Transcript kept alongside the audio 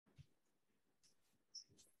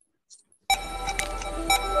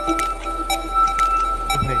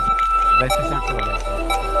Licence করতে ভালো আছে।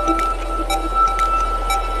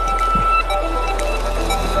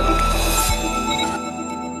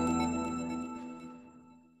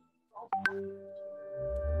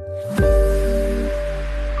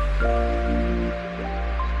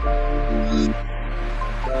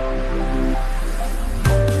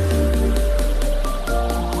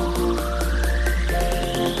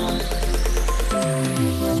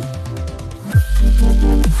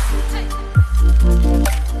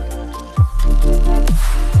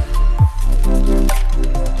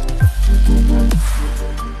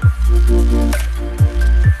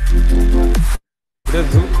 এটা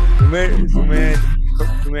জুমে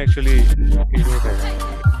তুমি অ্যাকচুয়ালি এই রোটা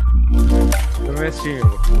জুমে স্ট্রিমিং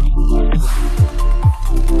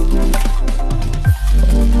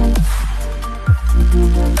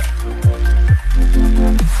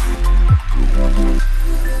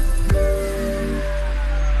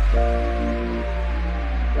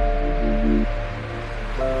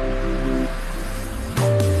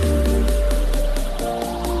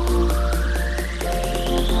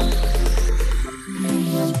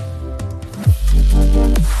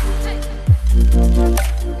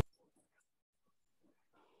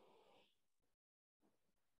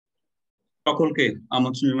সকলকে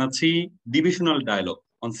আমন্ত্রণ জানাচ্ছি divisional dialogue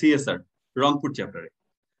on CSR Rangpur চ্যাপ্টারে।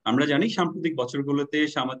 আমরা জানি সাম্প্রতিক বছরগুলোতে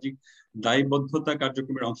সামাজিক দায়বদ্ধতা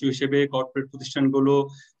কার্যক্রমের অংশ হিসেবে কর্পোরেট প্রতিষ্ঠানগুলো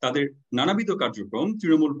তাদের নানাবিধ কার্যক্রম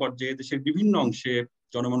তৃণমূল পর্যায়ে দেশের বিভিন্ন অংশে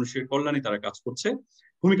জনমানুষের কল্যাণে তারা কাজ করছে,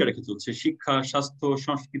 ভূমিকা রেখে চলছে। শিক্ষা, স্বাস্থ্য,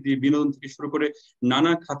 সংস্কৃতি, বিনোদন থেকে শুরু করে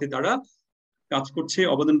নানা খাতে তারা কাজ করছে,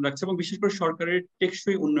 অবদান রাখছে এবং বিশেষ করে সরকারের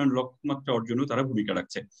টেকসই উন্নয়ন লক্ষ্যমাত্রা অর্জনেও তারা ভূমিকা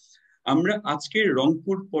রাখছে। আমরা আজকের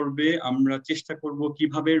রংপুর পর্বে আমরা চেষ্টা করব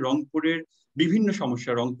কিভাবে রংপুরের বিভিন্ন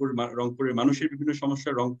সমস্যা, রংপুরের মানুষের বিভিন্ন সমস্যা,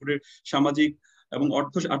 রংপুরের সামাজিক এবং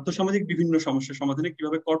আর্থসামাজিক বিভিন্ন সমস্যা সমাধানে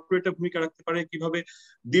কিভাবে কর্পোরেটের ভূমিকা রাখতে পারে, কিভাবে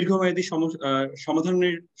দীর্ঘমেয়াদী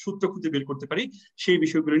সমাধানের সূত্র খুঁজে বের করতে পারি, সেই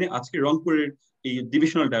বিষয়গুলো নিয়ে আজকে রংপুরের এই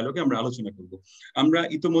ডিভিশনাল ডায়ালগে আমরা আলোচনা করব। আমরা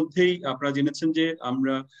ইতোমধ্যেই আপনারা জেনেছেন যে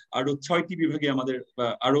আমরা আরো 6টি বিভাগে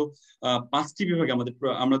আরো 5টি বিভাগে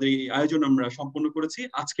আমাদের এই আয়োজন আমরা সম্পন্ন করেছি।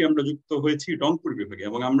 আজকে আমরা যুক্ত হয়েছি রংপুর বিভাগে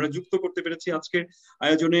এবং আমরা যুক্ত করতে পেরেছি আজকের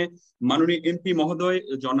আয়োজনে মাননীয় এমপি মহোদয়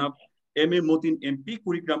জনাব M A Matin MP,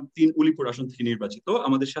 Kurigram 3 Ulipur আসন থেকে নির্বাচিত।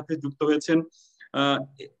 আমাদের সাথে যুক্ত হয়েছেন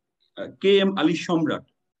কে এম আলী সম্রাট,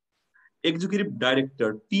 executive director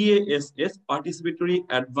PASS participatory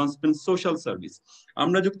advancement social service.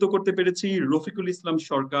 আমরা যুক্ত করতে পেরেছি রফিকুল ইসলাম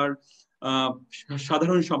সরকার,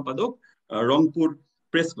 সাধারণ সম্পাদক রংপুর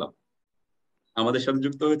প্রেস ক্লাব। আমাদের সাথে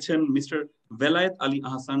যুক্ত হয়েছেন mister ভেলায়েত Ali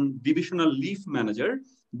Ahsan, divisional leaf manager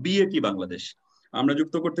BAT Bangladesh. আমরা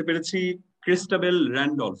যুক্ত করতে পেরেছি Christabel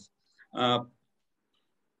Randolph,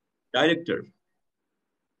 director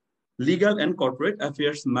legal and corporate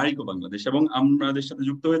affairs Marico Bangladesh. এবং আমাদের সাথে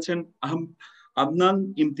যুক্ত হয়েছেন আদনান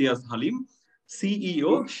ইমতিয়াজ হালিম,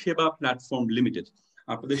 CEO সেবা প্ল্যাটফর্ম লিমিটেড।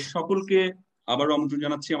 আপনাদের সকলকে আবারও আমন্ত্রণ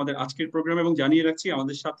জানাচ্ছি আমাদের আজকের প্রোগ্রামে এবং জানিয়ে রাখছি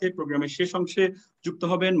আমাদের সাথে প্রোগ্রামের শেষ অংশে যুক্ত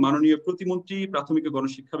হবেন মাননীয় প্রতিমন্ত্রী প্রাথমিক ও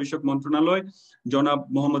গণশিক্ষা বিষয়ক মন্ত্রণালয় জনাব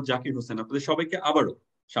মোহাম্মদ জাকির হোসেন। আপনাদের সবাইকে আবারও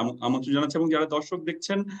আমন্ত্রণ জানাচ্ছি এবং যারা দর্শক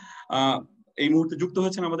দেখছেন এই মুহূর্তে যুক্ত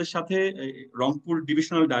হয়েছেন আমাদের সাথে রংপুর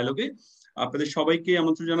ডিভিশনাল ডায়ালগে, আপনাদের সবাইকে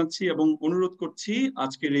আমন্ত্রণ জানাচ্ছি এবং অনুরোধ করছি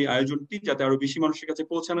আজকের এই আয়োজনটি যাতে আরো বেশি মানুষের কাছে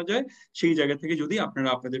পৌঁছানো যায়, সেই জায়গা থেকে যদি আপনারা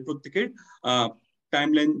আপনাদের প্রত্যেকের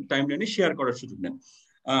টাইমলাইনে শেয়ার করার সুযোগ নেন।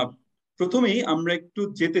 প্রথমেই আমরা একটু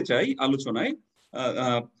যেতে চাই আলোচনায়।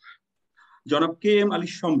 জনাব কে এম আলী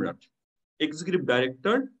সম্রাট, executive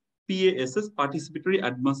director PASS participatory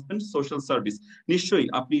advancement social service. নিশ্চয়ই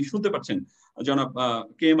আপনি শুনতে পাচ্ছেন জনাব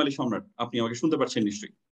কে এম আলী সম্রাট, আপনি আমাকে শুনতে পাচ্ছেন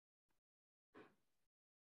নিশ্চয়ই?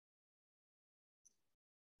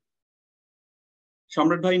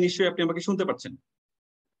 সম্রাট ভাই, নিশ্চয়ই আপনি আমাকে শুনতে পাচ্ছেন?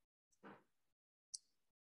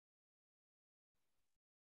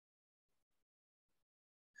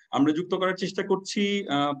 আমরা যুক্ত করার চেষ্টা করছি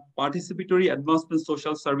পার্টিসিপেটরি অ্যাডভান্সমেন্ট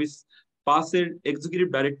সোশ্যাল সার্ভিস পাসের এক্সিকিউটিভ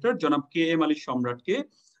ডাইরেক্টর জনাব কে এম আলী সম্রাটকে।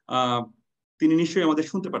 তিনি নিশ্চয়ই আমাদের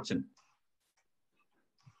শুনতে পাচ্ছেন?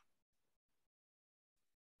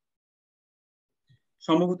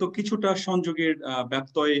 সম্ভবত কিছুটা সংযোগের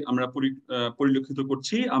ব্যত্যয় আমরা পরিলক্ষিত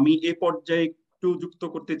করছি। আমি এ পর্যায়ে একটু যুক্ত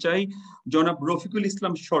করতে চাই জনাব রফিকুল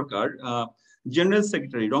ইসলাম সরকার, general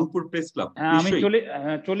secretary Rangpur press club. আমি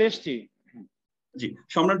চলে এসেছি। জি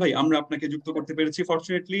সম্রাট ভাই, আমরা আপনাকে যুক্ত করতে পেরেছি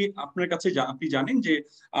ফরচুনেটলি। আপনার কাছে আপনি জানেন যে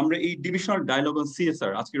আমরা এই ডিভিশনাল ডায়ালগ অন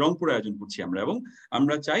CSR আজকে রংপুর আয়োজন করছি আমরা, এবং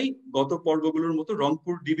আমরা চাই গত পর্বগুলোর মতো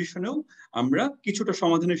রংপুর ডিভিশনেও আমরা কিছুটা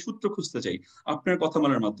সমাধানের সূত্র খুঁজতে চাই আপনার কথা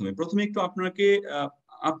বলার মাধ্যমে। প্রথমে একটু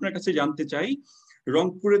আপনার কাছে জানতে চাই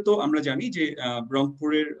রংপুরে তো আমরা জানি যে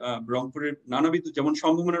রংপুরের নানাবিধ যেমন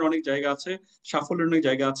সম্ভাবনার অনেক জায়গা আছে, সাফল্যের অনেক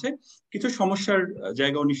জায়গা আছে, কিছু সমস্যার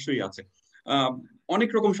জায়গাও নিশ্চয়ই আছে। অনেক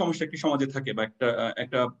রকম সমস্যা একটি সমাজে থাকে, বা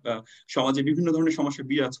একটা সমাজে বিভিন্ন ধরনের সমস্যা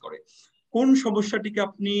বিরাজ করে। কোন সমস্যাটিকে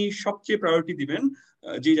আপনি সবচেয়ে প্রায়োরিটি দিবেন,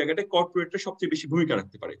 যে জায়গাটা কর্পোরেটরা সবচেয়ে বেশি ভূমিকা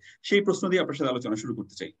রাখতে পারে? সেই প্রশ্ন দিয়ে আপনার সাথে আলোচনা শুরু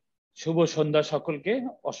করতে চাই। শুভ সন্ধ্যা সকলকে।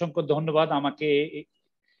 অসংখ্য ধন্যবাদ আমাকে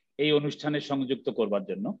এই অনুষ্ঠানে সংযুক্ত করবার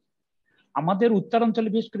জন্য। আমাদের উত্তরাঞ্চলে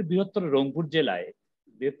বিশেষ করে বৃহত্তর রংপুর জেলায়,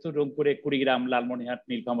 বৃহত্তর রংপুরে কুড়িগ্রাম, লালমনিরহাট,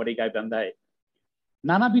 নীলফামারী, গাইবান্ধায়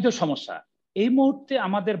নানাবিধ সমস্যা। এই মুহূর্তে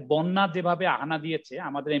আমাদের বন্যা যেভাবে আহানা দিয়েছে,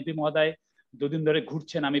 আমাদের এমপি মহোদয় দুদিন ধরে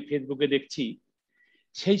ঘুরছেন, আমি ফেসবুকে দেখছি।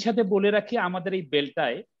 সেই সাথে বলে রাখি, আমাদের এই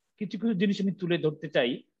বেলটায় কিছু কিছু জিনিস আমি তুলে ধরতে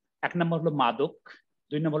চাই। 1 নম্বর হলো মাদক,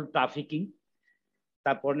 2 নম্বর হলো ট্রাফিকিং,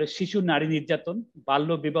 তারপর হলো শিশু নারী নির্যাতন, বাল্য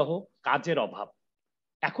বিবাহ, কাজের অভাব।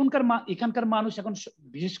 এখানকার মানুষ এখন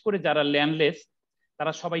বিশেষ করে যারা ল্যান্ডলেস,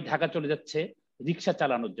 তারা সবাই ঢাকা চলে যাচ্ছে রিক্সা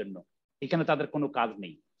চালানোর জন্য। এখানে তাদের কোনো কাজ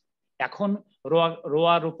নেই। এখন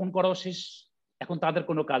রোয়া রোপণ করাও শেষ, এখন তাদের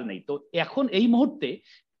কোনো কাজ নেই। তো এখন এই মুহূর্তে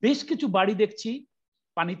বেশ কিছু বাড়ি দেখছি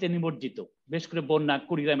পানিতে নিমজ্জিত, বেশ করে বন্যা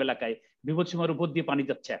কুড়িগ্রাম এলাকায় বিপদসীমার উপর দিয়ে পানি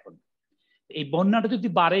যাচ্ছে। এখন এই বন্যাটা যদি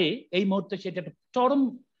বাড়ে, এই মুহূর্তে সেটা একটা চরম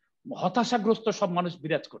হতাশাগ্রস্ত সব মানুষ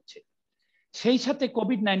বিরাজ করছে। সেই সাথে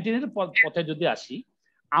কোভিড-19 পথে যদি আসি,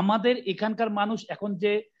 আমাদের এখানকার মানুষ এখন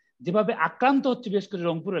যেভাবে আক্রান্ত হচ্ছে, বিশেষ করে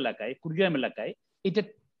রংপুর এলাকায়, কুড়িগ্রাম এলাকায়,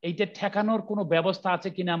 এইটা ঠেকানোর কোনো ব্যবস্থা আছে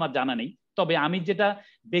কিনা আমার জানা নেই। তবে আমি যেটা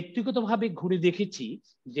ব্যক্তিগতভাবে ঘুরে দেখেছি,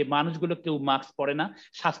 যে মানুষগুলো কেউ মাস্ক পরে না,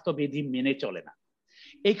 স্বাস্থ্যবিধি মেনে চলে না।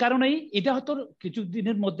 এই কারণেই এটা হয়তো কিছু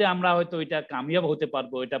দিনের মধ্যে আমরা হয়তো এটা কামিয়াব হতে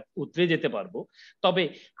পারবো, এটা উতরে যেতে পারবো। তবে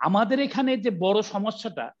আমাদের এখানে যে বড়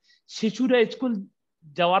সমস্যাটা, শিশুরা স্কুল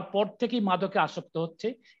যাওয়ার পর থেকেই মাদকে আসক্ত হচ্ছে।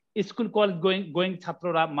 স্কুল কলেজ গোয়িং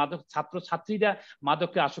ছাত্ররা ছাত্রছাত্রীরা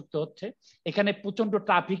মাদকে আসক্ত হচ্ছে। এখানে প্রচন্ড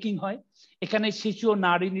ট্রাফিকিং হয়, এখানে শিশু ও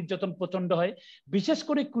নারী নির্যাতন প্রচন্ড হয়। বিশেষ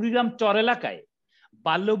করে কুড়িগ্রাম চর এলাকায়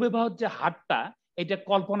বাল্যবিবাহের যে হারটা, এটা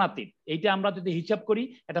কল্পনাতীত। এইটা আমরা যদি হিসাব করি,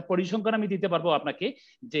 একটা পরিসংখ্যান আমি দিতে পারবো আপনাকে,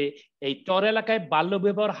 যে এই চর এলাকায়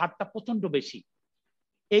বাল্যবিবাহের হারটা প্রচন্ড বেশি।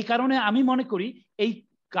 এই কারণে আমি মনে করি এই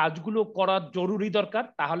কাজগুলো করা জরুরি দরকার,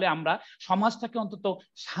 তাহলে আমরা সমাজটাকে অন্তত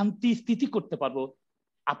শান্তি স্থিতি করতে পারবো।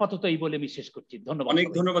 আপাতত এই বলে আমি শেষ করছি। ধন্যবাদ। অনেক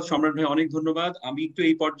ধন্যবাদ সম্রাট ভাই, অনেক ধন্যবাদ। আমি একটু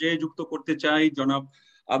এই পর্যায়ে যুক্ত করতে চাই জনাব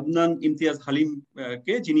আদনান ইমতিয়াজ হালিম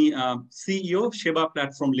কে, যিনি সিইও সেবা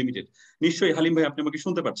প্ল্যাটফর্ম লিমিটেড। নিশ্চয়ই হালিম ভাই, আপনি আমাকে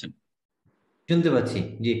শুনতে পাচ্ছেন? শুনতে পাচ্ছি,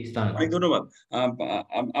 জি। অনেক ধন্যবাদ।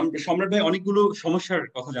 সম্রাট ভাই অনেকগুলো সমস্যার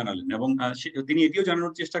কথা জানালেন, এবং তিনি এটিও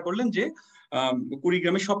জানানোর চেষ্টা করলেন যে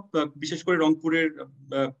কুড়িগ্রামে বিশেষ করে রংপুরের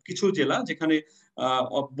কিছু জেলা, যেখানে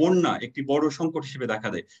বন্যা একটি বড় সংকট হিসেবে দেখা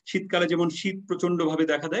দেয়। শীতকালে যেমন শীত প্রচন্ড ভাবে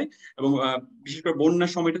দেখা দেয়, এবং বিশেষ করে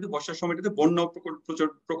বন্যার সময়টাতে, বর্ষার সময়টাতে বন্যা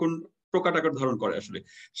প্রকট আকার ধারণ করে আসলে।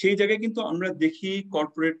 সেই জায়গায় কিন্তু আমরা দেখি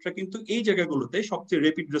কর্পোরেটরা কিন্তু এই জায়গাগুলোতে সবচেয়ে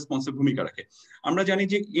রেপিড রেসপন্সে ভূমিকা রাখে। আমরা জানি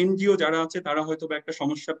যে এনজিও যারা আছে, তারা হয়তো একটা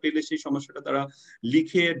সমস্যা পেলে সেই সমস্যাটা তারা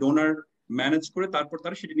লিখে ডোনার ম্যানেজ করে তারপর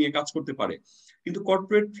তারা সেটা নিয়ে কাজ করতে পারে। কিন্তু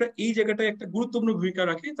কর্পোরেটরা এই জায়গাটায় একটা গুরুত্বপূর্ণ ভূমিকা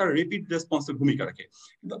রাখে, তারা রেপিড রেসপন্সে ভূমিকা রাখে।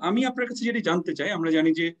 কিন্তু আমি আপনার কাছে যেটি জানতে চাই, আমরা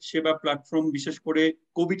জানি যে সেবা প্ল্যাটফর্ম বিশেষ করে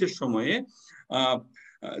কোভিড এর সময়ে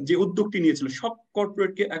যে উদ্যোগটি নিয়েছিল, সব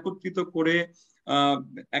কর্পোরেটকে একত্রিত করে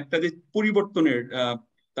একটা যে পরিবর্তনের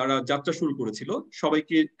তারা যাত্রা শুরু করেছিল,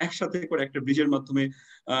 সবাইকে একসাথে করে একটা ব্রিজের মাধ্যমে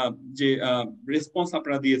যে রেসপন্স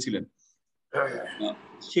আপনারা দিয়েছিলেন,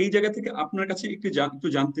 সেই জায়গা থেকে আপনার কাছে একটু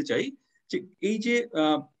জানতে চাই যে এই যে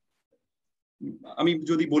আমি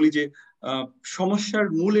যদি বলি যে সমস্যার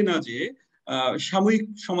মূলে না যে সাময়িক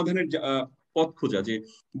সমাধানের পথ খোঁজা, যে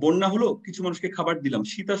বন্যা হলো কিছু মানুষকে খাবার দিলাম,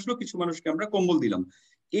 শীত আসলো কিছু মানুষকে আমরা কম্বল দিলাম,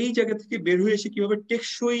 এই জায়গা থেকে বের হয়ে এসে কিভাবে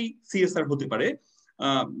টেকসই সিএসআর হতে পারে,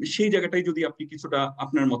 সেই জায়গাটাই যদি আপনি কিছুটা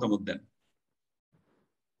আপনার মতামত দেন।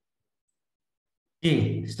 জি,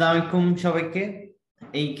 আসসালামু আলাইকুম সবাইকে।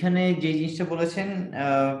 এইখানে যে জিনিসটা বলেছেন,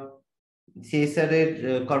 সিএসআর এর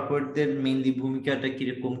কর্পোরেটদের মেইনলি ভূমিকাটা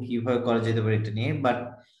কিরকম, কিভাবে করা যেতে পারে এটা নিয়ে। বাট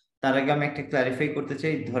তার আগে আমি একটা ক্লারিফাই করতে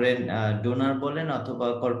চাই। ধরেন ডোনার বলেন অথবা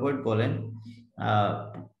কর্পোরেট বলেন,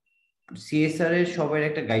 সিএসআর এর সবার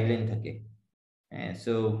একটা গাইডলাইন থাকে।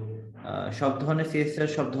 সো সব ধরনের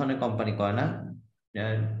সিএসআর সব ধরনের কোম্পানি করে না।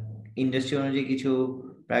 ইন্ডাস্ট্রি অনুযায়ী কিছু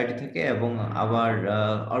প্রায়োরিটি থাকে, এবং আবার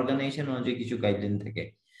অর্গানাইজেশন অনুযায়ী কিছু গাইডলাইন থাকে।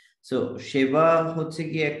 সো সেবা হচ্ছে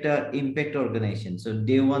কি একটা impact organisation. So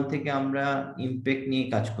day one থেকে আমরা ইম্প্যাক্ট নিয়ে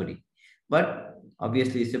কাজ করি, but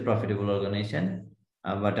obviously it's a profitable organisation,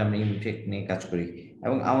 but আমরা ইম্প্যাক্ট নিয়ে কাজ করি।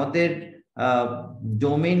 এবং আমাদের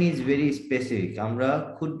ডোমেইন ইজ ভেরি স্পেসিফিক। আমরা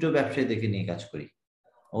ক্ষুদ্র ব্যবসায়ীদেরকে নিয়ে কাজ করি,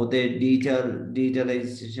 ওদের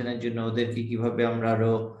ডিজিটালাইজেশনের জন্য ওদেরকে কিভাবে আমরা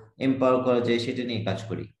আরো এম্পাওয়ার করা যায় সেটা নিয়ে কাজ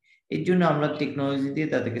করি। এর জন্য আমরা টেকনোলজি দিয়ে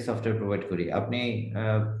তাদেরকে সফটওয়্যার প্রোভাইড করি। আপনি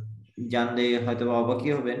জানলে হয়তো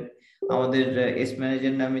অবাকই হবেন, আমাদের এস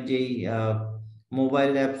ম্যানেজার নামে যেই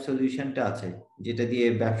মোবাইল অ্যাপ সলিউশনটা আছে, যেটা দিয়ে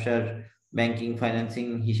ব্যবসার ব্যাংকিং ফাইন্যান্সিং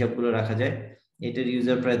হিসাবগুলো রাখা যায়, এটার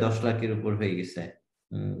ইউজার প্রায় 10 লাখের উপর হয়ে গেছে,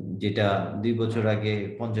 যেটা 2 বছর আগে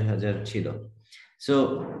 50,000 ছিল। সো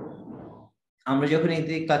আমরা যখন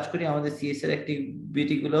এতে কাজ করি, আমাদের সিএসআর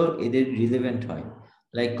অ্যাক্টিভিটি গুলো এদের রিলেভেন্ট হয়।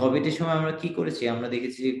 লাইক কোভিডের সময় আমরা কি করেছি, আমরা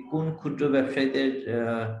দেখেছি যে কোন ক্ষুদ্র ব্যবসায়ীদের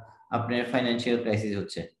আপনার ফাইন্যান্সিয়াল ক্রাইসিস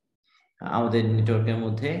হচ্ছে আমাদের নেটওয়ার্কের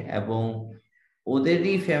মধ্যে, এবং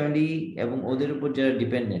ওদেরই ফ্যামিলি এবং ওদের উপর যারা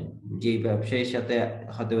ডিপেন্ডেন্ট, যে ব্যবসায়ীর সাথে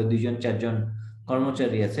হয়তো 2-4জন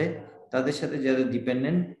কর্মচারী আছে, তাদের সাথে যারা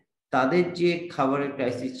ডিপেন্ডেন্ট, তাদের যে খাবারের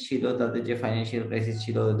ক্রাইসিস ছিল, তাদের যে ফাইন্যান্সিয়াল ক্রাইসিস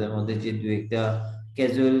ছিল, ওদের মধ্যে যে 2-একটা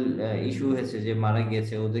ক্যাজুয়াল ইস্যু হয়েছে, যে মারা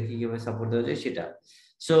গিয়েছে, ওদেরকে কিভাবে সাপোর্ট দেওয়া যায় সেটা।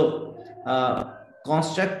 সো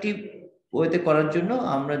কনস্ট্রাকটিভ ওয়েতে করার জন্য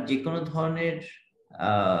আমরা যে কোনো ধরনের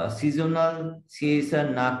সিজনাল সিএসআর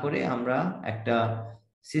না করে আমরা একটা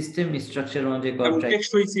সিস্টেম স্ট্রাকচার অনুযায়ী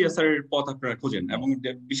টেকসই সিএসআর এর পথ আপনারা খোঁজেন, এবং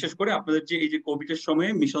বিশেষ করে আপনাদের যে এই যে কোভিড এর সময়ে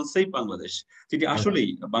মিশন সেভ বাংলাদেশ, যেটি আসলেই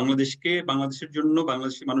বাংলাদেশের জন্য,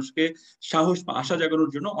 বাংলাদেশের মানুষকে সাহস বা আশা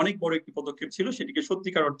জাগানোর জন্য অনেক বড় একটি পদক্ষেপ ছিল, সেটিকে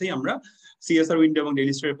সত্যিকার অর্থেই আমরা সিএসআর উইন্ডো এবং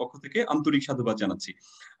ডেইলি স্টারের পক্ষ থেকে আন্তরিক সাধুবাদ জানাচ্ছি।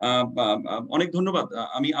 অনেক ধন্যবাদ।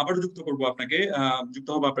 আমি আবার যুক্ত করব আপনাকে, যুক্ত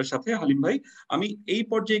হবো আপনার সাথে হালিম ভাই। আমি এই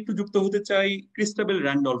পর্যায়ে একটু যুক্ত হতে চাই ক্রিস্টাবেল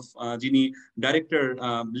র্যান্ডলফ, যিনি director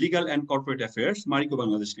legal and corporate affairs, Mariko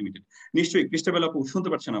Bangladesh limited. নিশ্চয়ই ক্রিস্টাবেল আপু শুনতে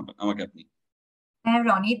পাচ্ছেন আমাকে আপনি? হ্যাঁ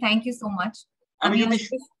Roni, thank you so much.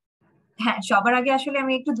 হ্যাঁ, সবার আগে আসলে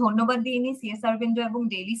আমি একটু ধন্যবাদ দিয়ে নিই সিএসআর উইন্ডো এবং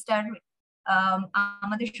ডেইলি স্টার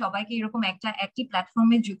আমাদের সবাইকে এরকম একটা অ্যাক্টিভ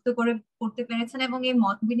প্ল্যাটফর্মে যুক্ত করতে পেরেছেন, এবং এই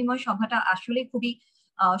মত বিনিময় সভাটা আসলে খুবই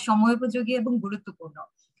সময়োপযোগী এবং গুরুত্বপূর্ণ।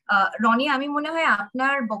 রনি, আমি মনে হয়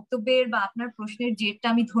আপনার বক্তব্যের বা আপনার প্রশ্নের জেরটা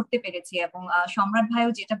আমি ধরতে পেরেছি, এবং সম্রাট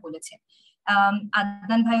ভাইও যেটা বলেছেন,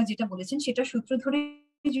 আদনান ভাইও যেটা বলেছেন, সেটা সূত্র ধরে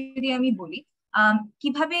যদি আমি বলি,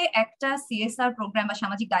 কিভাবে একটা সিএসআর প্রোগ্রাম বা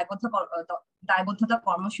সামাজিক দায়বদ্ধতা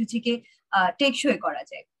কর্মসূচিকে টেকসই করা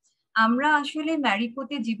যায়। আমরা আসলে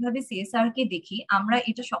ম্যারিকোতে যেভাবে সিএসআর কে দেখি, আমরা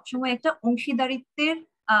এটা সবসময় একটা অংশীদারিত্বের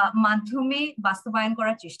মাধ্যমে বাস্তবায়ন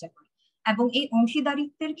করার চেষ্টা করি, এবং এই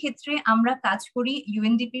অংশীদারিত্বের ক্ষেত্রে আমরা কাজ করি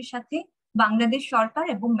ইউএনডিপির সাথে, বাংলাদেশ সরকার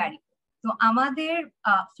এবং ম্যারিকো। তো আমাদের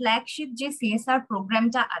ফ্ল্যাগশিপ যে সিএসআর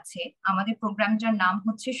প্রোগ্রামটা আছে, আমাদের প্রোগ্রামটার নাম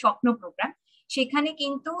হচ্ছে স্বপ্ন প্রোগ্রাম। সেখানে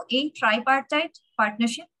কিন্তু এই ট্রাইপার্টাইট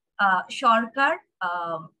পার্টনারশিপ, সরকার,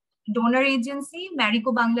 ডোনার এজেন্সি,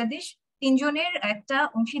 ম্যারিকো বাংলাদেশ, তিনজনের একটা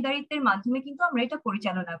অংশীদারিত্বের মাধ্যমে কিন্তু আমরা এটা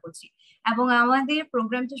পরিচালনা করছি। এবং আমাদের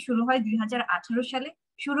প্রোগ্রামটা শুরু হয় 2018 সালে,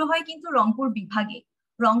 শুরু হয় কিন্তু রংপুর বিভাগে।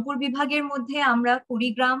 রংপুর বিভাগের মধ্যে আমরা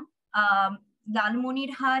কুড়িগ্রাম,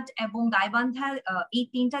 লালমনিরহাট এবং গাইবান্ধা, এই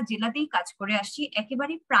 3টা জেলাতেই কাজ করে আসছি,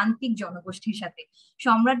 একেবারে প্রান্তিক জনগোষ্ঠীর সাথে।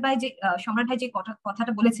 সম্রাট ভাই যে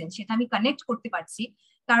কথাটা বলেছেন, সেটা আমি কানেক্ট করতে পারছি,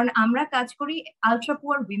 কারণ আমরা কাজ করি আলট্রা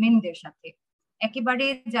পুয়ার উইমেনদের সাথে একেবারে,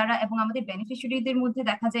 যারা, এবং আমাদের বেনিফিশিয়ারিদের মধ্যে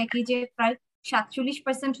দেখা যায় কি যে প্রায়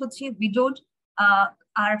 47% হচ্ছে উইডোড,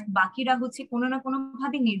 আর বাকিরা হচ্ছে কোনো না কোনো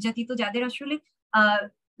ভাবে নির্যাতিত, যাদের আসলে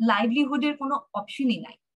লাইভলিহুডের কোনো অপশনই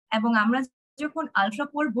নাই। এবং আমরা যখন আলট্রা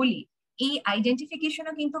পুয়ার বলি, এই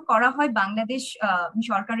আইডেন্টিফিকেশনও কিন্তু করা হয় বাংলাদেশ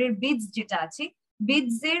সরকারের বিডস যেটা আছে,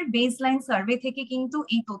 বিডস এর বেসলাইন সার্ভে থেকে কিন্তু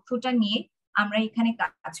এই তথ্যটা নিয়ে আমরা এখানে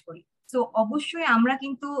কাজ করি। তো অবশ্যই আমরা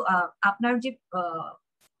কিন্তু আপনার যে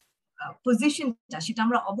পজিশনটা, সেটা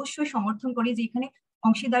আমরা অবশ্যই সমর্থন করি, যে এখানে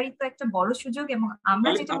অংশীদারিত্ব একটা বড় সুযোগ, এবং আমরা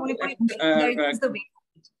যেটা মনে করি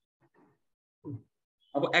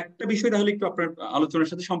একটা বিষয় তাহলে একটু আপনার আলোচনার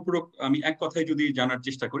সাথে সম্পূরক আমি এক কথায় যদি জানার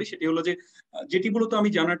চেষ্টা করি, সেটি হলো যে যেটি মূলত আমি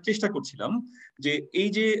জানার চেষ্টা করছিলাম, যে এই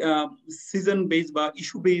যে সিজন বেস বা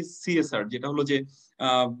ইস্যু বেস সিএসআর, যেটা হলো যে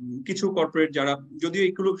কিছু কর্পোরেট যারা, যদিও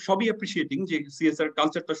এগুলো সবই অ্যাপ্রিসিয়েটিং যে সিএসআর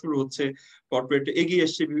কালচারটা শুরু হচ্ছে, কর্পোরেট এগিয়ে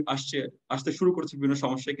আসতে শুরু করেছে বিভিন্ন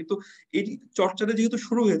সমস্যায়, কিন্তু এই চর্চাটা যেহেতু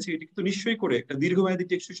শুরু হয়েছে, এটি কিন্তু নিশ্চয়ই করে একটা দীর্ঘমেয়াদী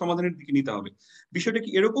টেকসই সমাধানের দিকে নিতে হবে। বিষয়টা কি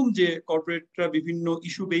এরকম যে কর্পোরেটরা বিভিন্ন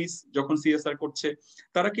ইস্যু বেস যখন সিএসআর করছে,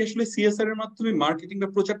 তারা কি আসলে সিএসআর এর মাধ্যমে মার্কেটিং বা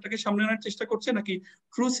প্রচারটাকে সামনে আনার চেষ্টা করছে, নাকি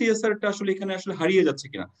ট্রু সিএসআরটা আসলে এখানে আসলে হারিয়ে যাচ্ছে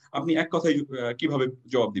কিনা? আপনি এক কথায় কিভাবে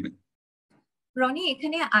জবাব দিবেন? রনি,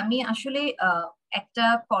 এখানে আমি আসলে একটা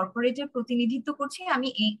কর্পোরেটের প্রতিনিধিত্ব করছি, আমি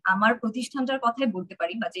এই আমার প্রতিষ্ঠানটার কথাই বলতে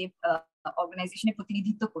পারি, বা যে অর্গানাইজেশনের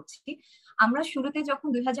প্রতিনিধিত্ব করছি। আমরা শুরুতে যখন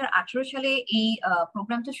 2018 সালে এই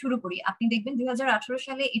প্রোগ্রামটা শুরু করি, আপনি দেখবেন 2018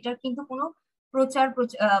 সালে এটার কিন্তু কোনো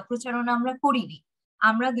প্রচারণা আমরা করিনি।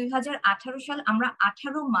 আমরা 2018 সাল, আমরা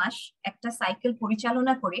 18 মাস একটা সাইকেল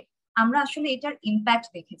পরিচালনা করে আমরা আসলে এটার ইম্প্যাক্ট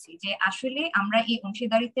দেখেছি, যে আসলে আমরা এই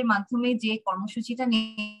অংশীদারিত্বের মাধ্যমে যে কর্মসূচিটা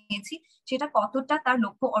নিয়েছি, সেটা কতটা তার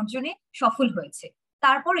লক্ষ্য অর্জনে সফল হয়েছে।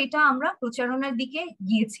 তারপর এটা আমরা প্রচারণার দিকে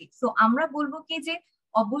গিয়েছি। তো আমরা বলবো কি যে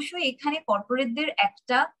অবশ্যই এখানে কর্পোরেটদের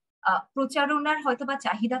একটা প্রচারণার হয়তো বা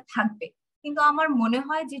চাহিদা থাকবে, কিন্তু আমার মনে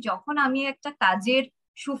হয় যে যখন আমি একটা কাজের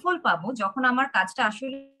সুফল পাবো, যখন আমার কাজটা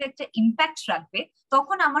আসলে একটা ইম্প্যাক্ট রাখবে,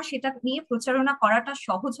 তখন আমার সেটা নিয়ে প্রচারণা করাটা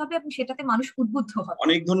সহজ হবে এবং সেটাতে মানুষ উদ্বুদ্ধ হবে।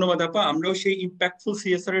 অনেক ধন্যবাদ আপা। আমরাও সেই ইম্প্যাক্টফুল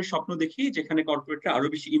সিএসআর এর স্বপ্ন দেখি, যেখানে কর্পোরেটরা আরো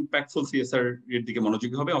বেশি ইম্প্যাক্টফুল সিএসআর এর দিকে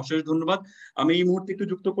মনোযোগী হবে। অশেষ ধন্যবাদ। আমি এই মুহূর্তে একটু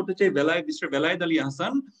যুক্ত করতে চাই মিস্টার বেলায়েত আলী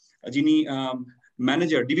হাসান, যিনি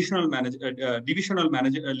manager, divisional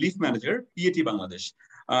manager, leaf manager, PAT Bangladesh.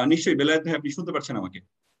 নিশ্চয়ই বেলায়েত ভাই, আপনি শুনতে পাচ্ছেন আমাকে?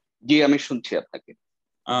 জি, আমি শুনছি আপনাকে।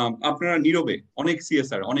 আপনারা নীরবে অনেক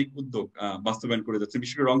সিএসআর, অনেক উদ্যোগ বাস্তবায়ন করে যাচ্ছেন,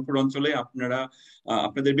 বিশেষ করে রংপুর অঞ্চলে আপনারা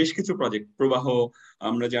আপনাদের বেশ কিছু প্রজেক্ট, প্রবাহ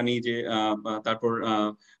আমরা জানি যে, তারপর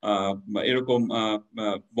এরকম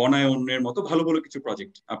বনায়নের মতো ভালো ভালো কিছু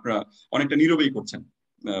প্রজেক্ট আপনারা অনেকটা নীরবেই করছেন,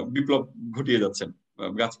 বিপ্লব ঘটিয়ে যাচ্ছেন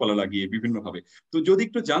গাছপালা লাগিয়ে বিভিন্ন ভাবে। তো যদি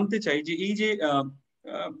একটু জানতে চাই যে এই যে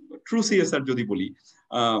ট্রু সিএসআর যদি বলি,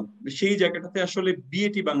 সেই জায়গাটাতে আসলে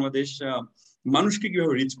বিএটি বাংলাদেশ মানুষকে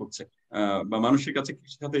কিভাবে রিচ করছে, বা মানুষের কাছে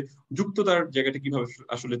সাথে যুক্ততার জায়গাটা কিভাবে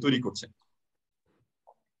আসলে তৈরি করছে?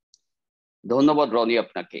 ধন্যবাদ রনি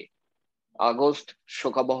আপনাকে। আগস্ট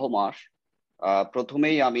শোকাবহ মাস।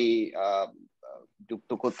 প্রথমেই আমি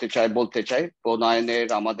বলতে চাই প্রণয়নের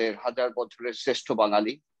আমাদের হাজার বছরের শ্রেষ্ঠ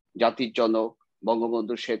বাঙালি, জাতির জনক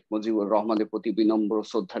বঙ্গবন্ধু শেখ মুজিবুর রহমানের প্রতি বিনম্র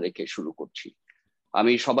শ্রদ্ধা রেখে শুরু করছি।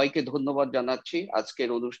 আমি সবাইকে ধন্যবাদ জানাচ্ছি আজকের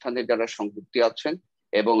অনুষ্ঠানে যারা সংযুক্ত আছেন,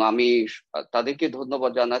 এবং আমি তাদেরকে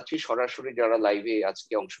ধন্যবাদ জানাচ্ছি সরাসরি যারা লাইভে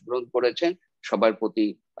আজকে অংশগ্রহণ করেছেন। সবার প্রতি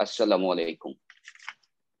আসসালামু আলাইকুম।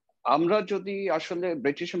 আমরা যদি আসলে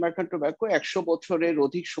ব্রিটিশ আমেরিকান টোব্যাকো 100 বছরের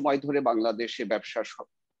অধিক সময় ধরে বাংলাদেশে ব্যবসা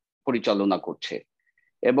পরিচালনা করছে,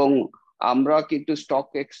 এবং আমরা কিন্তু স্টক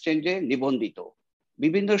এক্সচেঞ্জে নিবন্ধিত।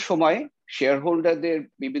 বিভিন্ন সময়ে শেয়ার হোল্ডারদের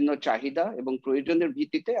বিভিন্ন চাহিদা এবং প্রয়োজনের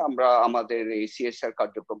ভিত্তিতে আমরা আমাদের এই সিএসআর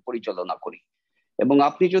কার্যক্রম পরিচালনা করি। এবং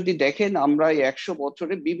আপনি যদি দেখেন, আমরা 100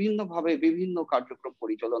 বছরে বিভিন্নভাবে বিভিন্ন কার্যক্রম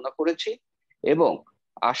পরিচালনা করেছি, এবং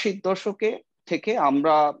 80-র দশকে থেকে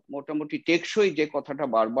আমরা মোটামুটি টেকসই, যে কথাটা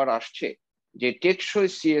বারবার আসছে, যে টেকসই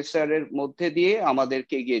সিএসআর এর মধ্যে দিয়ে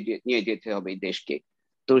আমাদেরকে এগিয়ে নিয়ে যেতে হবে এই দেশকে।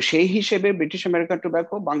 তো সেই হিসেবে ব্রিটিশ আমেরিকান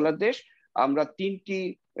টোব্যাকো বাংলাদেশ, আমরা 3টি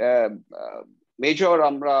মেজর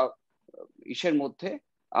আমরা ইসের মধ্যে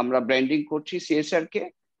আমরা ব্র্যান্ডিং করছি সিএসআর কে,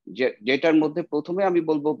 যেটার মধ্যে প্রথমে আমি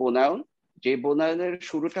বলবো বনায়ন। যে বনায়নের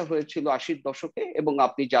শুরুটা হয়েছিল 80-র দশকে, এবং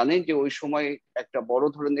আপনি জানেন যে ওই সময় একটা বড়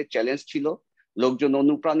ধরনের চ্যালেঞ্জ ছিল, লোকজন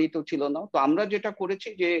অনুপ্রাণিত ছিল না। তো আমরা যেটা করেছি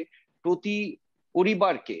যে প্রতি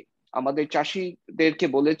পরিবারকে, আমাদের চাষিদেরকে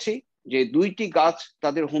বলেছি যে 2টি গাছ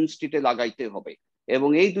তাদের হোমস্টেতে লাগাইতে হবে, এবং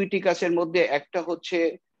এই 2টি গাছের মধ্যে একটা হচ্ছে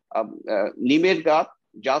নিমের গাছ,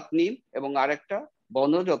 জাত নিম, এবং আরেকটা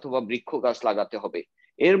বনজ অথবা বৃক্ষ গাছ লাগাতে হবে।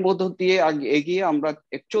 এর মধ্য দিয়ে এগিয়ে আমরা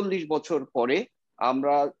 41 বছর পরে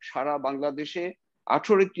আমরা সারা বাংলাদেশে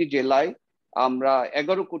 18টি জেলায় আমরা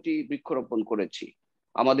 11 কোটি বৃক্ষরোপণ করেছি।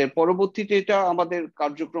 আমাদের পরবর্তীতে এটা আমাদের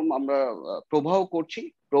কার্যক্রম আমরা প্রবাহ করছি।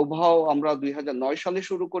 প্রবাহ আমরা 2009 সালে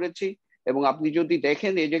শুরু করেছি, এবং আপনি যদি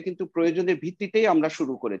দেখেন এটা কিন্তু প্রয়োজনের ভিত্তিতেই আমরা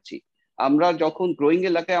শুরু করেছি। আমরা যখন গ্রোয়িং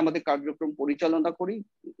এলাকায় আমাদের কার্যক্রম পরিচালনা করি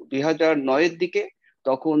 2009-এর দিকে,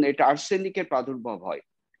 তখন এটা আর্সেনিকের প্রাদুর্ভাব হয়,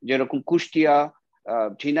 যেরকম কুষ্টিয়া,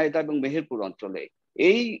 ঝিনাইদহ এবং মেহেরপুর অঞ্চলে।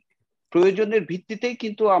 এই প্রয়োজনের ভিত্তিতেই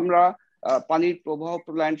কিন্তু আমরা পানির প্রবাহ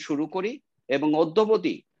প্ল্যান্ট শুরু করি, এবং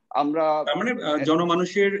অদ্যাবধি আমরা মানে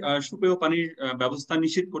জনমানুষের সুপেয় পানির ব্যবস্থা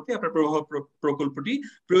নিশ্চিত করতে আপনার প্রবাহ প্রকল্পটি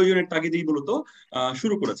প্রয়োজনের তাগিদেই মূলত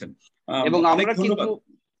শুরু করেছেন। এবং আমরা কিন্তু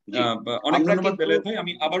অনেক ধন্যবাদ বেলায়েত ভাই।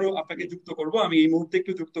 আমি আবারও আপনাকে যুক্ত করব। আমি এই মুহূর্তে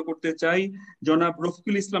একটু যুক্ত করতে চাই জনাব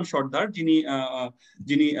রফিকুল ইসলাম সর্দার,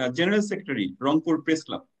 যিনি general secretary Rangpur press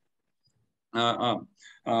club.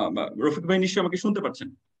 Rafiq ভাই নিশ্চয়ই আমাকে শুনতে পাচ্ছেন?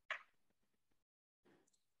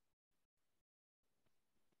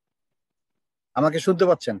 আমাকে শুনতে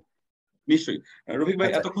পাচ্ছেন? নিশ্চয়ই। রফিক ভাই,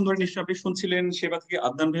 এতক্ষণ ধরে নিশ্চয়ই আপনি শুনছিলেন, সেবা থেকে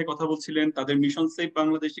আদনান ভাই কথা বলছিলেন, তাদের মিশন সেভ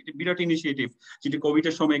বাংলাদেশ একটি বিরাট ইনিশিয়েটিভ, যেটি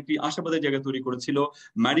কোভিডের সময় একটি আশাবাদের জায়গা তৈরি করেছিল।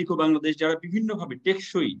 ম্যারিকো বাংলাদেশ, যারা বিভিন্ন ভাবে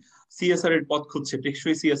টেকসই সিএসআর এর পথ খুঁজছে,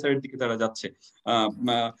 টেকসই সিএসআর এর দিকে তারা যাচ্ছে।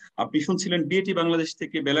 আপনি শুনছিলেন বিএটি বাংলাদেশ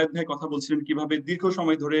থেকে বেলায়েত ভাই কথা বলছিলেন কিভাবে দীর্ঘ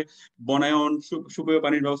সময় ধরে বনায়ন, সুপেয়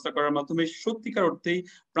পানির ব্যবস্থা করার মাধ্যমে সত্যিকার অর্থেই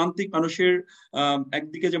প্রান্তিক মানুষের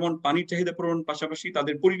একদিকে যেমন পানির চাহিদা পূরণ, পাশাপাশি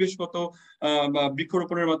তাদের পরিবেশগত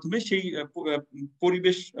বৃক্ষরোপণের মাধ্যমে সেই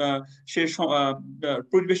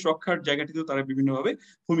পরিবেশ রক্ষার জায়গাটিতেও তারা বিভিন্নভাবে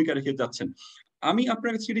ভূমিকা রেখে যাচ্ছেন। আমি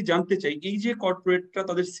আপনার কাছে এটি জানতে চাই, এই যে কর্পোরেটরা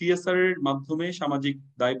তাদের সিএসআর এর মাধ্যমে সামাজিক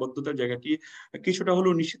দায়বদ্ধতার জায়গাটি কিছুটা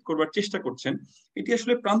হলেও নিশ্চিত করবার চেষ্টা করছেন, এটি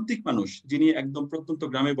আসলে প্রান্তিক মানুষ যিনি একদম প্রত্যন্ত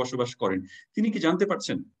গ্রামে বসবাস করেন, তিনি কি জানতে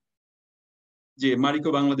পারছেন? যে মারিকো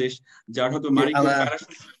বাংলাদেশ, যার হয়তো মারিকো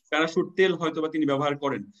প্যারাশুট তেল হয়তো বা তিনি ব্যবহার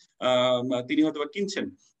করেন, তিনি হয়তো বা কিনছেন,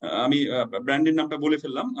 আমি ব্র্যান্ডের নামটা বলে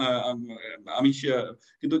ফেললাম, আমি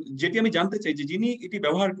কিন্তু যেটি আমি জানতে চাই যে যিনি এটি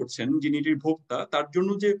ব্যবহার করছেন, যিনি এটির ভোক্তা, তার জন্য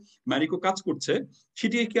যে ম্যারিকো কাজ করছে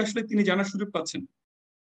সেটি কি আসলে তিনি জানার সুযোগ পাচ্ছেন?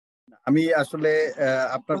 আমি আসলে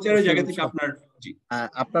প্রচারের জায়গা থেকে আপনার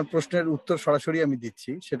আপনার প্রশ্নের উত্তর সরাসরি আমি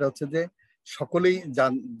দিচ্ছি। সেটা হচ্ছে যে সকলেই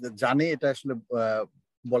জানে, এটা আসলে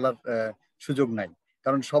বলার সুযোগ নাই,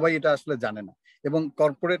 কারণ সবাই এটা আসলে জানে না। এবং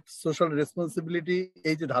কর্পোরেট সোশ্যাল রেসপন্সিবিলিটি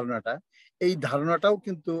এই যে ধারণাটা, এই ধারণাটাও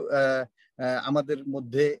কিন্তু আমাদের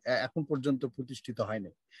মধ্যে এখন পর্যন্ত প্রতিষ্ঠিত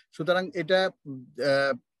হয়নি। সুতরাং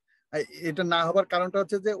এটা না হবার কারণটা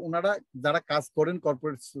হচ্ছে যে ওনারা যারা কাজ করেন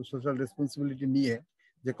কর্পোরেট সোশ্যাল রেসপন্সিবিলিটি নিয়ে,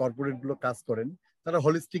 যে কর্পোরেট গুলো কাজ করেন, তারা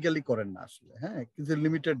হলিস্টিক্যালি করেন না আসলে। হ্যাঁ, কিছু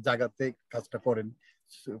লিমিটেড জায়গাতে কাজটা করেন,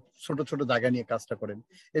 ছোট ছোট জায়গা নিয়ে কাজটা করেন।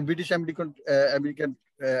 এই ব্রিটিশ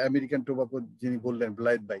আমেরিকান টোবাকো যিনি বললেন,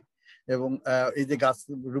 বিলায়েত ভাই, এবং এই যে গাছ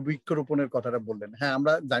বৃক্ষরোপণের কথাটা বললেন, হ্যাঁ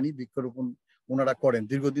আমরা জানি বৃক্ষরোপণ ওনারা করেন,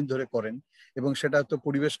 দীর্ঘদিন ধরে করেন, এবং সেটা তো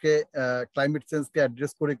পরিবেশকে, ক্লাইমেট চেঞ্জকে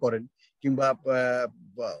অ্যাড্রেস করে করেন, কিংবা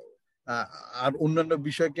আর অন্যান্য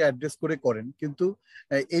বিষয়কে অ্যাড্রেস করে করেন। কিন্তু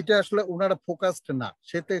এইটা আসলে ওনারা ফোকাসড না,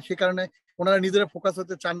 সে কারণে ওনারা নিজেরা ফোকাস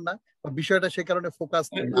হতে চান না, বা বিষয়টা সে কারণে ফোকাস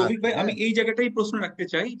না। রফিক ভাই, আমি এই জায়গাটাই প্রশ্ন রাখতে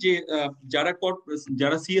চাই যে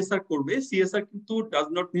যারা সিএসআর করবে, সিএসআর কিন্তু ডাজ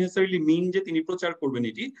নট নেসেসারিলি মিন যে তিনি প্রচার করবেন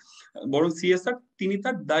এটি, বরং সিএসআর তিনি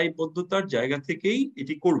তার দায়বদ্ধতার জায়গা থেকেই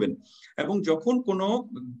এটি করবেন। এবং যখন কোনো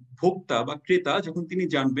ভোক্তা বা ক্রেতা, যখন তিনি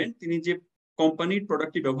জানবেন তিনি যে কোম্পানির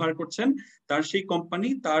প্রোডাক্টটি ব্যবহার করছেন, তার সেই কোম্পানি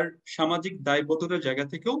তার সামাজিক দায়বদ্ধতার জায়গা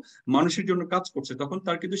থেকেও মানুষের জন্য কাজ করছে, তখন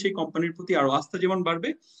তার কিন্তু সেই কোম্পানির প্রতি আরো আস্থা যেমন বাড়বে,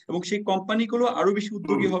 এবং সেই কোম্পানিগুলো আরো বেশি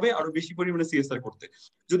উদ্যোগী হবে আরো বেশি পরিমাণে সিএসআর করতে।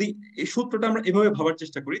 যদি এই সূত্রটা আমরা এভাবে ভাবার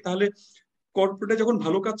চেষ্টা করি, তাহলে কর্পোরেটে যখন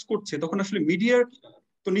ভালো কাজ করছে, তখন আসলে মিডিয়ার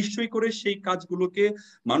তো নিশ্চয়ই করে সেই কাজগুলোকে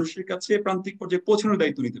মানুষের কাছে প্রান্তিক পর্যায়ে পৌঁছানোর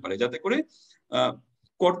দায়িত্ব নিতে পারে, যাতে করে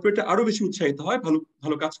কর্পোরেটে আরো বেশি উৎসাহিত হয় ভালো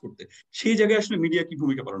ভালো কাজ করতে। সেই জায়গায় আসলে মিডিয়া কি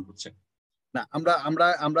ভূমিকা পালন করছে? না, আমরা আমরা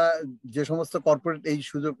আমরা যে সমস্ত কর্পোরেট এই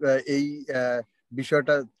সুযোগ, এই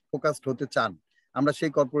বিষয়টা ফোকাসড হতে চান, আমরা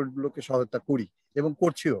সেই কর্পোরেট গুলোকে সহায়তা করি এবং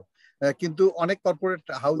করছিও। কিন্তু অনেক কর্পোরেট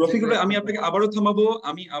হাউস, রফিকুল, আমি আপনাকে আবারও থামাবো।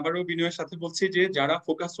 আমি আবারও বিনয়ের সাথে বলছি যে যারা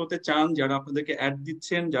ফোকাস হতে চান, যারা আপনাদেরকে অ্যাড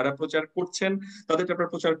দিচ্ছেন, যারা প্রচার করছেন, তাদেরকে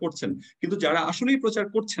আপনারা প্রচার করছেন, কিন্তু যারা আসলেই প্রচার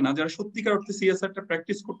করছে না, যারা সত্যিকার অর্থে সিএসআরটা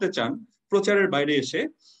প্র্যাকটিস করতে চান প্রচারের বাইরে এসে,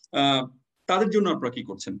 তাদের জন্য আপনারা কি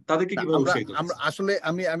করছেন? তাদেরকে কিভাবে উৎসাহিত করছেন? আসলে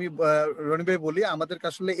আমি রনি ভাই বলি, আমাদের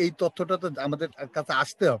আসলে এই তথ্যটা তো আমাদের কাছে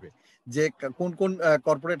আসতে হবে, যে কোন কোন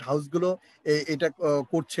কর্পোরেট হাউসগুলো এটা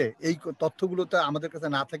করছে। এই তথ্যগুলো তো আমাদের কাছে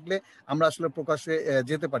না থাকলে আমরা আসলে প্রকাশে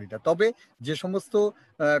যেতে পারি না। তবে যে সমস্ত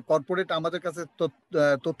কর্পোরেট আমাদের কাছে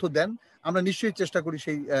তথ্য দেন, আমরা নিশ্চয়ই চেষ্টা করি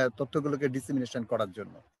সেই তথ্যগুলোকে ডিসেমিনেশন করার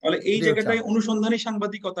জন্য। তাহলে এই জায়গাটায় অনুসন্ধানী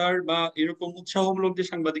সাংবাদিকতার বা এরকম উৎসাহমূলক যে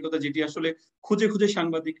সাংবাদিকতা, যেটি আসলে খুঁজে খুঁজে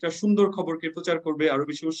সাংবাদিকরা সুন্দর খবরকে প্রচার করবে, আরো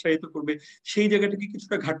বেশি উৎসাহিত করবে, সেই জায়গাটা কি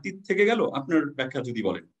কিছুটা ঘাটতি থেকে গেল? আপনার ব্যাখ্যা যদি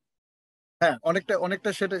বলেন। হ্যাঁ,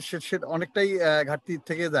 অনেকটা সেটা অনেকটাই ঘাটতি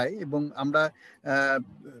থেকে যায়, এবং আমরা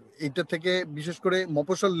এটা থেকে বিশেষ করে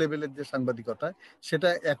মফস্বল লেভেলের যে সাংবাদিকতা, সেটা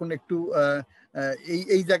এখন একটু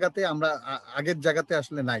এই জায়গাতে আমরা আগের জায়গাতে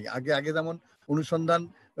আসলে নাই। আগে যেমন অনুসন্ধান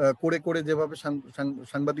করে করে যেভাবে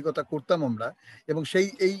সাংবাদিকতা করতাম আমরা, এবং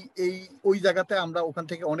ওই জায়গাতে আমরা ওখান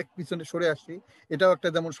থেকে অনেক পিছনে সরে আসছি। এটাও একটা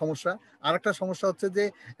যেমন সমস্যা। আর একটা সমস্যা হচ্ছে যে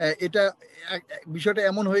এটা বিষয়টা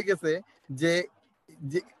এমন হয়ে গেছে যে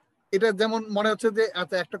এটা যেমন মনে হচ্ছে যে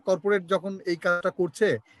আচ্ছা, একটা কর্পোরেট যখন এই কাজটা করছে,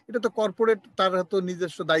 এটা তো কর্পোরেট তার হয়তো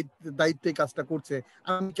নিজস্ব দায়িত্বে কাজটা করছে,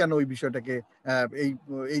 আমি কেন ওই বিষয়টাকে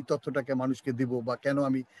এই তথ্যটাকে মানুষকে দিব, বা কেন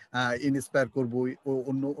আমি ইন্সপায়ার করবো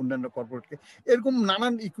অন্যান্য কর্পোরেটকে। এরকম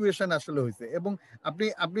নানান ইকুয়েশন আসলে হয়েছে। এবং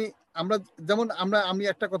আমি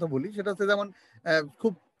একটা কথা বলি, সেটা হচ্ছে যেমন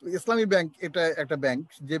খুব ইসলামী ব্যাংক, এটা একটা ব্যাংক,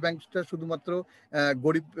 যে ব্যাংকটা শুধুমাত্র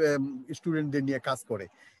গরিব স্টুডেন্টদের নিয়ে কাজ করে।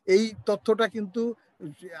 এই তথ্যটা কিন্তু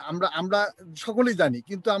আমরা সকলেই জানি,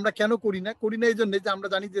 কিন্তু আমরা কেন করি না এই জন্য যে আমরা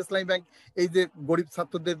জানি যে ইসলামী ব্যাংক এই যে গরিব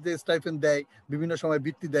ছাত্রদের যে স্টাইপেন্ড দেয়, বিভিন্ন সময়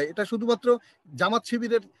বৃত্তি দেয়, এটা শুধুমাত্র জামাত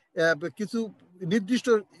শিবিরের কিছু নির্দিষ্ট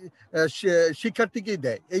শিক্ষার্থীকেই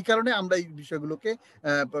দেয়। এই কারণে আমরা এই বিষয়গুলোকে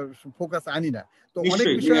ফোকাস আনি না। তো অনেক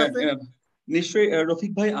বিষয় আছে। নিশ্চয়ই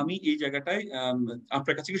রফিক ভাই, আমি এই জায়গাটায়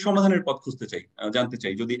আপনার কাছে কি সমাধানের পথ খুঁজতে চাই, জানতে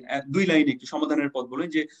চাই, যদি 2 লাইনে একটু সমাধানের পথ বলেন,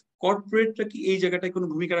 যে কর্পোরেটরা কি এই জায়গাটায় কোনো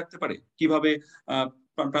ভূমিকা রাখতে পারে? কিভাবে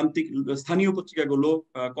প্রান্তিক স্থানীয় পত্রিকাগুলো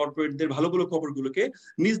কর্পোরেটদের ভালো ভালো খবরগুলোকে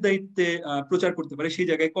নিজ দায়িত্বে প্রচার করতে পারে? সেই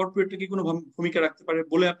জায়গায় কর্পোরেটরা কি কোনো ভূমিকা রাখতে পারে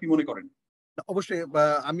বলে আপনি মনে করেন? অবশ্যই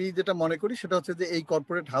আমি যেটা মনে করি সেটা হচ্ছে যে এই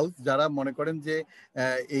কর্পোরেট হাউস যারা মনে করেন যে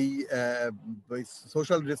এই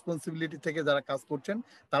সোশ্যাল রেসপন্সিবিলিটি থেকে যারা কাজ করছেন,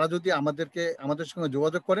 তারা যদি আমাদের সঙ্গে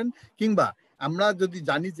যোগাযোগ করেন, কিংবা আমরা যদি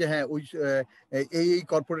জানি যে হ্যাঁ ওই এই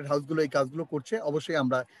কর্পোরেট হাউসগুলো এই কাজগুলো করছে, অবশ্যই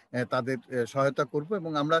আমরা তাদের সহায়তা করব।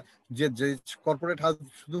 এবং আমরা যে কর্পোরেট হাউস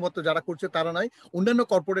শুধুমাত্র যারা করছে তারা নয়, অন্যান্য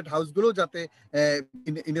কর্পোরেট হাউসগুলো যাতে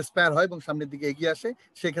ইন্সপায়ার হয় এবং সামনের দিকে এগিয়ে আসে,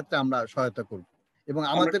 সেক্ষেত্রে আমরা সহায়তা করব। এবং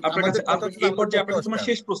আমাদের এই পর্যায়ে আপনার কাছে আমার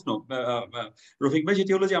শেষ প্রশ্ন রফিক ভাই,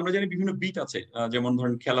 যেটি হলো যে আমরা জানি বিভিন্ন বিট আছে, যেমন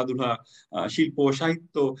ধরেন খেলাধুলা, শিল্প,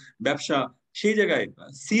 সাহিত্য, ব্যবসা, সেই জায়গায়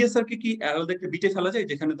সিএসআর কে কি আলাদা একটা বিটে ফেলা যায়,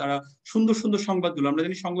 যেখানে তারা সুন্দর সুন্দর সংবাদগুলো, আমরা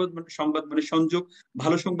জানি সংবাদ মানে সংযোগ,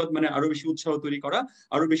 ভালো সংবাদ মানে আরো বেশি উৎসাহ তৈরি করা,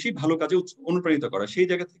 আরো বেশি ভালো কাজে অনুপ্রাণিত করা, সেই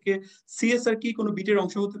জায়গা থেকে সিএসআর কি কোনো বিটের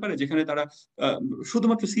অংশ হতে পারে, যেখানে তারা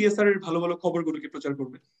শুধুমাত্র সিএসআর এর ভালো ভালো খবরগুলোকে প্রচার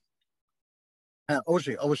করবে? হ্যাঁ,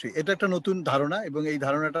 অবশ্যই অবশ্যই, এটা একটা নতুন ধারণা এবং এই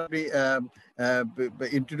ধারণাটা আপনি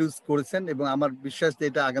ইন্ট্রোডিউস করেছেন, এবং আমার বিশ্বাস যে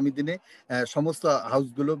এটা আগামী দিনে সমস্ত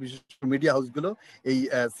হাউসগুলো, বিশেষ মিডিয়া হাউসগুলো এই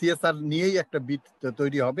সিএসআর নিয়েই একটা বিট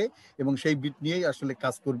তৈরি হবে এবং সেই বিট নিয়েই আসলে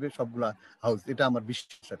কাজ করবে সবগুলা হাউস, এটা আমার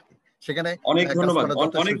বিশ্বাস আর কি। সেখানে অনেক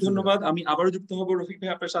ধন্যবাদ। আমি আবারও যুক্ত হব রফিক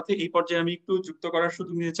ভাই আপনার সাথে। এই পর্যায়ে আমি একটু যুক্ত করার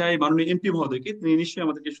সুযোগ নিতে চাই মাননীয় এমপি মহোদয়কে। তিনি নিশ্চয়ই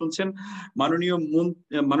আমাদেরকে শুনছেন। মাননীয়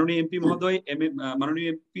এমপি মহোদয়, মাননীয়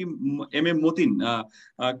MP M A Matin,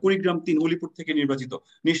 Kurigram ৩ Ulipur থেকে নির্বাচিত।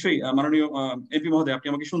 নিশ্চয়ই মাননীয় এমপি মহোদয়, আপনি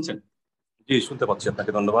আমাকে শুনছেন? জি, শুনতে পাচ্ছি,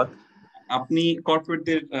 আপনাকে ধন্যবাদ। আপনি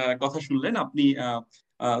কর্পোরেটদের কথা শুনলেন, আপনি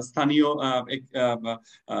স্থানীয়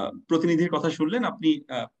প্রতিনিধির কথা শুনলেন, আপনি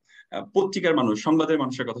পত্রিকার মানুষ, সংবাদের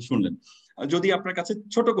মানুষের কথা শুনলেন। যদি আপনার কাছে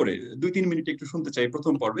ছোট করে ২-৩ মিনিট একটু শুনতে চাই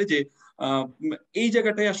প্রথম পর্বে, যে এই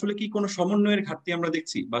জায়গাটায় আসলে কি কোনো সমন্বয়ের ঘাটতি আমরা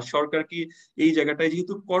দেখছি, বা সরকার কি এই জায়গাটায়,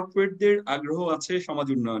 যেহেতু কর্পোরেটদের আগ্রহ আছে সমাজ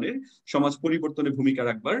উন্নয়নের, সমাজ পরিবর্তনে ভূমিকা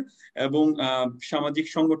রাখবার, এবং সামাজিক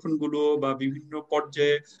সংগঠনগুলো বা বিভিন্ন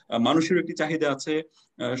পর্যায়ে মানুষের একটি চাহিদা আছে,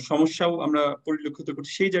 সমস্যাও আমরা পরিলক্ষিত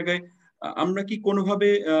করছি, সেই জায়গায় আমরা কি কোনোভাবে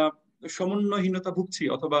সমন্বয়হীনতা ভুগছি,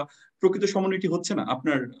 অথবা প্রকৃত সমন্বয়টি হচ্ছে না?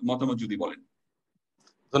 আপনার মতামত যদি বলেন।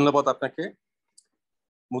 ধন্যবাদ আপনাকে।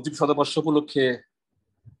 মুজিব শতবর্ষ উপলক্ষে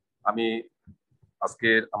আমি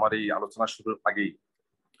আজকের আমার এই আলোচনা শুরুর আগেই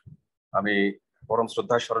আমি পরম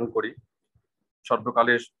শ্রদ্ধায় স্মরণ করি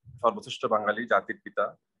সর্বকালের সর্বশ্রেষ্ঠ বাঙালি জাতির পিতা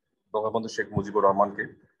বঙ্গবন্ধু শেখ মুজিবুর রহমানকে,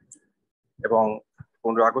 এবং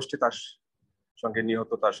 15 আগস্টে তার সঙ্গে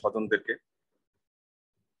নিহত তার স্বজনদেরকে।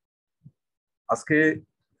 আজকে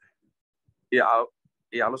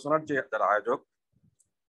এই আলোচনার যে যারা আয়োজক,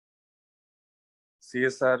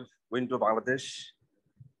 সিএসআর উইন্ডো বাংলাদেশ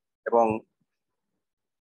এবং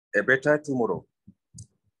এ বেটার টুমোরো,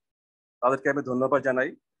 তাদেরকে আমি ধন্যবাদ জানাই।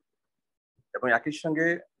 এবং একই সঙ্গে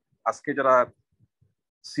আজকে যারা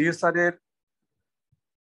সিএসআর এর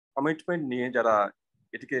কমিটমেন্ট নিয়ে যারা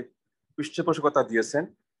এটিকে পৃষ্ঠপোষকতা দিয়েছেন,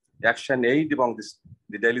 অ্যাকশন এইড এবং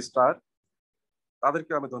দি ডেইলি স্টার,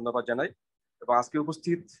 তাদেরকে আমি ধন্যবাদ জানাই। এবং আজকে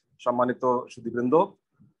উপস্থিত সম্মানিত সুধীবৃন্দ,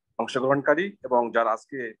 অংশগ্রহণকারী, এবং যারা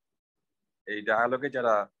আজকে এই ডায়ালগে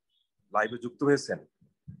যারা লাইভে যুক্ত হয়েছেন,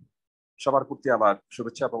 সবার প্রতি আমার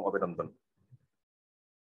শুভেচ্ছা এবং অভিনন্দন।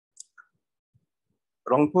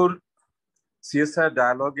 রংপুর সিএসআর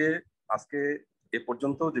ডায়ালগে আজকে এ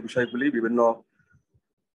পর্যন্ত যে বিষয়গুলি বিভিন্ন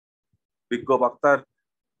বিজ্ঞ বক্তার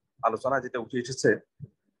আলোচনা যেটা উঠে এসেছে,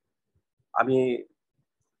 আমি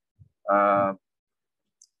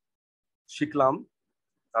শিখলাম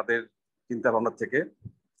তাদের চিন্তা ভাবনা থেকে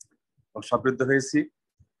এবং সমৃদ্ধ হয়েছি।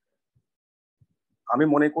 আমি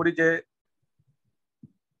মনে করি যে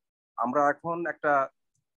আমরা এখন একটা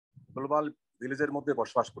গ্লোবাল ভিলেজের মধ্যে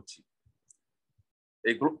বসবাস করছি।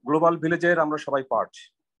 এই গ্লোবাল ভিলেজের আমরা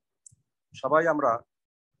সবাই আমরা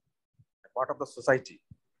পার্ট অফ দ্য সোসাইটি।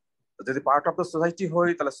 যদি পার্ট অফ দ্য সোসাইটি হই,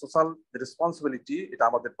 তাহলে সোশ্যাল রেসপন্সিবিলিটি এটা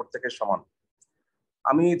আমাদের প্রত্যেকের সমান।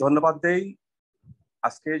 আমি ধন্যবাদ দেই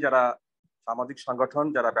আজকে যারা সামাজিক সংগঠন,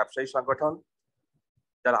 যারা ব্যবসায়ী সংগঠন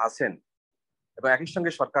যারা আছেন, এবং একই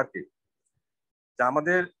সঙ্গে সরকারকে, যে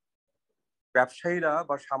আমাদের ব্যবসায়ীরা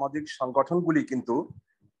বা সামাজিক সংগঠনগুলি কিন্তু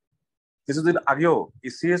কিছুদিন আগেও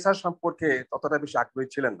এই সিএসআর সম্পর্কে ততটা বেশি আগ্রহী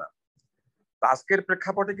ছিলেন না। আজকের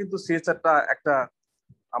প্রেক্ষাপটে কিন্তু সিএসআরটা একটা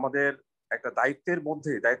আমাদের একটা দায়িত্বের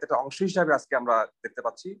অংশ হিসাবে আজকে আমরা দেখতে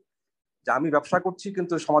পাচ্ছি যে আমি ব্যবসা করছি,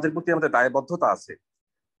 কিন্তু সমাজের প্রতি আমাদের দায়বদ্ধতা আছে।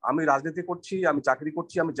 আমি রাজনীতি করছি, আমি চাকরি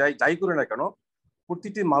করছি, আমি যাই করি না কেন,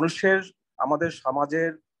 প্রতিটি আমাদের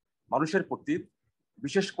সমাজের মানুষের প্রতি,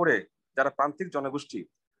 বিশেষ করে যারা প্রান্তিক জনগোষ্ঠী,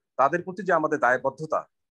 তাদের প্রতি যে আমাদের দায়বদ্ধতা,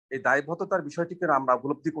 এই দায়বদ্ধতার বিষয়টিকে আমরা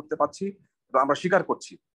উপলব্ধি করতে পারছি এবং আমরা স্বীকার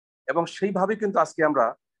করছি, এবং সেইভাবে কিন্তু আজকে আমরা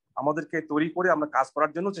আমাদেরকে তৈরি করে আমরা কাজ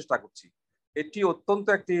করার জন্য চেষ্টা করছি। এটি অত্যন্ত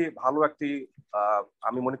একটি ভালো একটি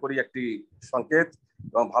আমি মনে করি একটি সংকেত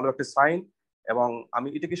এবং ভালো একটি সাইন, এবং আমি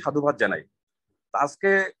এটাকে সাধুবাদ জানাই।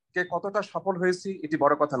 আজকে কে কতটা সফল হয়েছি এটি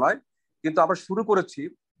বড় কথা নয়, কিন্তু আমরা শুরু করেছি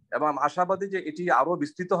এবং আশাবাদী যে এটি আরো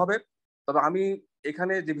বিস্তৃত হবে। তবে আমি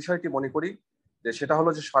এখানে যে বিষয়টি মনে করি যে সেটা হলো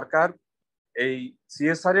যে সরকার এই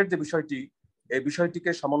সিএসআর এর যে বিষয়টি, এই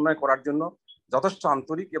বিষয়টিকে সমন্বয় করার জন্য যথেষ্ট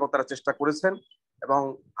আন্তরিক এবং তারা চেষ্টা করেছেন। এবং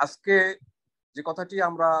আজকে যে কথাটি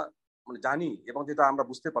আমরা জানি এবং যেটা আমরা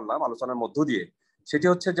বুঝতে পারলাম আলোচনার মধ্য দিয়ে, সেটি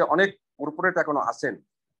হচ্ছে যে অনেক কর্পোরেট এখনো আছেন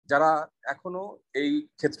যারা এখনো এই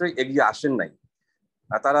ক্ষেত্রে এগিয়ে আসেন নাই।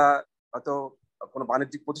 তারা হয়তো কোনো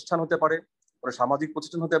বাণিজ্যিক প্রতিষ্ঠান হতে পারে, কোনো সামাজিক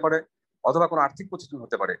প্রতিষ্ঠান হতে পারে, অথবা কোনো আর্থিক প্রতিষ্ঠান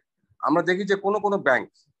হতে পারে। আমরা দেখি যে কোনো ব্যাংক,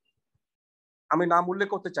 আমি নাম উল্লেখ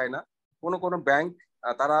করতে চাই না, কোনো ব্যাংক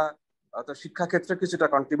তারা শিক্ষা ক্ষেত্রে কিছুটা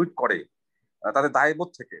কন্ট্রিবিউট করে তাদের দায়বোধ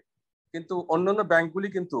থেকে, কিন্তু অন্যান্য ব্যাংকগুলি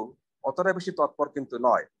কিন্তু অতটা বেশি তৎপর কিন্তু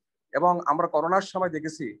নয়। এবং আমরা করোনার সময়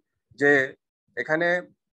দেখেছি যে এখানে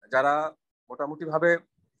যারা মোটামুটি ভাবে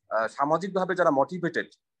সামাজিকভাবে যারা মোটিভেটেড,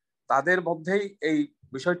 তাদের মধ্যেই এই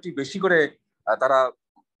বিষয়টি বেশি করে তারা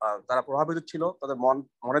তারা প্রভাবিত ছিল, তাদের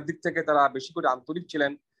মনের দিক থেকে তারা বেশি করে আন্তরিক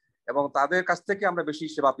ছিলেন এবং তাদের কাছ থেকে আমরা বেশি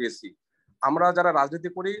সেবা পেয়েছি। আমরা যারা রাজনীতি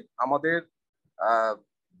করি, আমাদের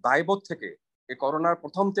দায়বোধ থেকে এই করোনার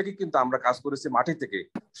প্রথম থেকে কিন্তু আমরা কাজ করেছি, মাটি থেকে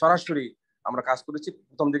সরাসরি আমরা কাজ করেছি।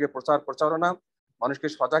 প্রথম দিকে প্রচারণা, মানুষকে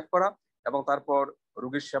সজাগ করা এবং তারপর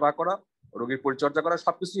রোগীর সেবা করা, রোগীর পরিচর্যা করা,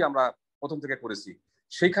 সবকিছুই আমরা প্রথম থেকে করেছি।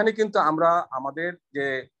 সেইখানে কিন্তু আমরা আমাদের যে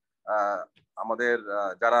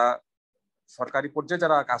যারা সরকারি পর্যায়ে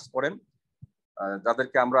যারা কাজ করেন,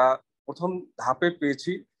 যাদেরকে আমরা প্রথম ধাপে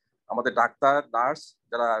পেয়েছি, আমাদের ডাক্তার, নার্স,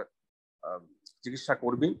 যারা চিকিৎসা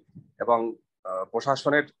কর্মী এবং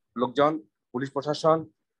প্রশাসনের লোকজন, পুলিশ প্রশাসন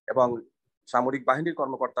এবং সামরিক বাহিনীর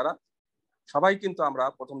কর্মকর্তারা, সবাই কিন্তু আমরা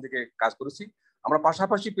প্রথম দিকে কাজ করেছি। আমরা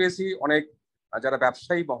পাশাপাশি পেয়েছি অনেক যারা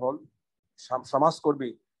ব্যবসায়ী মহল, সমাজকর্মী,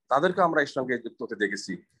 তাদেরকে আমরা এর সঙ্গে যুক্ত হতে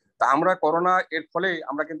দেখেছি। তা আমরা করোনা এর ফলে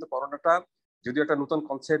আমরা কিন্তু করোনাটা যদিও একটা নতুন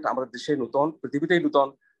কনসেপ্ট, আমাদের দেশে নতুন, পৃথিবীতেই নতুন,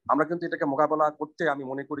 আমরা কিন্তু এটাকে মোকাবেলা করতে আমি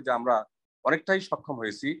মনে করি যে আমরা অনেকটাই সক্ষম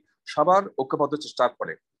হয়েছি সবার ঐক্যবদ্ধ চেষ্টার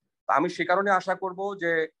ফলে। তা আমি সে কারণে আশা করব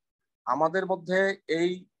যে আমাদের মধ্যে এই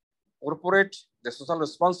কর্পোরেট যে সোশ্যাল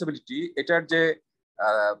রেসপন্সিবিলিটি, এটার যে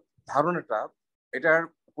ধারণাটা, এটার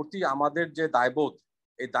প্রতি আমাদের যে দায়বোধ,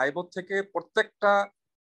 এই দায়বোধ থেকে প্রত্যেকটা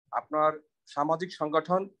আপনার সামাজিক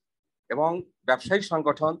সংগঠন এবং ব্যবসায়িক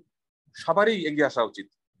সংগঠন সবারই এগিয়ে আসা উচিত।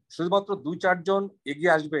 শুধুমাত্র 2-4 জন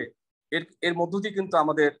এগিয়ে আসবে, এর মধ্য দিয়ে কিন্তু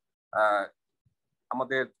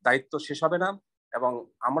আমাদের দায়িত্ব শেষ হবে না এবং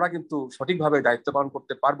আমরা কিন্তু সঠিকভাবে দায়িত্ব পালন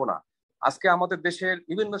করতে পারবো না। আজকে আমাদের দেশের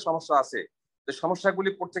বিভিন্ন সমস্যা আছে, যে সমস্যাগুলি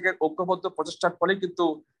প্রত্যেকের ঐক্যবদ্ধ প্রচেষ্টার ফলেই কিন্তু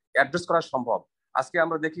অ্যাড্রেস করা সম্ভব। আজকে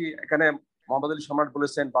আমরা দেখি এখানে মোহাম্মদ আলী সম্রাট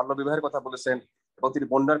বলেছেন, বাল্য বিবাহের কথা বলেছেন এবং তিনি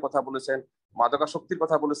বন্যার কথা বলেছেন, মাদকাসক্তির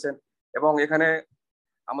কথা বলেছেন, এবং এখানে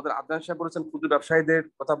আমাদের আদনান সাহেব বলেছেন ক্ষুদ্র ব্যবসায়ীদের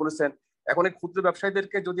কথা বলেছেন। এখন এই ক্ষুদ্র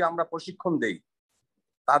ব্যবসায়ীদেরকে যদি আমরা প্রশিক্ষণ দেই,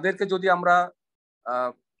 তাদেরকে যদি আমরা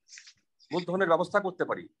মূলধনের ব্যবস্থা করতে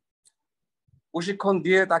পারি, প্রশিক্ষণ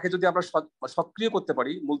দিয়ে তাকে যদি আমরা সক্রিয় করতে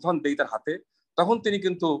পারি, মূলধন দেই তার হাতে, তখন তিনি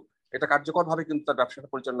কিন্তু এটা কার্যকরভাবে কিন্তু তার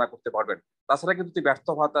ব্যবসাটা পরিচালনা করতে পারবেন। তাছাড়া কিন্তু ব্যর্থ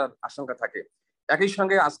হওয়ার তার আশঙ্কা থাকে। একই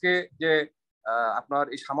সঙ্গে আজকে যে আপনার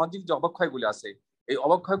এই সামাজিক যে অবক্ষয়গুলি আছে, এই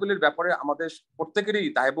অবক্ষয়গুলির ব্যাপারে আমাদের প্রত্যেকেরই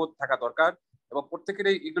দায়বোধ থাকা দরকার এবং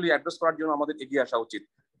প্রত্যেকেরই এগুলি অ্যাড্রেস করার জন্য আমাদের এগিয়ে আসা উচিত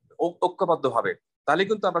ঐক্যবদ্ধভাবে। তাহলে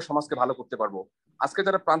কিন্তু আমরা সমাজকে ভালো করতে পারবো। আজকে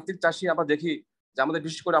যারা প্রান্তিক চাষী, আমরা দেখি যে আমাদের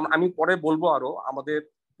বিশেষ করে, আমি পরে বলবো আরো, আমাদের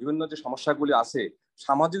বিভিন্ন যে সমস্যাগুলি আছে,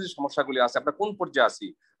 সামাজিক যে সমস্যাগুলি আছে, আমরা কোন পর্যায়ে আছি।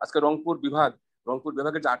 আজকে রংপুর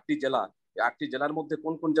বিভাগের যে 8টি জেলা, এই 8টি জেলার মধ্যে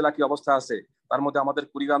কোন কোন জেলা কি অবস্থা আছে, তার মধ্যে আমাদের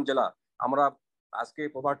কুড়িগ্রাম জেলা, আমরা আজকে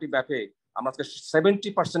পভার্টি ম্যাপে আমরা আজকে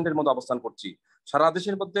 70% মধ্যে অবস্থান করছি। সারা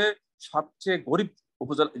দেশের মধ্যে সবচেয়ে গরিব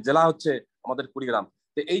উপজেলা জেলা হচ্ছে আমাদের কুড়িগ্রাম।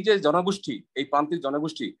 তো এই যে জনগোষ্ঠী, এই প্রান্তিক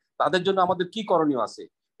জনগোষ্ঠী, তাদের জন্য আমাদের কি করণীয় আছে?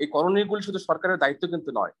 এই করণীয়গুলি শুধু সরকারের দায়িত্ব কিন্তু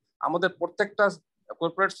নয়, আমাদের প্রত্যেকটা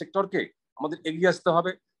কর্পোরেট সেক্টরকে আমাদের এগিয়ে আসতে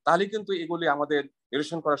হবে, তাহলে কিন্তু এগুলি আমাদের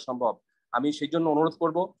নিরসন করা সম্ভব। আমি সেই জন্য অনুরোধ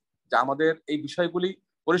করব যে আমাদের এই বিষয়গুলি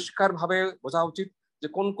পরিষ্কারভাবে বোঝা উচিত, যে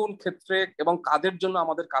কোন কোন ক্ষেত্রে এবং কাদের জন্য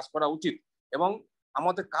আমাদের কাজ করা উচিত এবং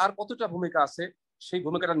আমাদের কার কতটা ভূমিকা আছে, সেই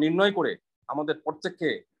ভূমিকাটা নির্ণয় করে আমাদের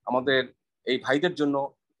প্রত্যেককে, আমাদের এই ভাইদের জন্য,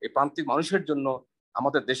 এই প্রান্তিক মানুষের জন্য,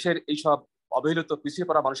 আমাদের দেশের এইসব অবহেলিত পিছিয়ে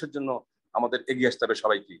পড়া মানুষের জন্য আমাদের এগিয়ে আসতে হবে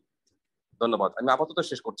সবাইকে। ধন্যবাদ। আমি আপাতত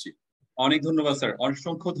শেষ করছি। অনেক ধন্যবাদ স্যার,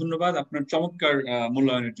 অসংখ্য ধন্যবাদ আপনার চমৎকার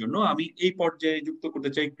মূল্যায়নের জন্য। আমি এই পর্যায়ে যুক্ত করতে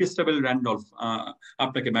চাই ক্রিস্টাবেল র্যান্ডলফ,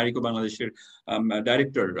 আপনাকে, ম্যারিকো বাংলাদেশের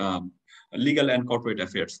director legal and corporate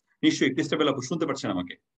affairs. নিশ্চয়ই ক্রিস্টাবেল আপু শুনতে পাচ্ছেন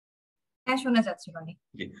আমাকে? হ্যাঁ, শোনা যাচ্ছে রনি।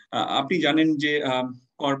 আপনি জানেন যে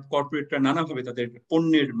কর্পোরেটরা নানাভাবে তাদের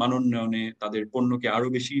পণ্যের মানোন্নয়নে, তাদের পণ্যকে আরো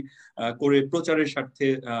বেশি করে প্রচারের স্বার্থে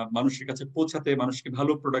মানুষের কাছে পৌঁছাতে, মানুষকে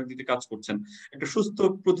ভালো প্রোডাক্ট দিতে কাজ করছেন। একটা সুস্থ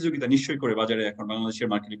প্রতিযোগিতা নিশ্চয়ই করে বাজারে এখন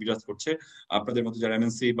বাংলাদেশের মার্কেটে বিরাজ করছে, আপনাদের মতো যারা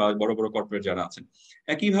এমএনসি বা বড় বড় কর্পোরেট যারা আছেন।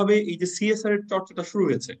 একইভাবে এই যে সিএসআর এর চর্চাটা শুরু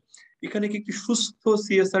হয়েছে, এখানে কি একটি সুস্থ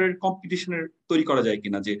সিএসআর এর কম্পিটিশনের তৈরি করা যায়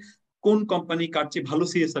কিনা, যে কোন কোম্পানি কার চেয়ে ভালো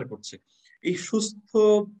সিএসআর করছে? এই সুস্থ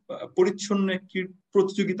পরিচ্ছন্ন একটি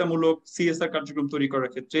প্রতিযোগিতামূলক সিএসআর কার্যক্রম তৈরি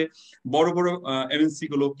করার ক্ষেত্রে বড় বড় এমএনসি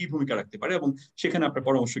গুলো কি ভূমিকা রাখতে পারে, এবং সেখানে আপনার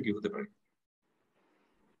পরামর্শ কি হতে পারে?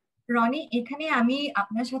 রনি, এখানে আমি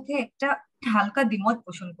আপনার সাথে একটা হালকা দ্বিমত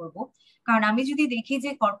পোষণ করব। কারণ আমি যদি দেখি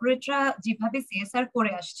যে কর্পোরেটরা যেভাবে সিএসআর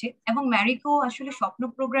করে আসছে, এবং ম্যারিকো আসলে স্বপ্ন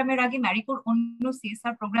প্রোগ্রামের আগে ম্যারিকোর অন্য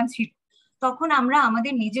সিএসআর প্রোগ্রাম ছিল, তখন আমরা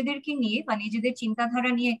আমাদের নিজেদেরকে নিয়ে বা নিজেদের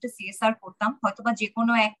চিন্তাধারা নিয়ে একটা সিএসআর করতাম, হয়তোবা যে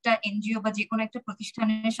কোনো একটা এনজিও বা যে কোনো একটা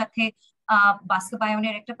প্রতিষ্ঠানের সাথে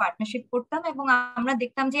বাস্তবায়নের একটা পার্টনারশিপ করতাম, এবং আমরা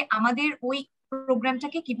দেখতাম যে আমাদের ওই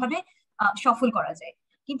প্রোগ্রামটাকে কিভাবে সফল করা যায়।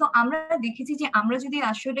 কিন্তু আমরা দেখেছি যে আমরা যদি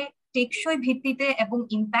আসলে টেকসই ভিত্তিতে এবং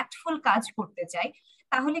ইম্প্যাক্টফুল কাজ করতে চাই,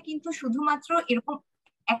 তাহলে কিন্তু শুধুমাত্র এরকম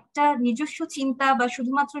একটা নিজস্ব চিন্তা বা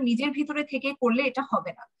শুধুমাত্র নিজের ভিতরে থেকে করলে এটা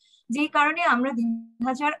হবে না। যে কারণে আমরা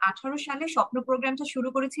 2018 সালে স্বপ্ন প্রোগ্রামটা শুরু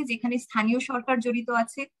করেছি, যেখানে স্থানীয় সরকার জড়িত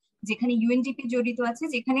আছে, যেখানে ইউএনডিপি জড়িত আছে,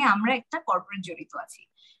 যেখানে আমরা একটা কর্পোরেট জড়িত আছি।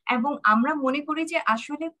 এবং আমরা মনে করি যে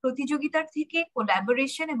আসলে প্রতিযোগিতার থেকে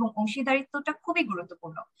কোলাবোরেশন এবং অংশীদারিত্বটা খুবই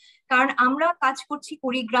গুরুত্বপূর্ণ। কারণ আমরা কাজ করছি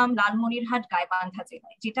কুড়িগ্রাম, লালমনিরহাট, গাইবান্ধা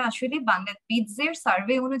জেলায়, যেটা আসলে বাংলা বিডসের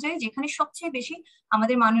সার্ভে অনুযায়ী যেখানে সবচেয়ে বেশি,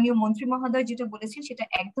 আমাদের মাননীয় মন্ত্রী মহোদয় যেটা বলেছেন সেটা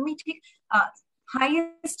একদমই ঠিক,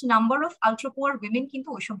 highest number of ultra poor women কিন্তু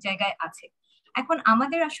ওইসব জায়গায় আছে। এখন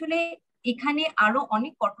আমাদের আসলে এখানে আরো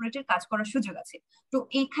অনেক কর্পোরেটের কাজ করার সুযোগ আছে। তো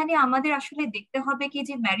এখানে আমাদের আসলে দেখতে হবে কি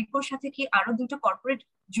যে ম্যারিকোর সাথে কি আরো দুটো কর্পোরেট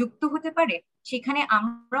যুক্ত হতে পারে। সেখানে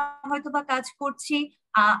আমরা হয়তোবা কাজ করছি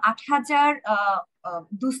 8,000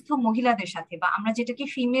 দুস্থ মহিলাদের সাথে, বা আমরা যেটাকে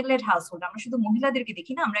ফিমেল লেড হাউসহোল্ড, আমরা শুধু মহিলাদেরকে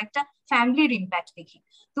দেখি না, আমরা একটা ফ্যামিলির ইম্প্যাক্ট দেখি।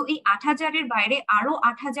 তো এই 8,000-এর বাইরে আরো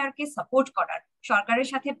 8,000-কে সাপোর্ট করার, সরকারের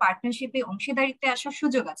সাথে পার্টনারশিপে অংশীদারিত্বে আসার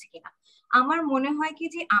সুযোগ আছে কিনা। আমার মনে হয় কি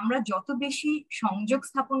যে আমরা যত বেশি সংযোগ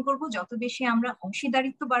স্থাপন করব, যত বেশি আমরা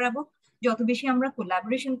অংশীদারিত্ব বাড়াবো, যত বেশি আমরা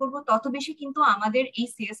কোলাবোরেশন করব, তত বেশি কিন্তু আমাদের এই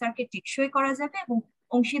সিএসআর কে টেকসই করা যাবে, এবং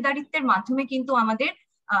অংশীদারিত্বের মাধ্যমে কিন্তু আমাদের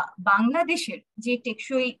বাংলাদেশের যে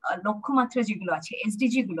টেকসই লক্ষ্যমাত্রা যেগুলো আছে,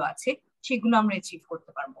 এসডিজি গুলো আছে, সেগুলো আমরা অ্যাচিভ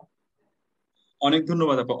করতে পারবো। অনেক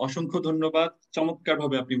ধন্যবাদ আপা, অসংখ্য ধন্যবাদ, চমৎকার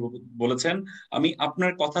ভাবে আপনি বলেছেন। আমি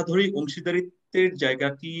আপনার কথা ধরেই অংশীদারিত্বের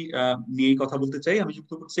জায়গাটি নিয়েই কথা বলতে চাই। আমি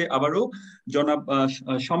যুক্ত করছি আবারও জনাব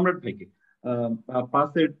সম্রাট ভাইকে,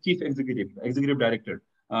 পাসের চিফ এক্সিকিউটিভ ডাইরেক্টর।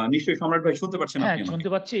 নিশ্চয়ই সম্রাট ভাই শুনতে পাচ্ছেন? হ্যাঁ, শুনতে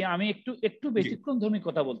পাচ্ছি। আমি একটু ব্যতিক্রমধর্মী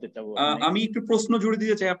কথা বলতে চাবো। আমি একটু প্রশ্ন জুড়ে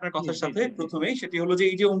দিতে চাই আপনার কথার সাথে। প্রথমেই সেটি হলো যে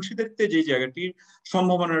এই যে অংশীদারিত্বের যে জায়গাটির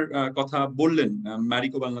সম্ভাবনার কথা বললেন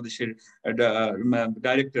ম্যারিকো বাংলাদেশের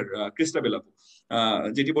ডাইরেক্টর ক্রিস্টাবেল আপু,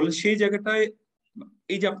 যেটি বললেন সেই জায়গাটায়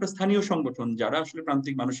এই যে আপনার স্থানীয় সংগঠন যারা আসলে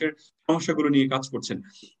প্রান্তিক মানুষের সমস্যাগুলো নিয়ে কাজ করছেন,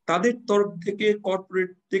 তাদের তরফ থেকে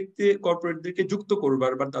কর্পোরেটদেরকে যুক্ত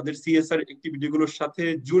করবার বা তাদের সিএসআর অ্যাক্টিভিটি গুলোর সাথে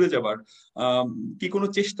জুড়ে যাবার কি কোনো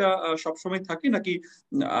চেষ্টা সবসময় থাকে, নাকি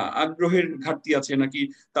আগ্রহের ঘাটতি আছে, নাকি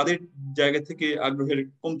তাদের জায়গা থেকে আগ্রহের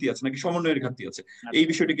কমতি আছে, নাকি সমন্বয়ের ঘাটতি আছে? এই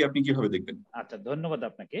বিষয়টিকে আপনি কিভাবে দেখবেন? আচ্ছা, ধন্যবাদ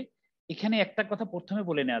আপনাকে। এখানে একটা কথা প্রথমে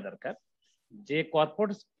বলে নেওয়া দরকার যে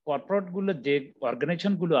কর্পোরেট গুলো, যে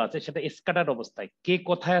অর্গানাইজেশন গুলো আছে, সেটা স্ক্যাটার অবস্থায়, কে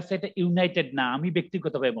কোথায় আছে এটা ইউনাইটেড না, আমি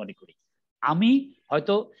ব্যক্তিগতভাবে মনে করি। আমি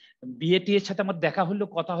হয়তো বিএটি এর সাথে আমার দেখা হলো,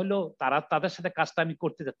 কথা হলো, তাদের সাথে কাজটা আমি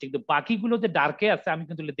করতে যাচ্ছি, কিন্তু বাকিগুলো যে ডার্কে আছে আমি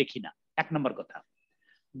কিন্তু দেখি না, 1 নম্বর কথা।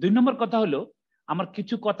 2 নম্বর কথা হলো, আমার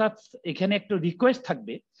কিছু কথা এখানে একটু রিকোয়েস্ট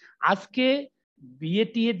থাকবে। আজকে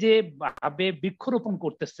বিএটি যে ভাবে বৃক্ষরোপণ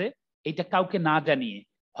করতেছে, এটা কাউকে না জানিয়ে,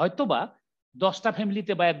 হয়তোবা 10টা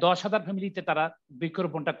ফ্যামিলিতে বা 10,000 ফ্যামিলিতে তারা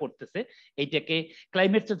বৃক্ষরোপণটা করতেছে, এইটাকে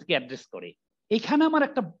ক্লাইমেট চেঞ্জকে অ্যাড্রেস করে। এখানে আমার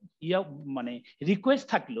একটা মানে রিকোয়েস্ট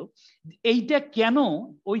থাকলো, এইটা কেন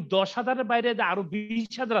ওই 10,000-এর বাইরে যে আরো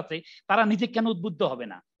 20,000 আছে, তারা নিজে কেন উদ্বুদ্ধ হবে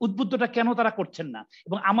না? উদ্বুদ্ধটা কেন তারা করছেন না?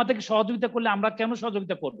 এবং আমাদেরকে সহযোগিতা করলে আমরা কেন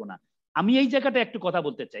সহযোগিতা করব না? আমি এই জায়গাটা একটু কথা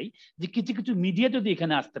বলতে চাই যে কিছু কিছু মিডিয়া যদি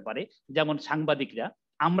এখানে আসতে পারে, যেমন সাংবাদিকরা,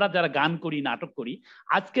 আমরা যারা গান করি, নাটক করি,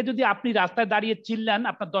 আজকে যদি আপনি রাস্তায় দাঁড়িয়ে চিল্লান,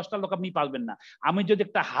 আপনার 10টা লোক আপনি পাবেন না। আমি যদি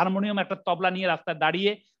একটা হারমোনিয়াম, একটা তবলা নিয়ে রাস্তায়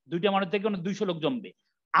দাঁড়িয়ে 2টা মানুষ থেকে 200 লোক জমবে।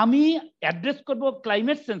 আমি অ্যাড্রেস করব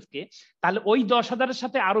ক্লাইমেট চেঞ্জকে, তাহলে ওই 10,000-এর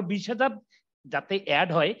সাথে আরো 20,000 যাতে অ্যাড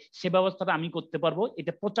হয়, সে ব্যবস্থাটা আমি করতে পারবো।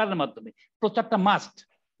 এটা প্রচারের মাধ্যমে, প্রচারটা মাস্ট।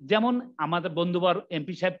 যেমন আমাদের বন্ধুবার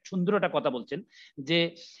এমপি সাহেব সুন্দর একটা কথা বলছেন যে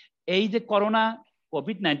এই যে করোনা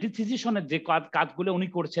কোভিড-19 সিচুয়েশনের যে কাজগুলো উনি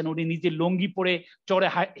করছেন, উনি নিজে লুঙ্গি পরে চড়ে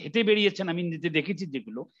হেঁটে বেরিয়েছেন, আমি নিজে দেখেছি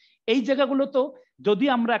যেগুলো, এই জায়গাগুলো তো যদি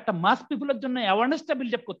আমরা একটা মাস পিপলের জন্য অ্যাওয়ারনেসটা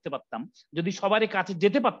বিল্ড আপ করতে পারতাম, যদি সবার কাছে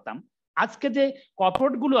যেতে পারতাম, আজকে যে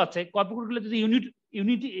কর্পোরেট গুলো আছে, কর্পোরেট গুলো যদি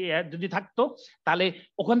ইউনিটি যদি থাকতো, তাহলে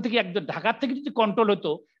ওখান থেকে একদম ঢাকার থেকে যদি কন্ট্রোল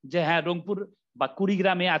হতো যে হ্যাঁ রংপুর বা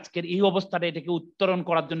কুড়িগ্রামে আজকের এই অবস্থাটা, এটাকে উত্তরণ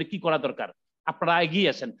করার জন্য কি করা দরকার, আপনারা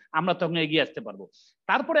এগিয়ে আসেন, আমরা তখন এগিয়ে আসতে পারবো।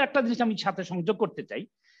 তারপরে একটা জিনিস আমি সাথে সংযোগ করতে চাই,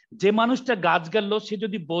 যে মানুষটা গাছ গাড়লো সে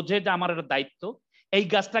যদি বোঝে যে আমার একটা দায়িত্ব, এই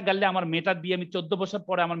গাছটা গাড়লে আমার মেয়েটার বিয়ে, আমি 14 বছর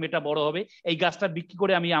পরে আমার মেয়েটা বড় হবে, এই গাছটা বিক্রি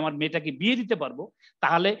করে আমি আমার মেয়েটাকে বিয়ে দিতে পারবো,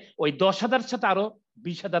 তাহলে ওই 10,000 সাথে আরো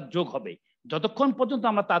 20,000 যোগ হবে। যতক্ষণ পর্যন্ত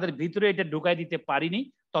আমরা তাদের ভিতরে এটা ঢুকাই দিতে পারিনি,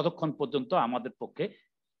 ততক্ষণ পর্যন্ত আমাদের পক্ষে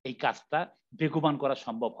এই কাজটা বেগবান করা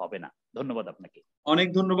সম্ভব হবে না। ধন্যবাদ আপনাকে। অনেক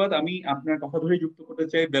ধন্যবাদ। আমি আপনার কথা ধরে যুক্ত করতে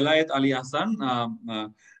চাই Belayet Ali Ahsan,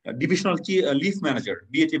 divisional leaf manager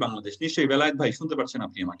BAT Bangladesh. নিশ্চয়ই বেলায়েত ভাই শুনতে পাচ্ছেন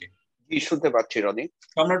আপনি আমাকে? জি, শুনতে পাচ্ছি রনি।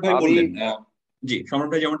 সম্রাট ভাই বললেন, জি সম্রাট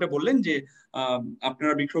ভাই যেমনটা বললেন যে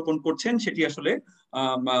আপনারা বৃক্ষরোপণ করছেন, সেটি আসলে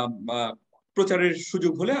প্রচারের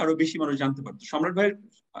সুযোগ হলে আরো বেশি মানুষ জানতে পারতো। সম্রাট ভাইয়ের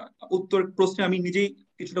উত্তর প্রশ্নে আমি নিজেই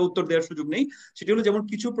কিছুটা উত্তর দেওয়ার সুযোগ নেই। সেটি হলো, যেমন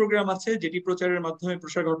কিছু প্রোগ্রাম আছে যেটি প্রচারের মাধ্যমে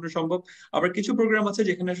প্রসার ঘটানো সম্ভব, আবার কিছু প্রোগ্রাম আছে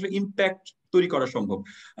যেখানে আসলে ইম্প্যাক্ট তৈরি করা সম্ভব।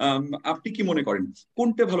 আপনি কি মনে করেন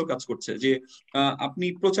কোনটা ভালো কাজ করছে, যে আপনি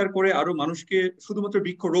প্রচার করে আরো মানুষকে শুধুমাত্র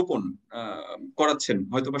বৃক্ষরোপণ করাচ্ছেন,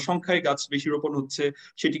 হয়তো বা সংখ্যায় গাছ বেশি রোপণ হচ্ছে,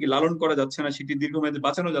 সেটিকে লালন করা যাচ্ছে না, সেটি দীর্ঘমেয়াদে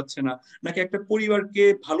বাঁচানো যাচ্ছে না, নাকি একটা পরিবারকে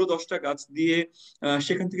ভালো 10টা গাছ দিয়ে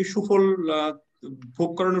সেখান থেকে সুফল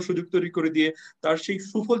ভোগ করানোর সুযোগ তৈরি করে দিয়ে তার সেই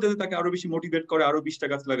সুফল যাতে তাকে আরো বেশি মোটিভেট করে আরো 20টা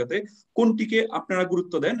গাছ লাগাতে, কোনটিকে আপনারা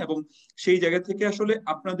গুরুত্ব দেন? এবং সেই জায়গা থেকে আসলে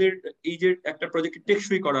আপনাদের এই যে একটা প্রজেক্ট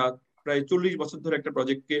টেকসই করা, প্রায় 40 বছর ধরে একটা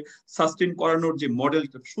প্রজেক্টকে সাস্টেন করানোর যে মডেল,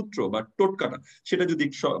 সূত্র বা টোটকাটা, সেটা যদি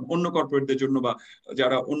অন্য কর্পোরেটদের জন্য বা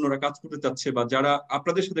যারা অন্যরা কাজ করতে চাচ্ছে বা যারা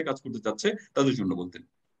আপনাদের সাথে কাজ করতে চাচ্ছে তাদের জন্য বলতেন।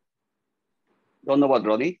 ধন্যবাদ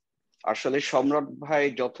রনি। আসলে সম্রাট ভাই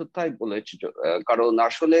যথার্থই বলেছে, কারণ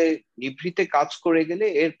আসলে নিভৃতে কাজ করে গেলে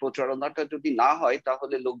এর প্রচারণাটা যদি না হয়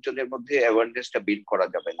তাহলে লোকজনের মধ্যে অ্যাওয়ারনেসটা বিল্ড করা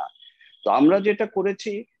যাবে না। তো আমরা যেটা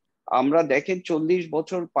করেছি, আমরা দেখেন 40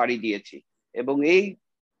 বছর পাড়ি দিয়েছি এবং এই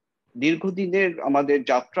দীর্ঘদিনের আমাদের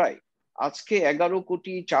যাত্রায় আজকে 11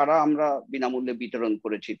 কোটি চারা আমরা বিনামূল্যে বিতরণ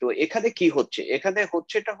করেছি। তো এখানে কি হচ্ছে, এখানে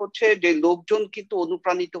হচ্ছেটা হচ্ছে যে লোকজন কিন্তু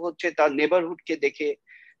অনুপ্রাণিত হচ্ছে তার নেবারহুডকে দেখে,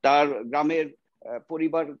 তার গ্রামের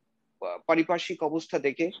পরিবার পারিপার্শ্বিক অবস্থা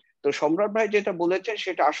দেখে। তো সম্রাট ভাই যেটা বলেছেন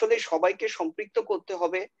সেটা আসলে সবাইকে সম্পৃক্ত করতে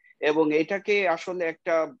হবে এবং এটাকে আসলে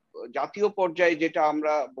একটা জাতীয় পর্যায়ে, যেটা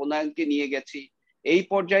আমরা বনায়নকে নিয়ে গেছি, এই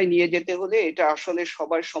পর্যায়ে নিয়ে যেতে হলে এটা আসলে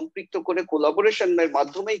সবাই সম্পৃক্ত করে কোলাবোরেশনের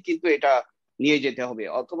মাধ্যমেই কিন্তু এটা নিয়ে যেতে হবে।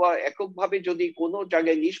 অথবা এককভাবে যদি কোনো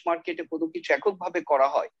জায়গায় নিশ মার্কেটে কোনো কিছু এককভাবে করা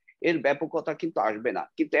হয়, এর ব্যাপকতা কিন্তু আসবে না।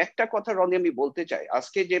 কিন্তু একটা কথা রনি আমি বলতে চাই,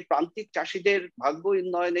 আজকে যে প্রান্তিক চাষিদের ভাগ্য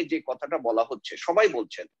উন্নয়নে যে কথাটা বলা হচ্ছে, সবাই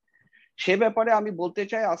বলছেন, সে ব্যাপারে আমি বলতে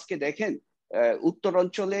চাই, আজকে দেখেন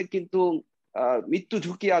উত্তরাঞ্চলে কিন্তু মৃত্যু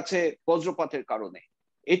ঝুঁকি আছে বজ্রপাতের কারণে।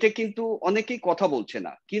 এটা কিন্তু অনেকেই কথা বলছে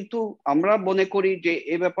না, কিন্তু আমরা মনে করি যে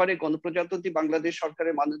এ ব্যাপারে গণপ্রজাতন্ত্রী বাংলাদেশ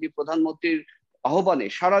সরকারের মাননীয় প্রধানমন্ত্রীর আহ্বানে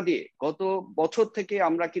সাড়া দিয়ে গত বছর থেকে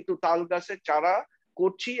আমরা কিন্তু তাল গাছের চারা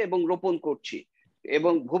করছি এবং রোপণ করছি,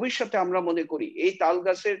 এবং ভবিষ্যতে আমরা মনে করি এই তাল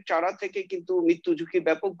গাছের চারা থেকে কিন্তু মৃত্যু ঝুঁকি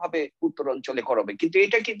ব্যাপকভাবে উত্তরাঞ্চলে করাবে। কিন্তু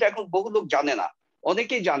এটা কিন্তু এখন বহু লোক জানে না,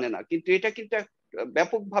 অনেকেই জানে না, কিন্তু এটা কিন্তু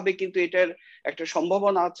ব্যাপকভাবে কিন্তু এটার একটা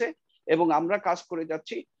সম্ভাবনা আছে এবং আমরা কাজ করে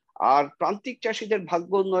যাচ্ছি। আর প্রান্তিক চাষীদের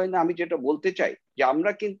ভাগ্য উন্নয়নে আমি যেটা বলতে চাই, যে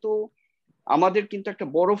আমরা কিন্তু আমাদের কিন্তু একটা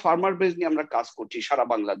বড় ফার্মার বেস নিয়ে আমরা কাজ করছি সারা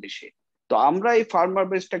বাংলাদেশে। তো আমরা এই ফার্মার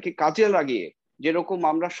বেসটাকে কাজে লাগিয়ে, যেরকম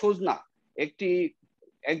আমরা সজনা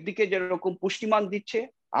একদিকে যেরকম পুষ্টিমান দিচ্ছে,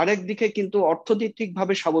 আরেকদিকে কিন্তু অর্থনৈতিক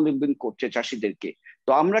ভাবে স্বাবলম্বী করছে চাষিদেরকে।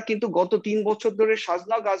 তো আমরা কিন্তু গত 3 বছর ধরে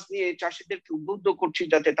সজনা গাছ নিয়ে চাষিদেরকে উদ্বুদ্ধ করছি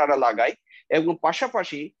যাতে তারা লাগায়, এবং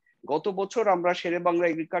পাশাপাশি গত বছর আমরা শেরেবাংলা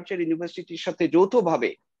এগ্রিকালচার ইউনিভার্সিটির সাথে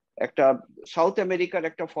যৌথভাবে একটা সাউথ আমেরিকার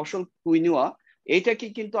একটা ফসল কুইনুয়া, এইটাকে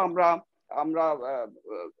কিন্তু আমরা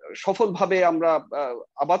সফলভাবে আমরা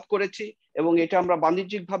আবাদ করেছি এবং এটা আমরা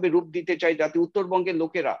বাণিজ্যিক ভাবে রূপ দিতে চাই, যাতে উত্তরবঙ্গের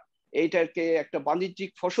লোকেরা এইটাকে একটা বাণিজ্যিক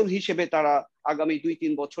ফসল হিসেবে তারা আগামী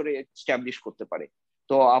 2-3 বছরে এস্টাবলিশ করতে পারে।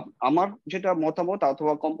 তো আমার যেটা মতামত,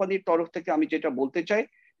 অথবা কোম্পানির তরফ থেকে আমি যেটা বলতে চাই,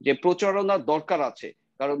 যে প্রচারণার দরকার আছে,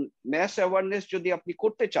 কারণ ম্যাস অ্যাওয়ারনেস যদি আপনি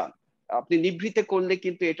করতে চান, আপনি নিভৃতে করলে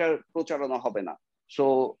কিন্তু এটার প্রচারণা হবে না। সো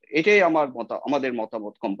এটাই আমাদের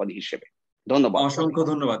মতামত কোম্পানি হিসেবে। ধন্যবাদ। অসংখ্য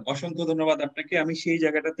ধন্যবাদ, অসংখ্য ধন্যবাদ আপনাকে। আমি সেই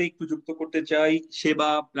জায়গাটাতে একটু যুক্ত করতে চাই সেবা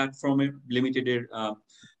প্ল্যাটফর্ম লিমিটেডের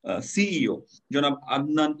সিইও জনাব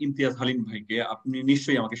আদনান ইমতিয়াজ হালিম ভাইকে। আপনি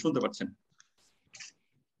নিশ্চয়ই আমাকে শুনতে পাচ্ছেন?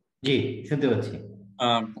 জি, শুনতে পাচ্ছি।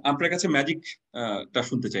 আপনার কাছে ম্যাজিকটা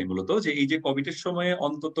শুনতে চাই মূলত, যে এই যে কোভিডের সময়ে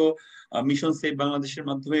অন্তত মিশন সেভ বাংলাদেশের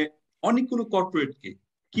মাধ্যমে অনেকগুলো কর্পোরেটকে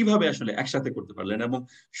কিভাবে আসলে একসাথে করতে পারলেন, এবং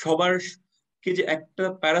সবার কে যে একটা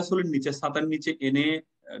প্যারাসোলের নিচে, ছাতার নিচে এনে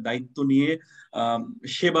দায়িত্ব নিয়ে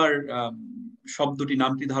সেবার শব্দটি,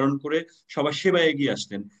 নামটি ধারণ করে সবার সেবায় এগিয়ে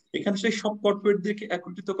আসলেন। এখানে সেই সব কর্পোরেটদেরকে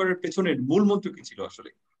একত্রিত করার পেছনের মূল মন্ত্র কি ছিল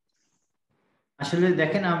আসলে? আসলে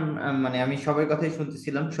দেখেন, মানে আমি সবার কথাই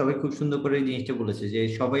শুনতেছিলাম, সবাই খুব সুন্দর করে এই জিনিসটা বলেছে যে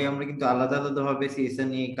সবাই আমরা কিন্তু আলাদা আলাদা ভাবে সিএসআর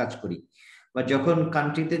নিয়ে কাজ করি। বা যখন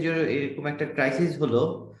কান্ট্রিতে যে এরকম একটা ক্রাইসিস হলো,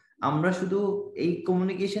 আমরা শুধু এই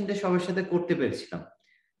কমিউনিকেশনটা সবার সাথে করতে পেরেছিলাম।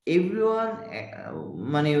 এভরিওয়ান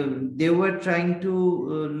মানে they were trying to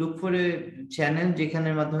look for a channel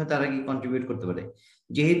যেখানের মাধ্যমে তারা কি কন্ট্রিবিউট করতে পারে।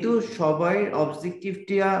 যেহেতু সবাই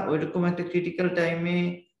অবজেক্টিভটা ওইরকম একটা ক্রিটিক্যাল টাইমে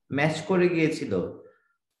ম্যাচ করে গিয়েছিল,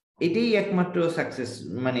 এটাই একমাত্র সাকসেস,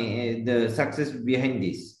 মানে the success behind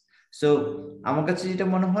this. So আমার কাছে যেটা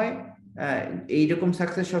মনে হয়, এইরকম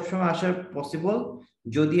সাকসেস সবসময় আসা পসিবল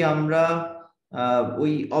যদি আমরা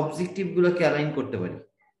ওই অবজেক্টিভ গুলোকে অ্যালাইন করতে পারি,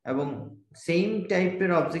 এবং সেম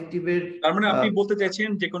টাইপের অবজেক্টিভের। তার মানে আপনি বলতে চাইছেন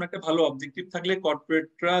যে কোনো একটা ভালো অবজেক্টিভ থাকলে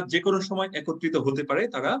কর্পোরেটরা যে কোনো সময় একত্রিত হতে পারে,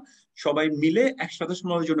 তারা সবাই মিলে একসাথে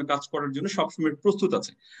সময়ের জন্য কাজ করার জন্য সবসময় প্রস্তুত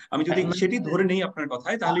আছে। আমি যদি সেটি ধরে নেই আপনার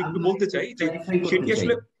কথায়, তাহলে একটু বলতে চাই যে সেটি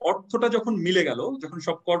আসলে অর্থটা যখন মিলে গেল, যখন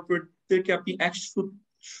সব কর্পোরেটদেরকে আপনি এক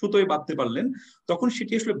সুতোয় বাঁধতে পারলেন, তখন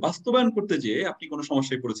সেটি আসলে বাস্তবায়ন করতে যেয়ে আপনি কোনো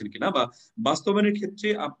সমস্যায় পড়েছেন কিনা, বা বাস্তবায়নের ক্ষেত্রে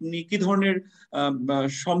আপনি কি ধরনের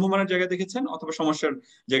সম্ভাবনার জায়গা দেখেছেন অথবা সমস্যার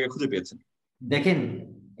জায়গা খুঁজে পেয়েছেন? দেখেন,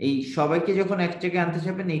 এই সবাইকে যখন এক জায়গায় আনতে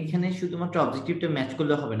চাবেন, এখানে শুধুমাত্র অবজেক্টিভটা ম্যাচ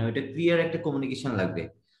করলে হবে না, এটা ক্লিয়ার একটা কমিউনিকেশন লাগবে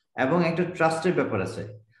এবং একটা ট্রাস্টের ব্যাপার আছে।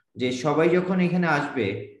 যে সবাই যখন এখানে আসবে,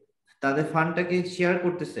 তাদের ফান্ডটাকে শেয়ার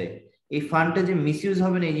করতেছে, এই ফান্ডটা যে মিসইউজ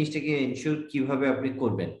হবে না, এই জিনিসটাকে এনশিওর কিভাবে আপনি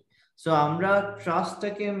করবেন। সো আমরা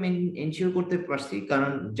ট্রাস্টটাকে এনশিওর করতে পারছি,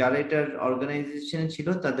 কারণ যারা এটার অর্গানাইজেশনে ছিল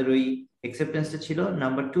তাদের ওই অ্যাকসেপ্টেন্সটা ছিল।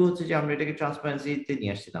 নাম্বার 2 হচ্ছে যে আমরা এটাকে ট্রান্সপারেন্সিতে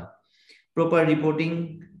নিয়ে আসছিলাম, প্রপার রিপোর্টিং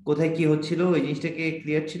কোথায় কি হচ্ছিল ওই জিনিসটাকে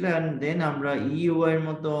ক্লিয়ার ছিল। এন্ড দেন আমরা ইউ এর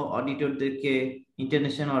মতো অডিটরদেরকে,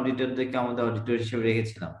 ইন্টারন্যাশনাল অডিটরদেরকে আমাদের অডিটর হিসেবে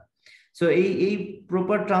রেখেছিলাম। সো এই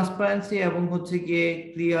প্রপার ট্রান্সপারেন্সি এবং হচ্ছে গিয়ে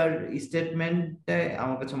ক্লিয়ার স্টেটমেন্টটা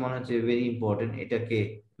আমার কাছে মনে হচ্ছে ভেরি ইম্পর্টেন্ট, এটাকে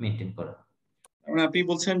মেনটেন করা। মানে আপনি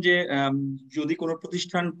বলছেন যে যদি কোনো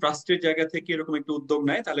প্রতিষ্ঠান ট্রাস্টের জায়গা থেকে এরকম একটা উদ্যোগ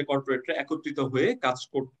নেয়, তাহলে কর্পোরেটরা একত্রিত হয়ে কাজ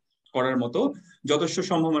করার মতো যথেষ্ট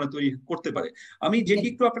সম্ভাবনা তৈরি করতে পারে। আমি যেটি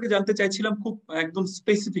একটু আপনাকে জানতে চাইছিলাম খুব একদম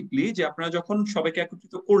স্পেসিফিকলি, যে আপনারা যখন সবাইকে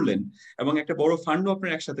একত্রিত করলেন এবং একটা বড় ফান্ডও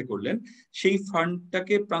আপনারা একসাথে করলেন, সেই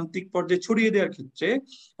ফান্ডটাকে প্রান্তিক পর্যায়ে ছড়িয়ে দেওয়ার ক্ষেত্রে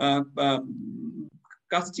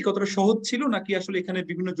কাজটি কতটা সহজ ছিল, নাকি আসলে এখানে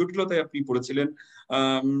বিভিন্ন জটিলতায় আপনি পড়েছিলেন?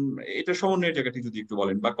 এটা সমন্বয়ের জায়গাটি যদি একটু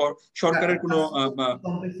বলেন, বা সরকারের কোনো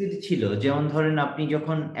কমপ্লেক্সিটি ছিল। যেমন ধরেন, আপনি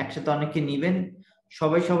যখন একসাথে অনেককে নিবেন,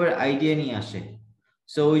 সবাই সবার আইডিয়া নিয়ে আসে।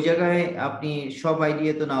 সো ওই জায়গায় আপনি সব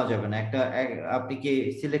আইডিয়া তো নেওয়া যাবে না, আপনি কে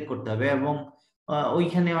সিলেক্ট করতে হবে, এবং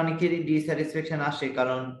ওইখানে অনেকেরই ডিস্যাটিসফ্যাকশন আসে,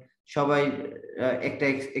 কারণ সবাই একটা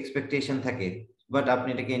এক্সপেকটেশন থাকে, বাট আপনি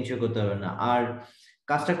এটাকে এনশিওর করতে পারবেন না। আর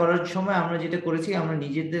কাজটা করার সময় আমরা যেটা করেছি, আমরা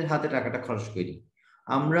নিজেদের হাতে টাকাটা খরচ করি।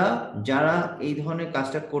 আমরা যারা এই ধরনের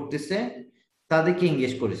কাজটা করতেছে তাদেরকে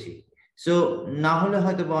এঙ্গেজ করেছি। সো না হলে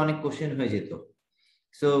হয়তো বা অনেক কোশ্চেন হয়ে যেত।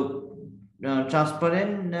 সো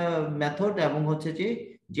ট্রান্সপারেন্ট মেথড, এবং হচ্ছে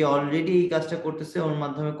যে অলরেডি এই কাজটা করতেছে ওর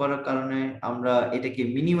মাধ্যমে করার কারণে আমরা এটাকে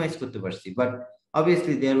মিনিমাইজ করতে পারছি। But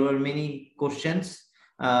obviously there were many questions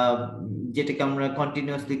যেটাকে আমরা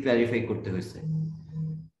কন্টিনিউয়াসলি ক্লারিফাই করতে হয়েছে।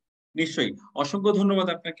 নিশ্চয়ই, অসংখ্য ধন্যবাদ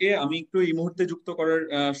আপনাকে। আমি একটু এই মুহূর্তে যুক্ত করার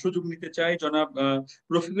সুযোগ নিতে চাই জনাব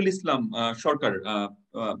রফিকুল ইসলাম সরকার,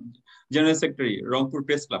 general secretary, Rangpur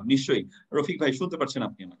press club. নিশ্চয়ই রফিক ভাই, শুনতে পাচ্ছেন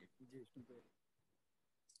আপনি আমাকে?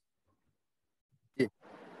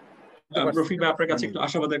 রফিক ভাই, আপনার কাছে একটু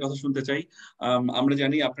আশাবাদের কথা শুনতে চাই। আমরা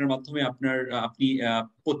জানি আপনার মাধ্যমে আপনি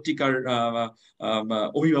পত্রিকার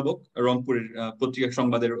অভিভাবক, রংপুরের পত্রিকা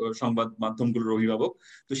সংবাদ মাধ্যমগুলোর অভিভাবক।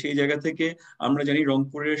 তো সেই জায়গা থেকে আমরা জানি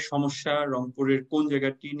রংপুরের সমস্যা, রংপুরের কোন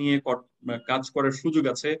জায়গাটি নিয়ে কাজ করার সুযোগ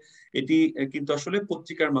আছে, এটি কিন্তু আসলে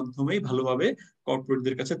পত্রিকার মাধ্যমেই ভালোভাবে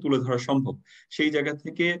কর্পোরেটদের কাছে তুলে ধরা সম্ভব। সেই জায়গা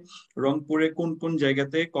থেকে রংপুরে কোন কোন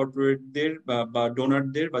জায়গাতে কর্পোরেটদের বা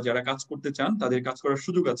ডোনারদের বা যারা কাজ করতে চান তাদের কাজ করার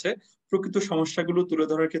সুযোগ আছে, প্রকৃত সমস্যাগুলো তুলে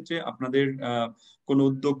ধরার ক্ষেত্রে আপনাদের কোনো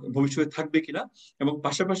উদ্যোগ ভবিষ্যতে থাকবে কিনা, এবং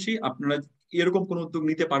পাশাপাশি আপনারা এরকম কোন উদ্যোগ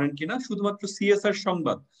নিতে পারেন কিনা শুধুমাত্র সিএসআর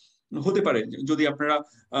সংবাদ হতে পারে, যদি আপনারা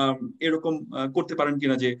এরকম করতে পারেন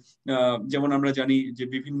কিনা যে যেমন আমরা জানি যে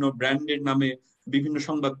বিভিন্ন ব্র্যান্ডের নামে বিভিন্ন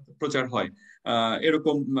সংবাদ প্রচার হয়,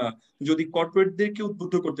 এরকম যদি কর্পোরেটদেরকে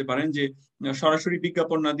উদ্বুদ্ধ করতে পারেন যে সরাসরি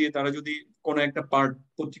বিজ্ঞাপন না দিয়ে তারা যদি কোনো একটা পার্ট,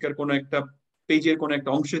 পত্রিকার কোনো একটা পেজের কোনো একটা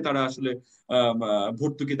অংশে তারা আসলে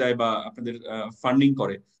ভর্তুকি দেয় বা আপনাদের ফান্ডিং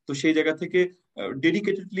করে, তো সেই জায়গা থেকে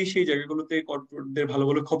ডেডিকেটেডলি সেই জায়গাগুলোতে কর্পোরেটদের ভালো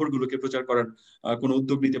ভালো খবরগুলোকে প্রচার করার কোনো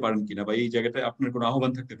উদ্যোগ নিতে পারেন কিনা, বা এই জায়গাটায় আপনার কোনো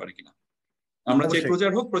আহ্বান থাকতে পারে কিনা? আমরা চাই অবশ্যই।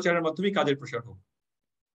 প্রচার হোক, প্রচারের মাধ্যমে কাজের প্রসার হোক।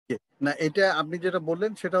 না, এটা আপনি যেটা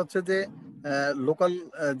বললেন সেটা হচ্ছে যে লোকাল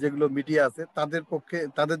যেগুলো মিডিয়া আছে তাদের পক্ষে,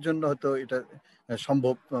 তাদের জন্য হয়তো এটা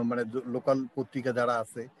সম্ভব, মানে লোকাল পত্রিকা যারা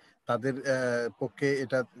আছে তাদের পক্ষে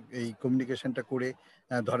এটা এই কমিউনিকেশনটা করে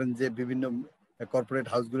ধরেন যে বিভিন্ন কর্পোরেট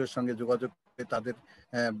হাউসগুলোর সঙ্গে যোগাযোগ করে তাদের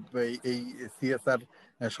এই সিএসআর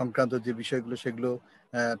সংক্রান্ত যে বিষয়গুলো সেগুলো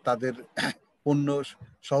তাদের পণ্য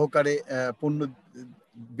সহকারে পণ্য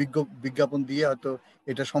বিজ্ঞাপন দিয়ে হয়তো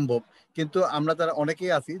এটা সম্ভব। কিন্তু আমরা যারা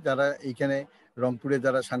অনেকেই আছি যারা এইখানে রংপুরে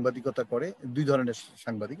যারা সাংবাদিকতা করে, দুই ধরনের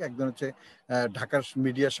সাংবাদিক, একজন হচ্ছে ঢাকার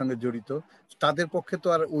মিডিয়ার সঙ্গে জড়িত, তাদের পক্ষে তো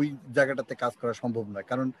আর ওই জায়গাটাতে কাজ করা সম্ভব নয়,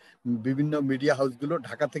 কারণ বিভিন্ন মিডিয়া হাউসগুলো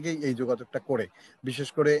ঢাকা থেকেই এই যোগাযোগটা করে। বিশেষ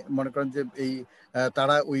করে মনে করেন যে এই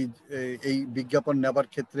তারা ওই এই বিজ্ঞাপন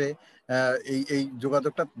নেবার ক্ষেত্রে এই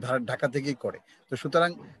যোগাযোগটা ঢাকা থেকেই করে। তো সুতরাং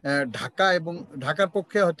ঢাকা এবং ঢাকার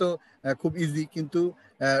পক্ষে হয়তো খুব ইজি, কিন্তু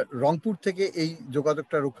রংপুর থেকে এই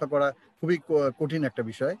যোগাযোগটা রক্ষা করা খুবই কঠিন একটা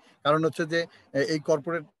বিষয়। কারণ হচ্ছে যে এই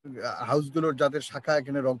কর্পোরেট হাউসগুলোর যাদের শাখা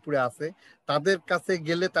এখানে রংপুরে আছে তাদের কাছে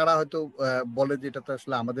গেলে তারা হয়তো বলে যে এটা তো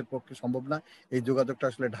আসলে আমাদের পক্ষে সম্ভব না, এই যোগাযোগটা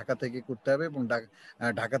আসলে ঢাকা থেকে করতে হবে এবং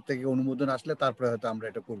ঢাকার থেকে অনুমোদন আসলে তারপরে হয়তো আমরা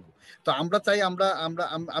এটা করব। তো আমরা চাই, আমরা আমরা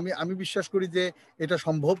আমি বিশ্বাস করি যে এটা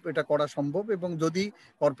সম্ভব, এটা করা সম্ভব, এবং যদি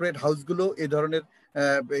কর্পোরেট হাউসগুলো এই ধরনের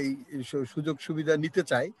এই সুযোগ সুবিধা নিতে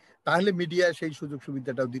চায় তাহলে মিডিয়া সেই সুযোগ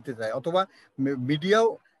সুবিধাটাও দিতে চায়, অথবা মিডিয়াও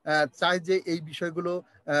চায় যে এই বিষয়গুলো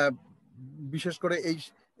বিশেষ করে এই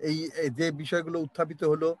এই যে বিষয়গুলো উত্থাপিত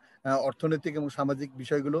হলো অর্থনৈতিক এবং সামাজিক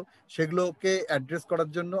বিষয়গুলো, সেগুলোকে অ্যাড্রেস করার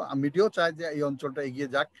জন্য মিডিয়াও চায় যে এই অঞ্চলটা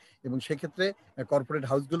এগিয়ে যাক, এবং সেক্ষেত্রে কর্পোরেট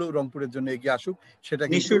হাউসগুলো রংপুরের জন্য এগিয়ে আসুক, সেটা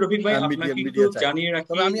কিন্তু মিডিয়া চায়।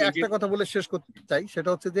 তবে আমি একটা কথা বলে শেষ করতে চাই, সেটা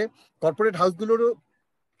হচ্ছে যে কর্পোরেট হাউসগুলোরও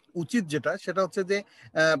উচিত যেটা, সেটা হচ্ছে যে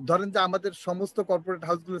ধরেন যে আমাদের সমস্ত কর্পোরেট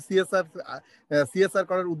হাউসগুলো সিএসআর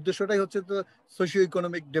করার উদ্দেশ্যটাই হচ্ছে তো সোশিও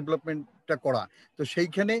ইকোনমিক ডেভেলপমেন্টটা করা। তো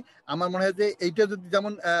সেইখানে আমার মনে হয় যে এইটা যদি,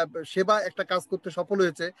 যেমন সেবা একটা কাজ করতে সফল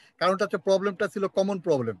হয়েছে, কারণটা হচ্ছে প্রবলেমটা ছিল কমন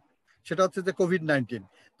প্রবলেম, সেটা হচ্ছে যে কোভিড-19।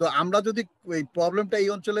 তো আমরা যদি এই প্রবলেমটা, এই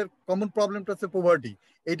অঞ্চলের কমন প্রবলেমটা হচ্ছে পভার্টি,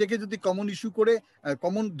 এইটাকে যদি কমন ইস্যু করে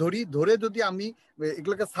কমন ধরে যদি আমি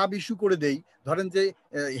এগুলোকে সাব ইস্যু করে দেই, ধরেন যে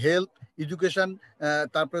হেলথ, এডুকেশন,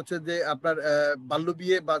 তারপর হচ্ছে যে আপনার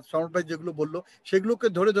বাল্যবিয়ে বা সমবায় যেগুলো বললো, সেগুলোকে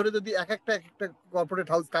ধরে ধরে যদি এক একটা কর্পোরেট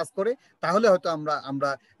হাউস কাজ করে, তাহলে হয়তো আমরা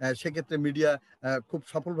সেক্ষেত্রে মিডিয়া খুব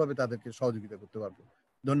সফলভাবে তাদেরকে সহযোগিতা করতে পারবো।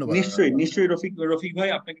 ধন্যবাদ। নিশ্চয়ই রফিক ভাই,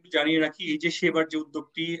 আপনাকে একটু জানিয়ে রাখি, এই যে সেবার যে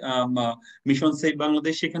উদ্যোগটি মিশন সেভ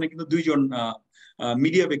বাংলাদেশ, সেখানে কিন্তু দুইজন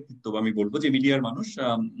মিডিয়া ব্যক্তিত্ব, আমি বলবো যে মিডিয়ার মানুষ,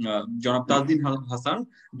 জনাব তাজদিন হাসান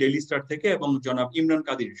ডেইলি স্টার থেকে এবং জনাব ইমরান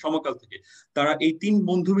কাদির সমকাল থেকে, তারা এই তিন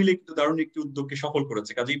বন্ধু মিলে কিন্তু দারুণ একটি উদ্যোগকে সফল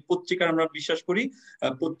করেছে। কাজেই পত্রিকার, আমরা বিশ্বাস করি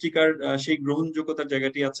পত্রিকার সেই গ্রহণযোগ্যতার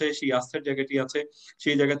জায়গাটি আছে, সেই আস্থার জায়গাটি আছে,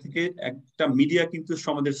 সেই জায়গা থেকে একটা মিডিয়া কিন্তু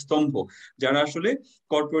সমাজের স্তম্ভ, যারা আসলে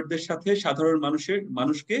কর্পোরেটদের সাথে সাধারণ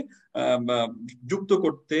মানুষকে যুক্ত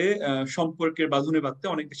করতে, সম্পর্কের বাঁধনে বাঁধতে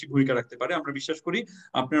অনেক বেশি ভূমিকা রাখতে পারে। আমরা বিশ্বাস করি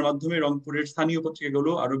আপনার মাধ্যমে রংপুরের স্থানীয়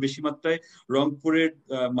পত্রিকাগুলো আরো বেশি মাত্রায় রংপুরের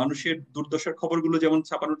মানুষের দুর্দশার খবরগুলো যেমন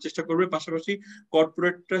ছাপানোর চেষ্টা করবে, পাশাপাশি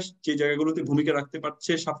কর্পোরেটরা যে জায়গাগুলোতে ভূমিকা রাখতে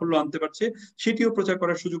পারছে, সাফল্য আনতে পারছে, সেটিও প্রচার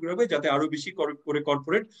করার সুযোগ রাখবে, যাতে আরো বেশি করে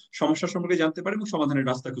কর্পোরেট সমস্যা সম্পর্কে জানতে পারে এবং সমাধানের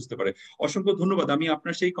রাস্তা খুঁজতে পারে। অসংখ্য ধন্যবাদ। আমি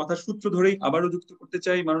আপনার সেই কথার সূত্র ধরেই আবারও যুক্ত করতে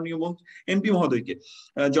চাই মাননীয় এমপি মহোদয়কে।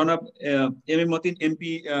 জনাব এম এম মতিন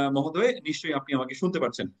এমপি মহোদয়, নিশ্চয়ই আপনি আমাকে শুনতে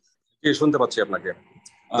পাচ্ছেন? শুনতে পাচ্ছি আপনাকে,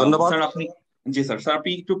 ধন্যবাদ। স্যার আপনি, জি স্যার, আপনি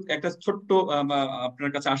একটু একটা ছোট্ট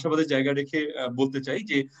আপনার কাছে আশাবাদের জায়গা রেখে বলতে চাই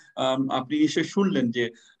যে আপনি নিশ্চয়ই শুনলেন যে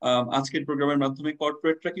আজকের প্রোগ্রামের মাধ্যমে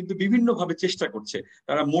কর্পোরেটরা কিন্তু বিভিন্ন ভাবে চেষ্টা করছে,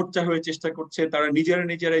 তারা মোর্চা হয়ে চেষ্টা করছে, তারা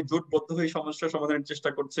নিজেরাই জোটবদ্ধ হয়ে সমস্যা সমাধানের চেষ্টা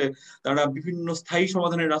করছে, তারা বিভিন্ন স্থায়ী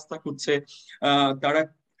সমাধানের রাস্তা খুঁজছে, তারা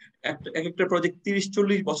এক একটা প্রজেক্ট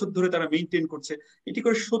 30-40 বছর ধরে তারা মেইনটেইন করছে। এটি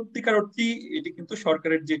করে সত্যিকার অর্থেই এটি কিন্তু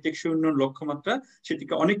সরকারের যে টেকসই উন্নয়ন লক্ষ্যমাত্রা,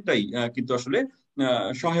 সেটিকে অনেকটাই কিন্তু আসলে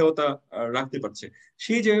সহায়তা রাখতে পারছে।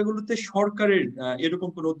 সেই জায়গাগুলোতে সরকারের এরকম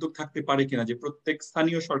কোন উদ্যোগ থাকতে পারে কিনা, যে প্রত্যেক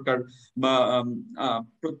স্থানীয় সরকার বা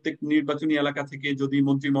প্রত্যেক নির্বাচনী এলাকা থেকে যদি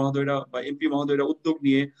মন্ত্রী মহোদয়রা বা এমপি মহোদয়রা উদ্যোগ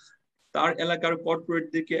নিয়ে তার এলাকার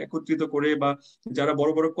কর্পোরেটদেরকে একত্রিত করে, বা যারা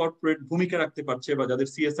বড় বড় কর্পোরেট ভূমিকা রাখতে পারছে বা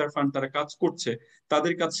যাদের সিএসআর ফান্ড তারা কাজ করছে,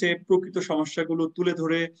 তাদের কাছে প্রকৃত সমস্যাগুলো তুলে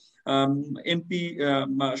ধরে এমপি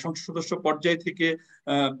সংসদ সদস্য পর্যায় থেকে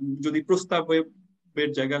যদি প্রস্তাব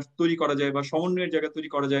পার্টনারশিপের জায়গা তৈরি করা যায় বা সমন্বয়ের জায়গা তৈরি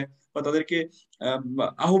করা যায় বা তাদেরকে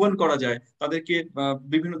আহ্বান করা যায়, তাদেরকে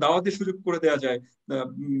বিভিন্ন দাওয়াতের সুযোগ করে দেওয়া যায়,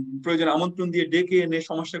 প্রয়োজন আমন্ত্রণ দিয়ে ডেকে এনে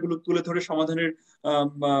সমস্যাগুলো তুলে ধরে সমাধানের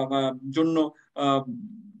জন্য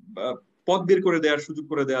পথ বের করে দেওয়ার সুযোগ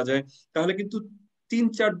করে দেওয়া যায়, তাহলে কিন্তু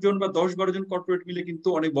 3-4 জন বা 10-12 জন কর্পোরেট মিলে কিন্তু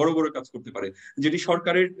অনেক বড় বড় কাজ করতে পারে, যেটি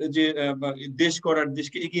সরকারের যে দেশ করার,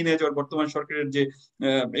 দেশকে এগিয়ে নিয়ে যাওয়ার বর্তমান সরকারের যে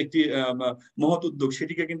একটি মহৎ উদ্যোগ,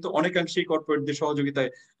 সেটিকে কিন্তু অনেকাংশেই কর্পোরেটদের সহযোগিতায়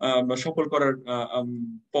সফল করার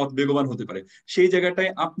পথ বেগবান হতে পারে। সেই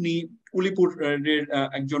জায়গাটায় আপনি উলিপুরের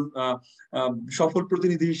একজন সফল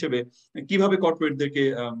প্রতিনিধি হিসেবে কিভাবে কর্পোরেটদেরকে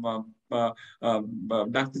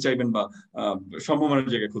ডাকতে চাইবেন বা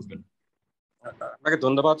সম্ভাবনার জায়গায় খুঁজবেন? আপনাকে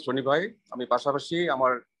ধন্যবাদ শনি ভাই। আমি পাশাপাশি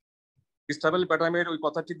আমার ক্রিস্টাবেল ম্যাডামের ওই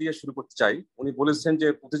কথাটি দিয়ে শুরু করতে চাই। উনি বলেছেন যে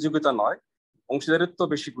প্রতিযোগিতা নয়, অংশীদারিত্ব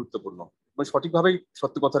বেশি গুরুত্বপূর্ণ, এবং সঠিকভাবেই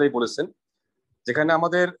সত্যি কথাটাই বলেছেন। যেখানে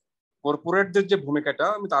আমাদের কর্পোরেটদের যে ভূমিকাটা,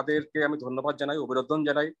 আমি তাদেরকে ধন্যবাদ জানাই, অভিনন্দন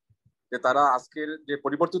জানাই, যে তারা আজকের যে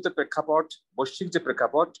পরিবর্তিত প্রেক্ষাপট, বৈশ্বিক যে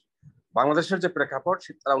প্রেক্ষাপট, বাংলাদেশের যে প্রেক্ষাপট,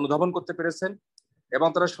 তারা অনুধাবন করতে পেরেছেন এবং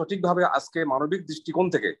তারা সঠিকভাবে আজকে মানবিক দৃষ্টিকোণ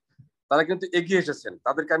থেকে তারা কিন্তু এগিয়ে এসেছেন।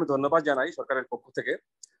 তাদেরকে আমি ধন্যবাদ জানাই সরকারের পক্ষ থেকে।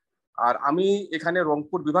 আর আমি এখানে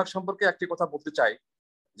রংপুর বিভাগ সম্পর্কে একটি কথা বলতে চাই,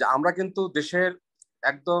 যে আমরা কিন্তু দেশের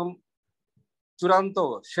একদম চূড়ান্ত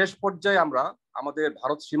শেষ পর্যায়ে আমরা আমাদের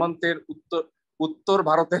ভারত সীমান্তের উত্তর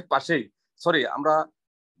ভারতের পাশেই, আমরা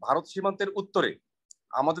ভারত সীমান্তের উত্তরে,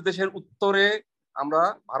 আমাদের দেশের উত্তরে আমরা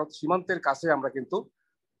ভারত সীমান্তের কাছে আমরা কিন্তু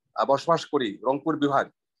বসবাস করি। রংপুর বিভাগ,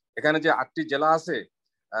 এখানে যে 8টি জেলা আছে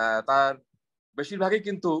তার বেশিরভাগই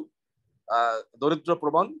কিন্তু দরিদ্র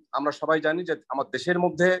প্রবণ। আমরা সবাই জানি যে আমার দেশের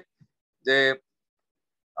মধ্যে যে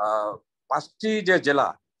 5টি যে জেলা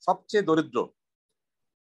সবচেয়ে দরিদ্র,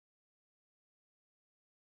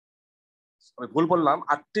 আমি ভুল বললাম,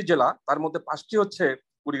 8টি জেলা, তার মধ্যে 5টি হচ্ছে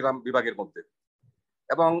কুড়িগ্রাম বিভাগের মধ্যে,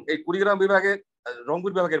 এবং এই কুড়িগ্রাম বিভাগের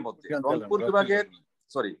রংপুর বিভাগের মধ্যে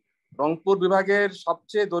রংপুর বিভাগের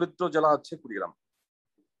সবচেয়ে দরিদ্র জেলা হচ্ছে কুড়িগ্রাম।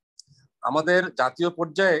 আমাদের জাতীয়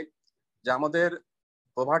পর্যায়ে যে আমাদের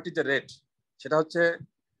পভার্টি যে রেট, সেটা হচ্ছে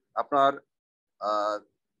আপনার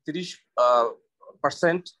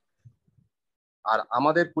 30%, আর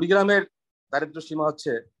আমাদের কুড়িগ্রামের দারিদ্র সীমা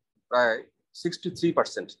হচ্ছে প্রায়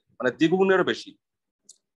 63%, মানে দ্বিগুণেরও বেশি।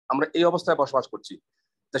 আমরা এই অবস্থায় বসবাস করছি।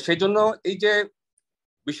 তো সেই জন্য এই যে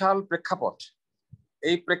বিশাল প্রেক্ষাপট,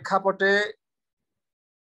 এই প্রেক্ষাপটে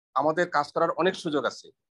আমাদের কাজ করার অনেক সুযোগ আছে।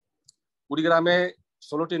 কুড়িগ্রামে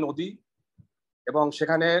 16টি নদী, এবং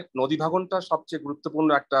সেখানে নদী ভাঙনটা সবচেয়ে গুরুত্বপূর্ণ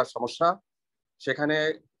একটা সমস্যা। সেখানে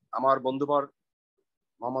আমার বন্ধুবর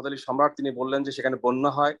মোহাম্মদ আলী সম্রাট তিনি বললেন যে সেখানে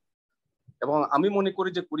বন্যা হয়, এবং আমি মনে করি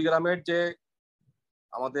যে কুড়িগ্রামের যে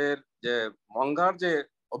আমাদের যে মঙ্গার যে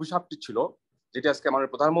অভিশাপটি ছিল, যেটি আজকে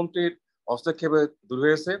আমাদের প্রধানমন্ত্রীর হস্তক্ষেপে দূর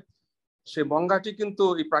হয়েছে, সেই মঙ্গাটি কিন্তু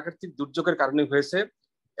এই প্রাকৃতিক দুর্যোগের কারণে হয়েছে।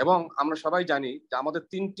 এবং আমরা সবাই জানি যে আমাদের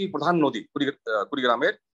 3টি প্রধান নদী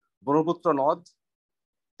কুড়িগ্রামের, ব্রহ্মপুত্র নদ,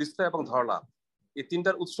 তিস্তা এবং ধরলা, এই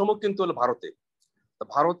 3টার উৎসমুখ কিন্তু হলো ভারতে।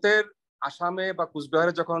 ভারতের আসামে বা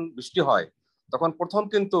কুচবিহারে যখন বৃষ্টি হয়, তখন প্রথম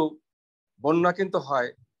কিন্তু বন্যা কিন্তু হয়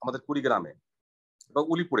আমাদের কুড়িগ্রামে এবং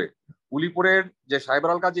উলিপুরের যে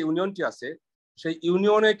সাহেবরালকা যে ইউনিয়নটি আছে, সেই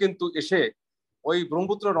ইউনিয়নে কিন্তু এসে ওই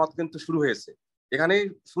ব্রহ্মপুত্র নদ কিন্তু শুরু হয়েছে, এখানেই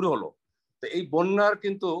শুরু হলো। তো এই বন্যার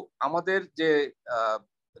কিন্তু আমাদের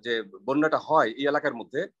যে বন্যাটা হয় এই এলাকার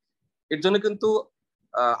মধ্যে, এর জন্য কিন্তু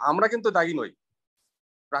আমরা কিন্তু দায়ী নই।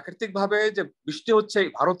 প্রাকৃতিকভাবে যে বৃষ্টি হচ্ছে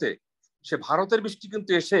ভারতে, সে ভারতের বৃষ্টি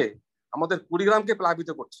কিন্তু এসে আমাদের কুড়িগ্রামকে প্লাবিত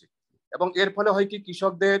করছে, এবং এর ফলে হয় কি,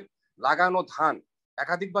 কৃষকদের লাগানো ধান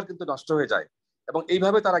একাধিকবার কিন্তু নষ্ট হয়ে যায়, এবং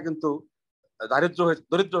এইভাবে তারা কিন্তু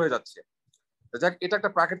দরিদ্র হয়ে যাচ্ছে। যাক, এটা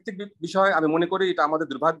একটা প্রাকৃতিক বিষয়। আমি মনে করি এটা আমাদের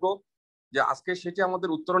দুর্ভাগ্য যে আজকে সেটি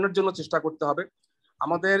আমাদের উত্তরণের জন্য চেষ্টা করতে হবে।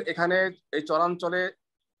 আমাদের এখানে এই চরাঞ্চলে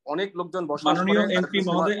অনেক লোকজন বসবাস করে। মাননীয় এমপি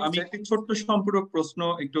মহোদয়, আমি একটি ছোট্ট সম্পূরক প্রশ্ন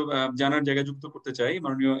একটু জানার জায়গা যুক্ত করতে চাই।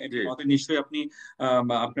 মাননীয় এমপি মহোদয়, নিশ্চয়ই আপনি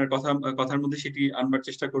আপনার কথার মধ্যে সেটি আনবার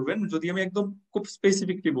চেষ্টা করবেন। যদি আমি একদম খুব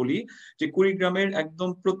স্পেসিফিকলি বলি, যে কুড়িগ্রামের একদম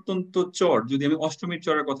প্রত্যন্ত চর, যদি আমি অষ্টমীর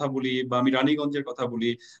চরের কথা বলি, বা আমি রানীগঞ্জের কথা বলি,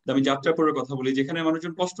 আমি যাত্রাপুরের কথা বলি, যেখানে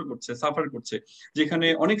মানুষজন কষ্ট করছে, সাফার করছে, যেখানে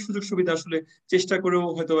অনেক সুযোগ সুবিধা আসলে চেষ্টা করেও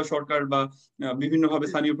হয়তো সরকার বা বিভিন্নভাবে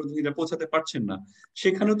স্থানীয় প্রতিনিধিরা পৌঁছাতে পারছেন না,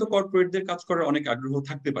 সেখানেও তো কর্পোরেটদের কাজ করার অনেক আগ্রহ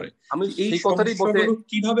থাকতে পারে। আমি সেই কথাটাই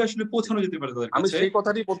কিভাবে আসলে পৌঁছানো যেতে পারে তাদের কাছে? আমি সেই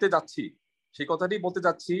কথাটাই বলতে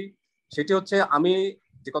যাচ্ছি। সেটি হচ্ছে, আমি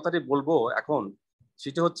যে কথাটি বলবো এখন,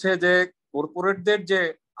 সেটি হচ্ছে যে কর্পোরেটদের যে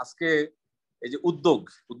আজকে এই যে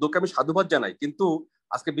উদ্যোগকে আমি সাধুবাদ জানাই, কিন্তু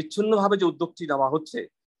আজকে বিচ্ছিন্নভাবে যে উদ্যোগটি নেওয়া হচ্ছে,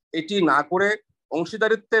 এটি না করে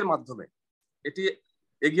অংশীদারিত্বের মাধ্যমে এটি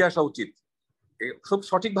এগিয়ে আসা উচিত। খুব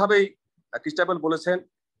সঠিকভাবেই ক্রিস্টাবেল বলেছেন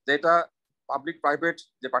যে এটা পাবলিক প্রাইভেট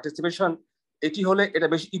যে পার্টিসিপেশন, এটি হলে এটা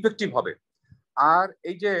বেশি ইফেক্টিভ হবে। আর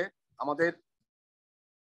এই যে আমাদের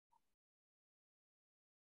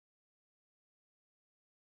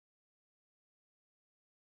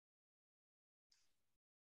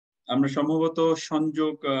আমরা সম্ভবত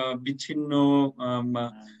সংযোগ বিচ্ছিন্ন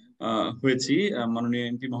হয়েছি মাননীয়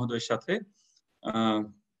এমপি মহোদয়ের সাথে।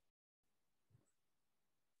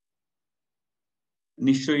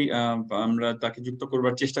 নিশ্চয়ই আমরা তাকে যুক্ত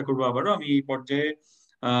করবার চেষ্টা করবো আবারও। আমি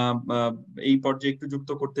এই পর্যায়ে একটু যুক্ত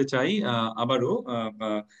করতে চাই আবারও।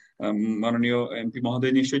 মাননীয় এমপি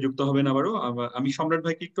মহোদয় নিশ্চয়ই যুক্ত হবেন আবারও। আমি সম্রাট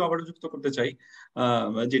ভাইকে একটু আবারও যুক্ত করতে চাই,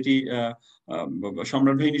 যেটি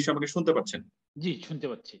সম্রাট ভাই নিশ্চয়ই আমাকে শুনতে পাচ্ছেন? জি, শুনতে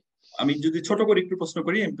পাচ্ছি। আমি যদি ছোট করে একটু প্রশ্ন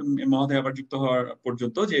করি এমপি মহোদয় আবার যুক্ত হওয়ার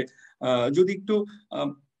পর্যন্ত, যে যদি একটু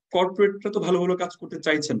কর্পোরেটরা তো ভালো ভালো কাজ করতে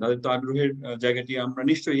চাইছেন, তাদের তো আগ্রহের জায়গাটি আমরা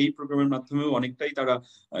নিশ্চয়ই এই প্রোগ্রামের মাধ্যমেও অনেকটাই তারা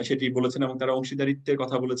সেটি বলেছেন, এবং তারা অংশীদারিত্বের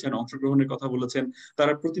কথা বলেছেন, অংশগ্রহণের কথা বলেছেন,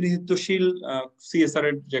 তারা প্রতিনিধিত্বশীল সিএসআর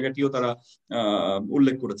এর জায়গাটিও তারা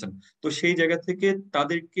উল্লেখ করেছেন। তো সেই জায়গা থেকে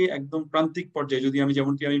তাদেরকে একদম প্রান্তিক পর্যায়ে, যদি আমি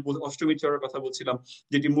যেমনটি আমি অষ্টমী চরের কথা বলছিলাম,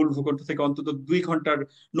 যেটি মূল ভূখণ্ড থেকে অন্তত 2 ঘন্টার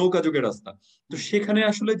নৌকাযোগের রাস্তা, তো সেখানে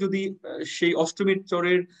আসলে যদি সেই অষ্টমীর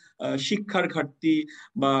চরের শিক্ষার ঘাটতি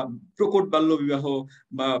বা প্রকট বাল্য বিবাহ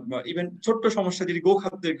বা ইভেন ছোট্ট সমস্যা, যদি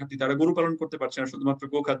গোখাদ্যের ঘাটতি, তারা গরু পালন করতে পারছে না শুধুমাত্র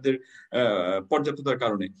গোখাদ্যের পর্যাপ্ততার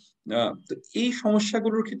কারণে। তো এই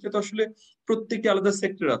সমস্যাগুলোর ক্ষেত্রে তো আসলে প্রত্যেকটি আলাদা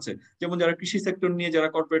সেক্টর আছে। যেমন যারা কৃষি সেক্টর নিয়ে যারা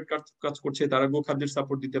কর্পোরেট কাজ করছে তারা গোখাদ্যের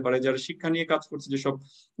সাপোর্ট দিতে পারে, যারা শিক্ষা নিয়ে কাজ করছে যেসব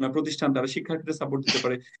প্রতিষ্ঠান তারা শিক্ষার ক্ষেত্রে সাপোর্ট দিতে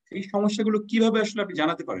পারে। এই সমস্যাগুলো কিভাবে আসলে আপনি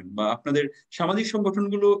জানাতে পারেন, বা আপনাদের সামাজিক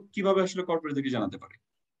সংগঠনগুলো কিভাবে আসলে কর্পোরেটদেরকে জানাতে পারে?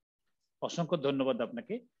 অসংখ্য ধন্যবাদ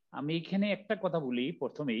আপনাকে। আমি এখানে একটা কথা বলি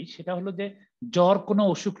প্রথমেই, সেটা হলো যে জ্বর কোনো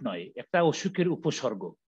অসুখ নয়, একটা অসুখের উপসর্গ।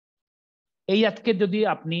 এই আজকে যদি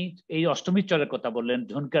আপনি এই অষ্টমীর চরের কথা বললেন,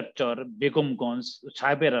 ঝনকার চর, বেগমগঞ্জ,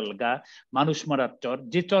 সাহেবের আলগা, মানুষ মারার চর,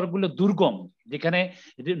 যে চরগুলো দুর্গম, যেখানে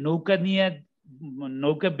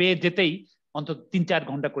নৌকা বেয়ে যেতেই অন্তত 3-4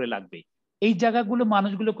 ঘন্টা করে লাগবে, এই জায়গাগুলো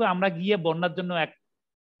মানুষগুলোকে আমরা গিয়ে বন্যার জন্য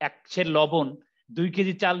এক সের লবণ, 2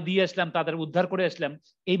 কেজি চাল দিয়ে আসলাম, তাদের উদ্ধার করে আসলাম।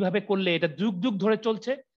 এইভাবে করলে এটা যুগ যুগ ধরে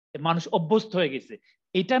চলছে, মানুষ অভ্যস্ত হয়ে গেছে।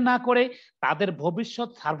 এটা না করে তাদের ভবিষ্যৎ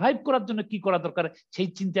সার্ভাইভ করার জন্য কি করা দরকার, সেই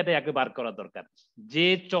চিন্তাটা আগে বার করা দরকার। যে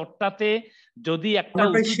চরটাতে যদি একটা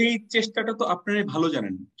সেই চেষ্টাটা তো আপনারাই ভালো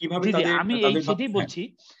জানেন কিভাবে আমি সেটাই বলছি।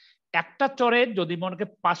 একটা চরে যদি মনে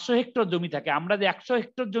করেন 500 হেক্টর জমি থাকে, আমরা যে 100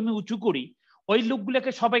 হেক্টর জমি উঁচু করি, ওই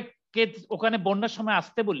লোকগুলোকে সবাইকে ওখানে বন্যার সময়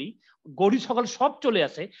আসতে বলি, গরু ছাগল সব চলে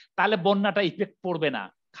আসে, তাহলে বন্যাটা ইফেক্ট পড়বে না,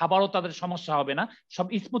 খাবারও তাদের সমস্যা হবে না, সব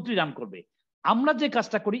স্মুথলি রান করবে। আমরা যে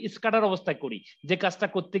কাজটা করি স্কাডার অবস্থায় করি, যে কাজটা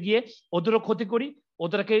করতে গিয়ে ওদেরও ক্ষতি করি,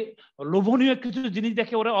 ওদেরকে লোভনীয় কিছু জিনিস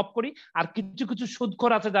দেখে ওরা অফ করি, আর কিছু কিছু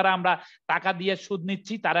সুদখোর আছে যারা আমরা টাকা দিয়ে সুদ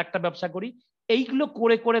নিচ্ছি, তারা একটা ব্যবসা করি। এইগুলো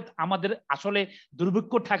করে করে আমাদের আসলে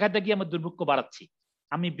দুর্ভিক্ষ ঠেকাতে গিয়ে আমরা দুর্ভিক্ষ বাড়াচ্ছি।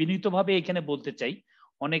 আমি বিনীতভাবে এখানে বলতে চাই,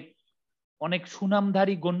 অনেক অনেক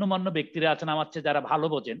সুনামধারী গণ্যমান্য ব্যক্তিরা আছেন আমার চেয়ে যারা ভালো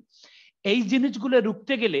বোঝেন, এই জিনিসগুলো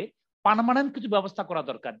রুখতে গেলে পার্মানেন্ট কিছু ব্যবস্থা করা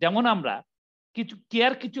দরকার। যেমন আমরা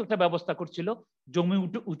কিছু একটা ব্যবস্থা করছিল, জমি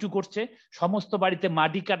উঁচু করছে, সমস্ত বাড়িতে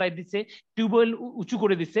মাটি কাটাই দিছে, টিউবওয়েল উঁচু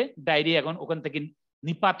করে দিছে, ডায়রিয়া এখন ওখান থেকে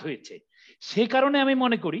নিপাত হয়েছে। সে কারণে আমি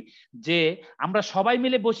মনে করি যে আমরা সবাই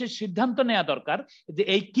মিলে বসে সিদ্ধান্ত নেওয়া দরকার যে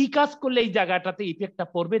এই কি কাজ করলে এই জায়গাটাতে ইফেক্টটা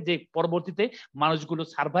পড়বে, যে পরবর্তীতে মানুষগুলো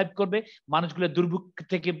সার্ভাইভ করবে, মানুষগুলো দুর্ভিক্ষ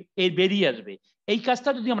থেকে বেরিয়ে আসবে। এই কাজটা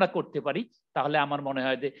যদি আমরা করতে পারি তাহলে আমার মনে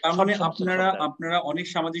হয় যে আপনারা অনেক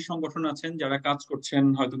সামাজিক সংগঠন আছেন যারা কাজ করছেন,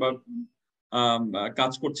 হয়তোবা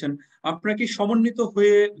কাজ করছেন। আপনারা কি সমন্বিত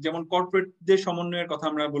হয়ে, যেমন কর্পোরেটদের সমন্বয়ের কথা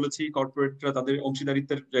আমরা বলেছি, কর্পোরেটরা তাদের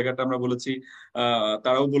অংশীদারিত্বের জায়গাটা আমরা বলেছি,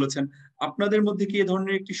 তারাও বলেছেন, আপনাদের মধ্যে কি এ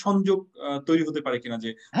ধরনের একটি সংযোগ তৈরি হতে পারে কিনা, যে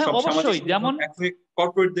সব সামাজিক সংগঠন এক হয়ে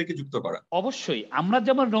কর্পোরেটদেরকে যুক্ত করা? অবশ্যই। আমরা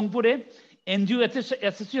যেমন রংপুরে NGO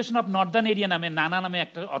association of Northern area নামে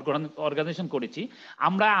একটা অর্গানাইজেশন করেছি।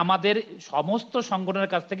 আমরা আমাদের সমস্ত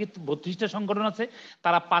সংগঠনের কাছ থেকে 32টা সংগঠন আছে,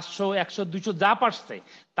 তারা 500, 100, 200 যা পারছে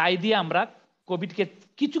তাই দিয়ে আমরা কোভিডকে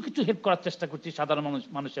কিছু কিছু হেল্প করার চেষ্টা করছি সাধারণ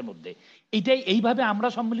মানুষের মধ্যে। এইভাবে আমরা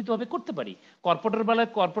সম্মিলিতভাবে করতে পারি। কর্পোরেটর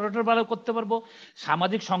বেলায় করতে পারবো,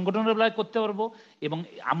 সামাজিক সংগঠনের বেলায় করতে পারবো, এবং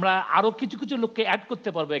আমরা আরো কিছু কিছু লোককে অ্যাড করতে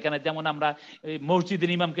পারবো এখানে। যেমন আমরা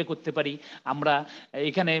মসজিদের ইমামকে করতে পারি, আমরা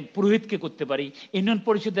এখানে পুরোহিতকে করতে পারি, ইউনিয়ন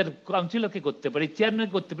পরিষদের কাউন্সিলরকে করতে পারি, চেয়ারম্যান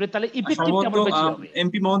করতে পারি, তাহলে ইফেক্টিভটা আমরা বেশি হবে।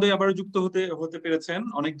 এমপি মহোদয় আবারও যুক্ত হতে পেরেছেন,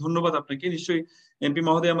 অনেক ধন্যবাদ আপনাকে। নিশ্চয়ই এমপি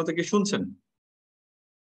মহোদয় আমাদেরকে শুনছেন।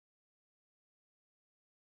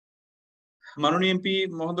 মাননীয় এমপি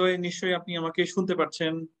মহোদয়, নিশ্চয়ই আপনি আমাকে শুনতে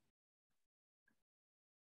পাচ্ছেন।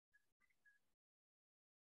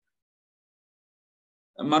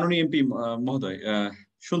 মাননীয় এমপি মহোদয়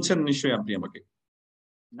শুনছেন নিশ্চয়ই আপনি আমাকে?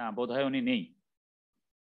 না, বোধহয় উনি নেই।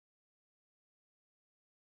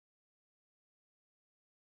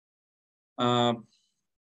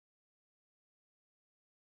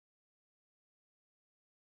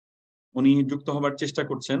 উনি যুক্ত হবার চেষ্টা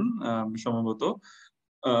করছেন সম্ভবত।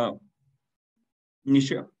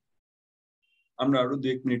 নিশ্চয় আমরা আরো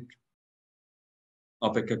 2-1 মিনিট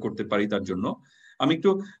অপেক্ষা করতে পারি তার জন্য। আমি একটু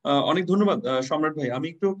অনেক ধন্যবাদ সম্রাট ভাই। আমি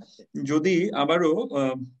একটু যদি আবারও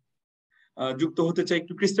যুক্ত হতে চাই,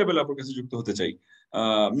 একটু ক্রিস্টাবেল আপুর কাছে যুক্ত হতে চাই।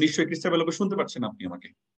 নিশ্চয়ই ক্রিস্টাবেল আপু শুনতে পাচ্ছেন আপনি আমাকে?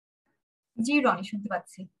 জি রনি, শুনতে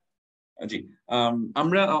পাচ্ছি। জি,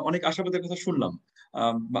 আমরা অনেক আশাবাদের কথা শুনলাম।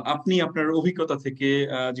 আপনি আপনার অভিজ্ঞতা থেকে,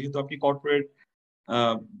 যেহেতু আপনি কর্পোরেট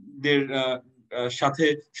দের সাথে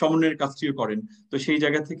সমন্বয়ের কাজটিও করেন, তো সেই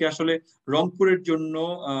জায়গা থেকে আসলে রংপুরের জন্য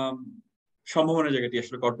সম্ভাবনার জায়গাটি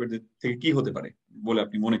আসলে কর্পোরেট থেকে কি হতে পারে বলে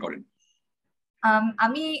আপনি মনে করেন?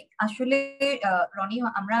 আমি আসলে রনি,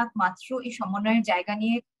 আমরা মাত্র এই সমন্বয়ের জায়গা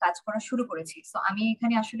নিয়ে কাজ করা শুরু করেছি। তো আমি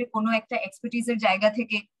এখানে আসলে কোনো একটা এক্সপার্টিজের জায়গা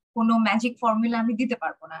থেকে কোনো ম্যাজিক ফর্মুলা আমি দিতে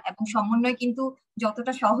পারবো না, এবং সমন্বয় কিন্তু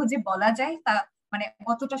যতটা সহজে বলা যায় তা মানে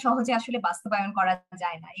অতটা সহজে আসলে বাস্তবায়ন করা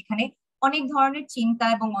যায় না। এখানে অনেক ধরনের চিন্তা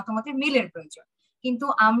এবং মতামতের মিলের প্রয়োজন। কিন্তু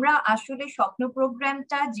আমরা আসলে স্বপ্ন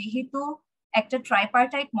প্রোগ্রামটা যেহেতু একটা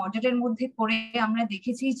ট্রাইপার্টাইট মডেলের মধ্যে করে আমরা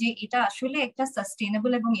দেখেছি যে এটা আসলে একটা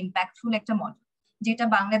সাস্টেনেবল এবং ইম্প্যাক্টফুল একটা মডেল, যেটা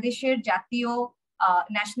বাংলাদেশের জাতীয়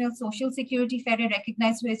ন্যাশনাল সোশ্যাল সিকিউরিটি ফেয়ারে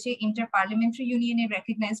রেকগনাইজ হয়েছে, ইন্টার পার্লামেন্টারি ইউনিয়নে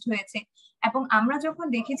রেকগনাইজড হয়েছে। এবং আমরা যখন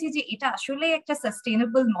দেখেছি যে এটা আসলে একটা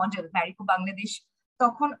সাস্টেনেবল মডেল ম্যারিকো বাংলাদেশ,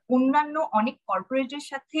 তখন অন্যান্য অনেক কর্পোরেটের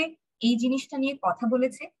সাথে এই জিনিসটা নিয়ে কথা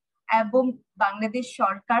বলেছে, এবং বাংলাদেশ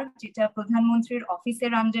সরকার, যেটা প্রধানমন্ত্রীর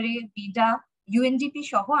অফিসের আন্ডারে, বিডা, ইউএনডিপি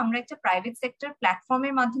সহ আমরা একটা প্রাইভেট সেক্টর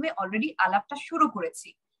প্ল্যাটফর্মের মাধ্যমে অলরেডি আলাপটা শুরু করেছি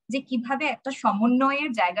যে কিভাবে একটা সমন্বয়ের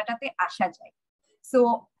জায়গাটাতে আসা যায়। So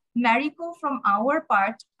Marico from our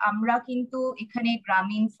part, আমরা কিন্তু এখানে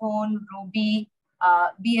গ্রামীণ ফোন, রবি,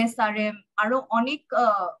 বিএসআরএম, আরো অনেক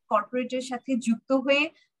কর্পোরেটের সাথে যুক্ত হয়ে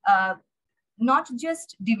নট জাস্ট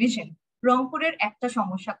ডিভিশন, রংপুরের একটা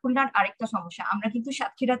সমস্যা, খুলনার আরেকটা সমস্যা, আমরা কিন্তু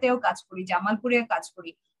সাতক্ষীরাতেও কাজ করি, জামালপুরেও কাজ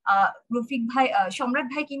করি। রফিক ভাই, সম্রাট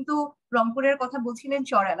ভাই কিন্তু রংপুরের কথা বলছিলেন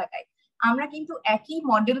চর এলাকায়। আমরা কিন্তু একই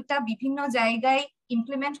মডেলটা বিভিন্ন জায়গায়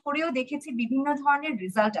ইমপ্লিমেন্ট করেও দেখেছি, বিভিন্ন ধরনের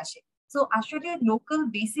রেজাল্ট আসে। তো আসলে লোকাল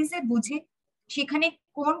বেসিসে বুঝে সেখানে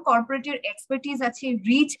কোন কর্পোরেটের এক্সপার্টিজ আছে,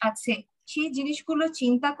 রিচ আছে, সেই জিনিসগুলো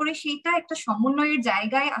চিন্তা করে সেইটা একটা সমন্বয়ের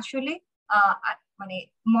জায়গায় আসলে মানে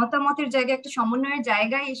মতামতের জায়গায়, একটা সমন্বয়ের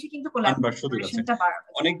জায়গায় এসে কিন্তু কোলাবোরেশনটা বাড়ানো।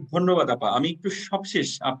 অনেক ধন্যবাদ আপা। আমি একটু সবশেষ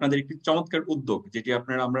আপনাদের একটি চমৎকার উদ্যোগ, যেটি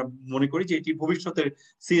আপনারা আমরা মনে করি যে এটি ভবিষ্যতের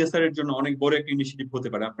সিএসআর এর জন্য অনেক বড় একটা ইনিশিয়েটিভ হতে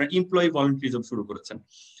পারে। আপনারা এমপ্লয়ি ভলান্টিয়ারিজম শুরু করেছেন।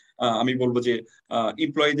 আমি বলবো যে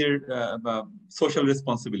এমপ্লয়ীদের সোশ্যাল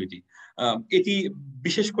রেসপন্সিবিলিটি, এটি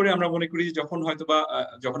বিশেষ করে আমরা মনে করি যে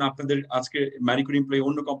যখন আপনাদের আজকে ম্যারিকোর এমপ্লয়ি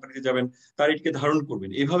অন্য কোম্পানিতে যাবেন, তারা এটিকে ধারণ করবেন।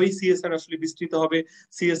 এভাবেই সিএসআর আসলে বিস্তৃত হবে,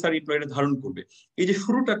 সিএসআর এমপ্লয়ীরা ধারণ করবে। এই যে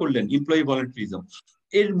শুরুটা করলেন এমপ্লয়ি ভলান্টিয়ারিজম,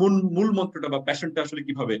 এর মূল মন্ত্রটা বা প্যাশনটা আসলে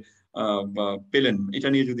কিভাবে পেলেন, এটা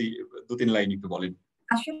নিয়ে যদি 2-3 লাইন একটু বলেন।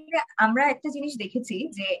 আসলে আমরা একটা জিনিস দেখেছি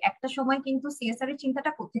যে একটা সময় কিন্তু সিএসআর এর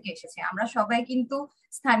চিন্তাটা কোত্থেকে এসেছে। আমরা সবাই কিন্তু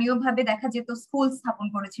স্থানীয়ভাবে দেখা যেত স্কুল স্থাপন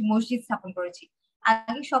করেছি, মসজিদ স্থাপন করেছি।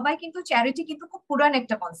 আগে সবাই কিন্তু চ্যারিটি কিন্তু খুব পুরান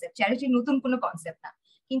একটা কনসেপ্ট, চ্যারিটি নতুন কোনো কনসেপ্ট না।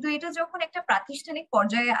 কিন্তু এটা যখন একটা প্রাতিষ্ঠানিক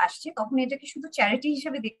পর্যায়ে আসছে, তখন এটাকে শুধু চ্যারিটি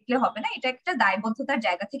হিসেবে দেখলে হবে না, এটা একটা দায়বদ্ধতার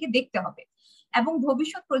জায়গা থেকে দেখতে হবে। এবং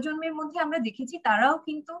ভবিষ্যৎ প্রজন্মের মধ্যে আমরা দেখেছি তারাও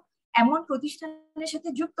কিন্তু এমন প্রতিষ্ঠানের সাথে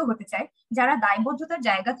যুক্ত হতে চায় যারা দায়বদ্ধতার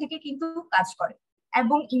জায়গা থেকে কিন্তু কাজ করে।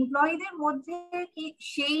 এবং এমপ্লয়ীদের মধ্যে কি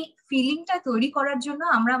সেই ফিলিংটা তৈরি করার জন্য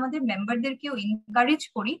আমরা আমাদের মেম্বারদেরকেও এনকারেজ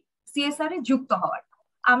করি সিএসআর এ যুক্ত হওয়ার।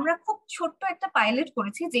 আমরা খুব ছোট্ট একটা পাইলট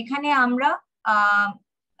করেছি, যেখানে আমরা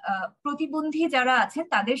প্রতিবন্ধী যারা আছেন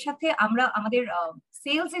তাদের সাথে আমরা আমাদের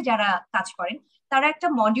সেলসে যারা কাজ করেন তারা একটা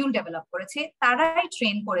মডিউল ডেভেলপ করেছে, তারাই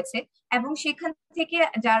ট্রেন করেছে। এবং সেখান থেকে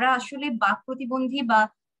যারা আসলে বাক প্রতিবন্ধী বা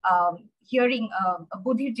হিয়ারিং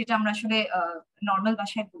বধির, যেটা আমরা আসলে নর্মাল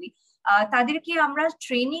ভাষায় বলি, তাদেরকে আমরা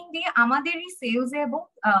ট্রেনিং দিয়ে আমাদেরই সেলস এবং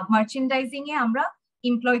মার্চেন্ডাইজিং এ আমরা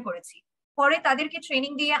এমপ্লয় করেছি। পরে তাদেরকে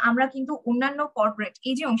ট্রেনিং দিয়ে আমরা কিন্তু অন্যান্য কর্পোরেট,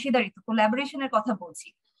 এই যে অংশীদারিত্ব কোলাবোরেশনের কথা বলছি,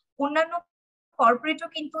 অন্যান্য কর্পোরেটও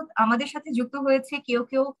কিন্তু আমাদের সাথে যুক্ত হয়েছে। কেউ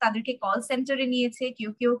কেউ তাদেরকে কল সেন্টারে নিয়েছে,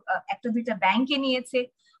 কেউ কেউ 1-2টা ব্যাংকে নিয়েছে।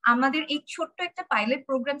 আমাদের এই ছোট্ট একটা পাইলট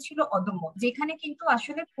প্রোগ্রাম ছিল অদম্য, যেখানে কিন্তু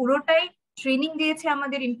আসলে পুরোটাই ট্রেনিং দিয়েছে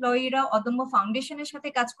আমাদের এমপ্লয়িরা, অদম্য ফাউন্ডেশনের সাথে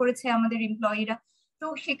কাজ করেছে আমাদের এমপ্লয়িরা। তো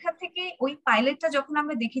সেখান থেকে ওই পাইলটটা যখন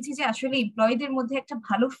আমরা দেখেছি যে আসলে এমপ্লয়ীদের মধ্যে একটা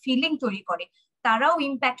ভালো ফিলিং তৈরি করে, তারাও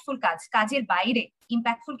ইম্প্যাক্টফুল কাজের বাইরে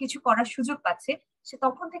ইম্প্যাক্টফুল কিছু করার সুযোগ পাচ্ছে, সে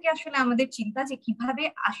তখন থেকে আসলে আমাদের চিন্তা যে কিভাবে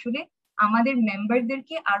আসলে আমাদের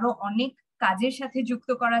মেম্বারদেরকে আরো অনেক কাজের সাথে যুক্ত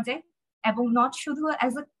করা যায়, এবং নট শুধু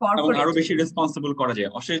অ্যাজ এ এবং কর্পোরেট, আরো বেশি রেসপন্সিবল করা যায়।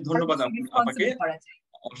 অশেষ ধন্যবাদ আপনাকে,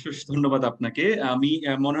 অশেষ ধন্যবাদ আপনাকে। আমি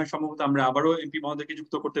মনে হয় সম্ভবত আমরা আবারও এমপি মহোদয়কে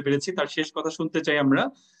যুক্ত করতে পেরেছি। তার শেষ কথা শুনতে চাই আমরা।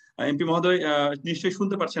 এমপি মহোদয় নিশ্চয়ই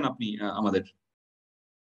শুনতে পারছেন আপনি আমাদের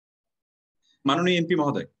মাননীয় এমপি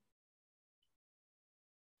মহোদয়?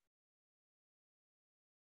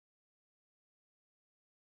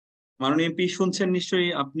 মাননীয় এমপি শুনছেন নিশ্চয়ই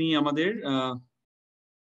আপনি আমাদের?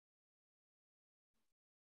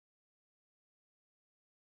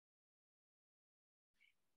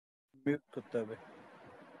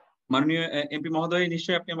 মাননীয় এমপি মহোদয়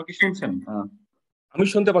নিশ্চয়ই আপনি আমাকে শুনছেন? আমি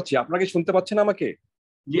শুনতে পাচ্ছি, আপনাকে শুনতে পাচ্ছেন আমাকে?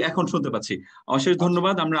 জি, এখন শুনতে পাচ্ছি। অশেষ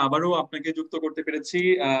ধন্যবাদ, আমরা আবারও আপনাকে যুক্ত করতে পেরেছি।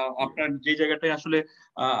 আপনার যে জায়গাটায় আসলে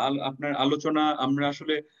আপনার আলোচনা আমরা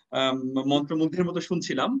আসলে মন্ত্রমুগ্ধের মতো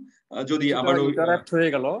শুনছিলাম। যদি আবারও ইন্টারাপ্ট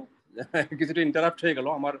হয়ে গেল, কিছুটা ইন্টারাপ্ট হয়ে গেল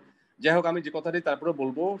আমার। যাই হোক, আমি যে কথাটি তারপরে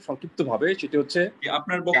বলবো সংক্ষিপ্ত ভাবে, সেটি হচ্ছে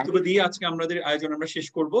আপনার বক্তব্য দিয়ে আজকে আমাদের আয়োজন আমরা শেষ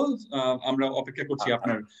করব। আমরা অপেক্ষা করছি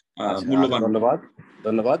আপনার মূল্যবান। ধন্যবাদ,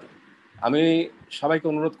 ধন্যবাদ। আমি সবাইকে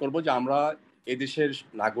অনুরোধ করব যে আমরা এদেশের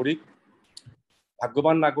নাগরিক,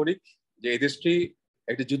 ভাগ্যবান নাগরিক, যে এই দেশটি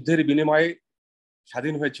একটি যুদ্ধের বিনিময়ে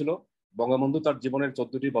স্বাধীন হয়েছিল। বঙ্গবন্ধু তার জীবনের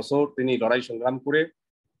 14টি বছর তিনি লড়াই সংগ্রাম করে,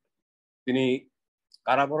 তিনি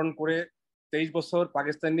কারাবরণ করে 23 বছর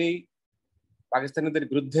পাকিস্তানিদের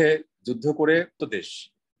বিরুদ্ধে যুদ্ধ করে তো দেশ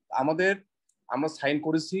আমরা সাইন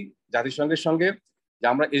করেছি জাতিসংঘের সঙ্গে, যে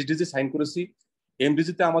আমরা এসডিজি সাইন করেছি।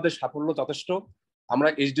 এমডিজিতে আমাদের সাফল্য যথেষ্ট। আমরা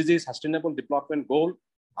এসডিজি সাস্টেনেবল ডেভেলপমেন্ট গোল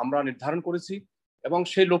আমরা নির্ধারণ করেছি, এবং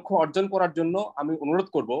সেই লক্ষ্য অর্জন করার জন্য আমি অনুরোধ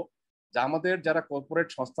করব যে আমাদের যারা কর্পোরেট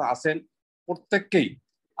সংস্থা আছেন প্রত্যেককেই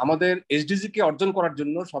আমাদের এসডিজি কে অর্জন করার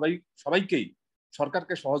জন্য সবাইকেই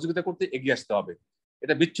সরকারকে সহযোগিতা করতে এগিয়ে আসতে হবে।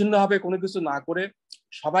 এটা বিচ্ছিন্নভাবে কোনো কিছু না করে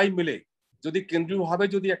সবাই মিলে যদি কেন্দ্রীয়ভাবে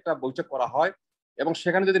যদি একটা বৈঠক করা হয় এবং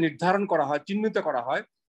সেখানে যদি নির্ধারণ করা হয়, চিহ্নিত করা হয়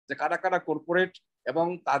যে কারা কারা কর্পোরেট এবং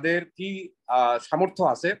তাদের কি সামর্থ্য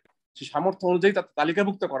আছে, সেই সামর্থ্য অনুযায়ী তাদের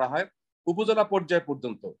তালিকাভুক্ত করা হয় উপজেলা পর্যায়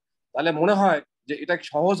পর্যন্ত, তাহলে মনে হয় যে এটা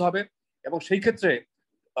সহজ হবে। এবং সেই ক্ষেত্রে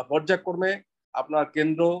পর্যায়ক্রমে আপনার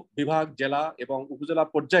কেন্দ্র, বিভাগ, জেলা এবং উপজেলা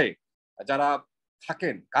পর্যায়ে যারা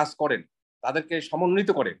থাকেন, কাজ করেন, তাদেরকে সমন্বিত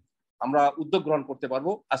করে আমরা উদ্যোগ গ্রহণ করতে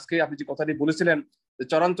পারবো। আজকে আপনি যে কথাটি বলেছিলেন যে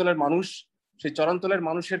চরাঞ্চলের মানুষ, সেই চরাঞ্চলের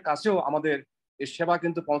মানুষের কাছেও আমাদের এই সেবা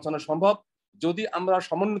কিন্তু পৌঁছানো সম্ভব যদি আমরা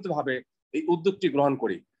সমন্বিতভাবে এই উদ্যোগটি গ্রহণ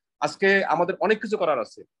করি। আজকে আমাদের অনেক কিছু করার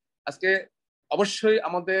আছে। আজকে অবশ্যই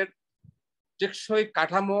আমাদের টেকসই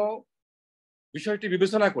কাঠামো বিষয়টি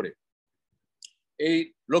বিবেচনা করে সেই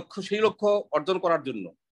লক্ষ্য অর্জন করার জন্য,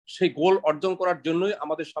 সেই গোল অর্জন করার জন্যই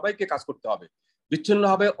আমাদের সবাইকে কাজ করতে হবে।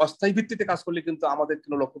 বিচ্ছিন্নভাবে অস্থায়ী ভিত্তিতে কাজ করলে কিন্তু আমাদের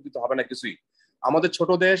কোনো লক্ষ্যকৃত হবে না কিছুই। আমাদের ছোট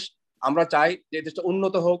দেশ, আমরা চাই যে দেশটা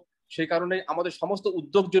উন্নত হোক। সেই কারণে আমাদের সমস্ত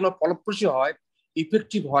উদ্যোগ যেন ফলপ্রসূ হয়,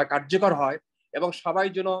 ইফেক্টিভ হয়, কার্যকর হয়, এবং সবাই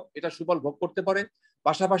যেন এটা সুফল ভোগ করতে পারে,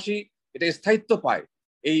 পাশাপাশি এটা স্থায়িত্ব পায়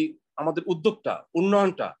এই আমাদের উদ্যোগটা,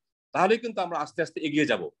 উন্নয়নটা। তাহলে কিন্তু আমরা আস্তে আস্তে এগিয়ে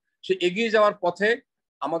যাব। সে এগিয়ে যাওয়ার পথে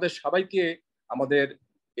আমাদের সবাইকে আমাদের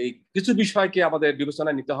এই কিছু বিষয়কে আমাদের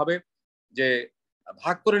বিবেচনায় নিতে হবে, যে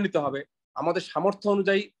ভাগ করে নিতে হবে আমাদের সামর্থ্য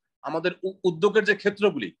অনুযায়ী। আমাদের উদ্যোগের যে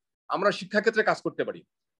ক্ষেত্রগুলি, আমরা শিক্ষাক্ষেত্রে কাজ করতে পারি।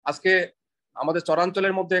 আজকে আমাদের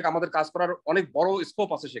চরাঞ্চলের মধ্যে আমাদের কাজ করার অনেক বড় স্কোপ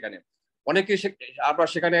আছে। সেখানে অনেকে আবার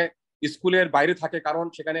সেখানে স্কুলের বাইরে থাকে, কারণ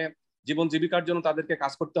সেখানে জীবন জীবিকার জন্য তাদেরকে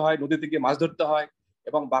কাজ করতে হয়, নদীতে গিয়ে মাছ ধরতে হয়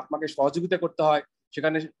এবং বাপ মাকে সহযোগিতা করতে হয়।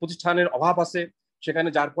 সেখানে প্রতিষ্ঠানের অভাব আছে, সেখানে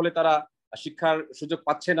যার ফলে তারা শিক্ষার সুযোগ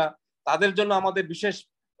পাচ্ছে না। তাদের জন্য আমাদের বিশেষ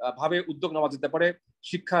ভাবে উদ্যোগ নেওয়া যেতে পারে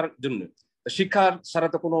শিক্ষার জন্য। শিক্ষার ছাড়া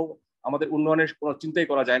তো কোনো আমাদের উন্নয়নের কোনো চিন্তাই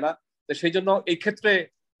করা যায় না। তো সেই জন্য এই ক্ষেত্রে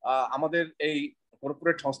আমাদের এই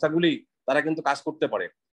কর্পোরেট সংস্থাগুলি তারা কিন্তু কাজ করতে পারে।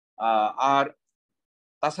 আর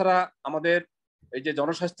তাছাড়া আমাদের এই যে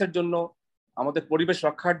জনস্বাস্থ্যের জন্য, আমাদের পরিবেশ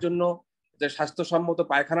রক্ষার জন্য, যে স্বাস্থ্যসম্মত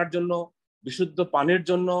পায়খানার জন্য, বিশুদ্ধ পানির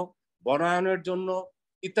জন্য, বনায়নের জন্য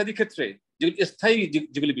ইত্যাদি ক্ষেত্রে যেগুলি স্থায়ী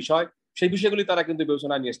যেগুলি বিষয়, সেই বিষয়গুলি তারা কিন্তু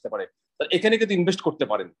বিবেচনায় নিয়ে আসতে পারে। এখানে কিন্তু ইনভেস্ট করতে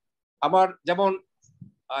পারেন। আবার যেমন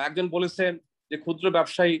একজন বলেছেন যে ক্ষুদ্র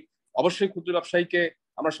ব্যবসায়ী, অবশ্যই ক্ষুদ্র ব্যবসায়ীকে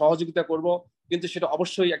আমরা সহযোগিতা করব, কিন্তু সেটা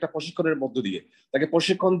অবশ্যই একটা প্রশিক্ষণের মধ্য দিয়ে, তাকে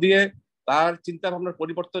প্রশিক্ষণ দিয়ে তার চিন্তা ভাবনার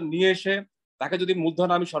পরিবর্তন নিয়ে এসে তাকে যদি মূলধন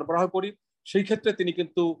আমি সরবরাহ করি, সেই ক্ষেত্রে তিনি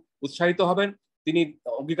কিন্তু উৎসাহিত হবেন, তিনি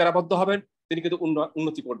অঙ্গীকারাবদ্ধ হবেন, তিনি কিন্তু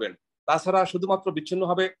উন্নতি করবেন। তাছাড়া শুধুমাত্র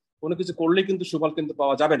বিচ্ছিন্নভাবে কোনো কিছু করলেই কিন্তু সুফল কিন্তু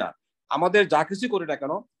পাওয়া যাবে না। আমাদের যা কিছু করি না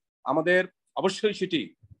কেন, আমাদের অবশ্যই সেটি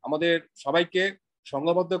আমাদের সবাইকে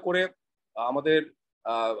সংঘবদ্ধ করে আমাদের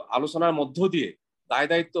আলোচনার মধ্য দিয়ে দায়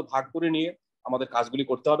দায়িত্ব ভাগ করে নিয়ে আমাদের কাজগুলি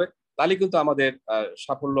করতে হবে। তাহলে কিন্তু আমাদের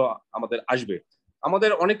সাফল্য আমাদের আসবে।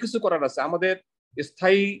 আমাদের অনেক কিছু করার আছে। আমাদের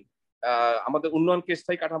স্থায়ী আমাদের উন্নয়নকে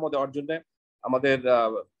স্থায়ী কাঠামো দেওয়ার জন্য আমাদের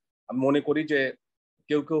আমি মনে করি যে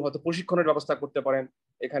কেউ কেউ হয়তো প্রশিক্ষণের ব্যবস্থা করতে পারেন,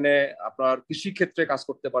 এখানে আপনার কৃষি ক্ষেত্রে কাজ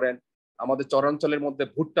করতে পারেন। আমাদের চরাঞ্চলের মধ্যে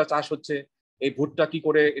ভুট্টা চাষ হচ্ছে, এই ভুট্টা কি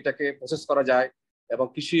করে এটাকে প্রসেস করা যায়, এবং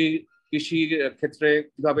কৃষি ক্ষেত্রে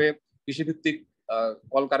কিভাবে কৃষিভিত্তিক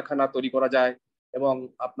কলকারখানা তৈরি করা যায়, এবং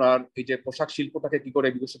আপনার এই যে পোশাক শিল্পটাকে কি করে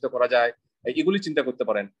বিকশিত করা যায়, এগুলি চিন্তা করতে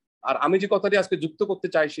পারেন। আর আমি যে কথাটি আজকে যুক্ত করতে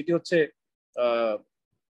চাই সেটি হচ্ছে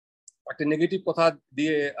একটা নেগেটিভ কথা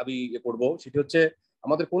দিয়ে আমি করবো, সেটি হচ্ছে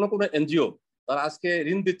আমাদের কোনো এনজিও তারা আজকে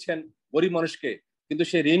ঋণ দিচ্ছেন গরিব মানুষকে, কিন্তু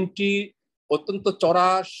সেই ঋণটি অত্যন্ত চড়া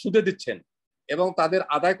সুদে দিচ্ছেন, এবং তাদের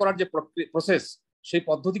আদায় করার যে প্রসেস সেই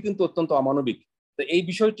পদ্ধতি কিন্তু অত্যন্ত অমানবিক। তো এই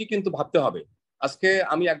বিষয়টি কিন্তু ভাবতে হবে। আজকে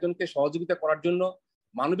আমি একজনকে সহযোগিতা করার জন্য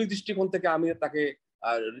মানবিক দৃষ্টিকোণ থেকে আমি তাকে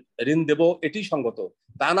ঋণ দেব, এটি সঙ্গত।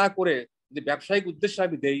 তা না করে যদি ব্যবসায়িক উদ্দেশ্যে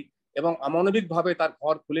আমি দেই এবং অমানবিক ভাবে তার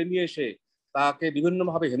ঘর খুলে নিয়ে এসে তাকে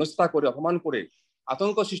বিভিন্নভাবে হেনস্থা করে, অপমান করে,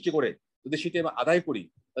 আতঙ্ক সৃষ্টি করে যদি সেটি আমি আদায় করি,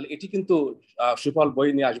 তাহলে এটি কিন্তু সুফল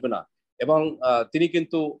বয়ে নিয়ে আসবে না, এবং তিনি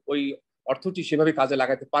কিন্তু ওই অর্থটি সেভাবে কাজে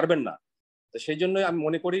লাগাতে পারবেন না। তো সেই জন্যই আমি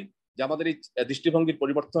মনে করি যে আমাদের এই দৃষ্টিভঙ্গির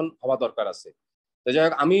পরিবর্তন হওয়া দরকার আছে। তো যাই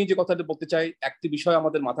হোক, আমি যে কথাটা বলতে চাই, একটি বিষয়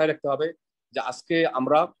আমাদের মাথায় রাখতে হবে যে আজকে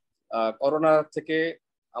আমরা করোনা থেকে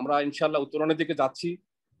আমরা ইনশাল্লাহ উত্তরণের দিকে যাচ্ছি।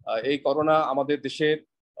 এই করোনা আমাদের দেশের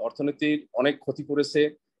অর্থনীতির অনেক ক্ষতি করেছে,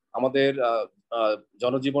 আমাদের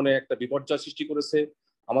জনজীবনে একটা বিপর্যয় সৃষ্টি করেছে,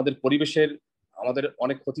 আমাদের পরিবেশের আমাদের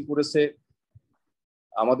অনেক ক্ষতি করেছে,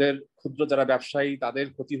 আমাদের ক্ষুদ্র যারা ব্যবসায়ী তাদের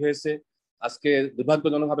ক্ষতি হয়েছে। আজকে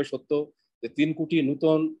দুর্ভাগ্যজনকভাবে সত্য যে 3 কোটি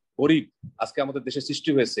নতুন গরিব আজকে আমাদের দেশে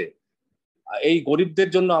সৃষ্টি হয়েছে। এই গরিবদের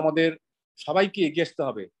জন্য আমাদের সবাইকে এগিয়ে আসতে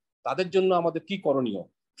হবে। তাদের জন্য আমাদের কি করণীয়?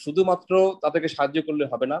 শুধুমাত্র তাদেরকে সাহায্য করলে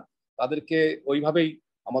হবে না, তাদেরকে ওইভাবেই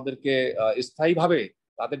আমাদেরকে স্থায়ীভাবে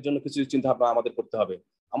তাদের জন্য কিছু চিন্তা ভাবনা আমাদের করতে হবে।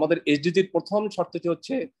 আমাদের এসডিজির প্রথম শর্তটি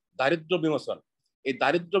হচ্ছে দারিদ্র্য বিমোচন। এই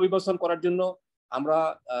দারিদ্র্য বিমোচন করার জন্য আমরা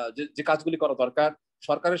যে কাজগুলি করা দরকার,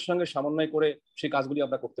 সরকারের সঙ্গে সমন্বয় করে সেই কাজগুলি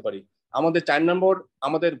আমরা করতে পারি। আমাদের 4 নম্বর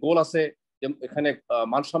আমাদের গোল আছে যে এখানে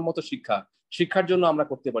মানসম্মত শিক্ষার জন্য আমরা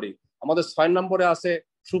করতে পারি। আমাদের 6 নম্বরে আছে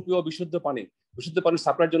সুপেয় বিশুদ্ধ পানি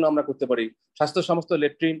সাপ্লাইয়ের জন্য আমরা করতে পারি। স্বাস্থ্য সমস্ত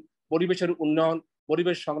লেট্রিন, পরিবেশের উন্নয়ন,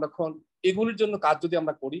 পরিবেশ সংরক্ষণ, এগুলির জন্য কাজ যদি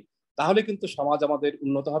আমরা করি তাহলে কিন্তু সমাজ আমাদের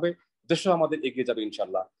উন্নত হবে, দেশও আমাদের এগিয়ে যাবে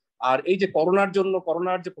ইনশাল্লাহ। আর এই যে করোনার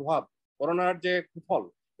যে প্রভাব, করোনার যে কুফল,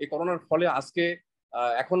 এই করোনার ফলে আজকে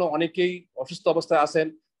এখনো অনেকেই অসুস্থ অবস্থায় আছেন,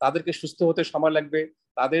 তাদেরকে সুস্থ হতে সময় লাগবে।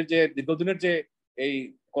 তাদের যে দীর্ঘদিনের যে এই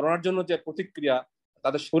করোনার জন্য যে প্রতিক্রিয়া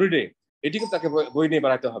তাদের শরীরে, এটিকে তাকে বই নিয়ে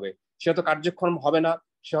বেড়াতে হবে। সে হয়তো কার্যক্ষম হবে না,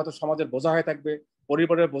 সে হয়তো সমাজের বোঝা হয়ে থাকবে,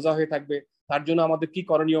 পরিবারের বোঝা হয়ে থাকবে। তার জন্য আমাদের কি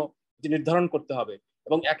করণীয় নির্ধারণ করতে হবে,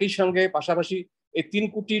 এবং একই সঙ্গে পাশাপাশি এই 3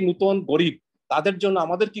 কোটি নতুন গরিব তাদের জন্য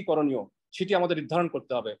আমাদের কি করণীয় সেটি আমাদের নির্ধারণ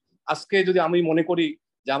করতে হবে। আজকে যদি আমি মনে করি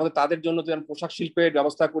যে আমাদের তাদের জন্য যদি আমি পোশাক শিল্পের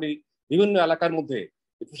ব্যবস্থা করি, বিভিন্ন এলাকার মধ্যে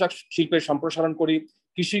পোশাক শিল্পের সম্প্রসারণ করি,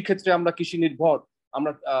 কৃষি ক্ষেত্রে আমরা কৃষি নির্ভর,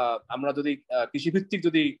 আমরা যদি কৃষিভিত্তিক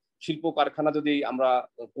যদি শিল্প কারখানা যদি আমরা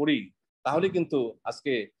করি, তাহলে কিন্তু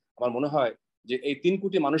আজকে আমার মনে হয় যে এই 3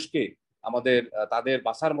 কোটি মানুষকে আমাদের তাদের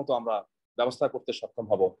বাঁচার মতো আমরা ব্যবস্থা করতে সক্ষম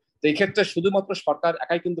হব। তো এই ক্ষেত্রে শুধুমাত্র সরকার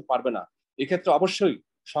একাই কিন্তু পারবে না। এক্ষেত্রে অবশ্যই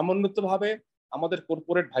সমন্বিতভাবে আমাদের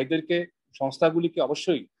কর্পোরেট ভাইদেরকে, সংস্থাগুলিকে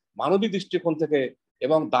অবশ্যই মানবিক দৃষ্টিকোণ থেকে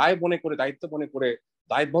এবং দায়িত্ব মনে করে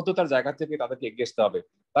দায়বদ্ধতার জায়গা থেকে তাদেরকে এগিয়ে আসতে হবে।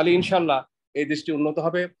 তাহলে ইনশাল্লাহ এই দেশটি উন্নত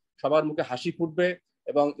হবে, সবার মুখে হাসি ফুটবে,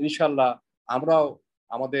 এবং ইনশাল্লাহ আমরাও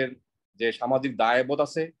আমাদের যে সামাজিক দায়বোধ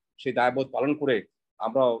আছে সেই দায়বোধ পালন করে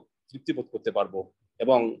আমরাও তৃপ্তিবোধ করতে পারবো।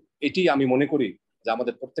 এবং এটি আমি মনে করি যে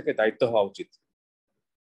আমাদের প্রত্যেকের দায়িত্ব হওয়া উচিত।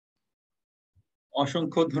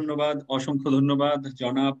 অসংখ্য ধন্যবাদ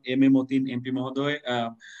জনাব এম এ মতিন এমপি মহোদয়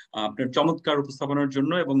আপনার চমৎকার উপস্থাপনার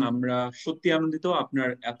জন্য। এবং আমরা সত্যি আনন্দিত আপনার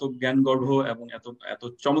এত জ্ঞানগর্ভ এবং এত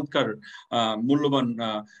চমৎকার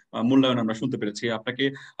মূল্যায়ন আমরা শুনতে পেরেছি। আপনাকে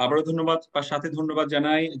আবারও ধন্যবাদ, সাথে ধন্যবাদ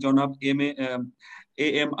জানাই জনাব এ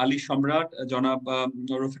এম আলী সম্রাট, জনাব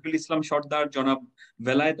রফিকুল ইসলাম সর্দার, জনাব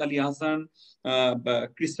ভেলায়েত আলী হাসান,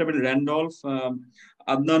 ক্রিস্টাবেল র্যান্ডলফ,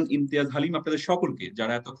 আদনান ইমতিয়াজ হালিম, আপনাদের সকলকে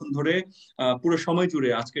যারা এতক্ষণ ধরে পুরো সময় জুড়ে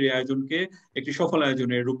আজকের এই আয়োজনকে একটি সফল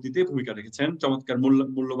আয়োজনের রূপ দিতে ভূমিকা রেখেছেন, চমৎকার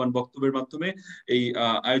মূল্যবান বক্তব্যের মাধ্যমে এই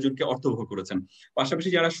আয়োজনকে অর্থবহ করেছেন। পাশাপাশি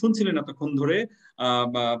যারা শুনছিলেন এতক্ষণ ধরে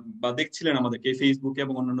বা দেখছিলেন আমাদেরকে ফেসবুকে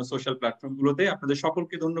এবং অন্যান্য সোশ্যাল প্ল্যাটফর্ম গুলোতে, আপনাদের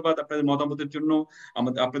সকলকে ধন্যবাদ আপনাদের মতামতের জন্য,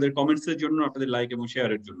 আপনাদের কমেন্টস এর জন্য, আপনাদের লাইক এবং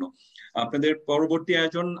শেয়ারের জন্য। আপনাদের পরবর্তী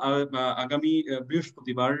আয়োজন আগামী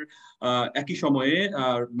বৃহস্পতিবার একই সময়ে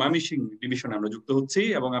ময়মনসিংহ ডিভিশনে আমরা যুক্ত হচ্ছি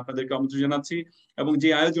এবং আপনাদেরকে আমন্ত্রণ জানাচ্ছি। এবং যে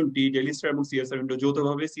আয়োজনটি ডেইলি স্টার এবং সিএসআর উইন্ডো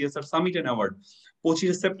যৌথভাবে CSR summit and award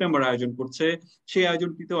 25 September আয়োজন করছে, সেই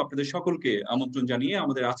আয়োজনটিতেও আপনাদের সকলকে আমন্ত্রণ জানিয়ে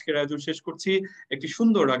আমাদের আজকের আয়োজন শেষ করছি। একটি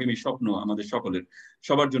সুন্দর আগামী স্বপ্ন আমাদের সকলের,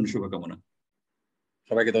 সবার জন্য শুভকামনা।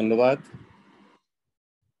 সবাইকে ধন্যবাদ।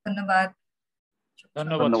 ধন্যবাদ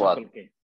ধন্যবাদ সকলকে।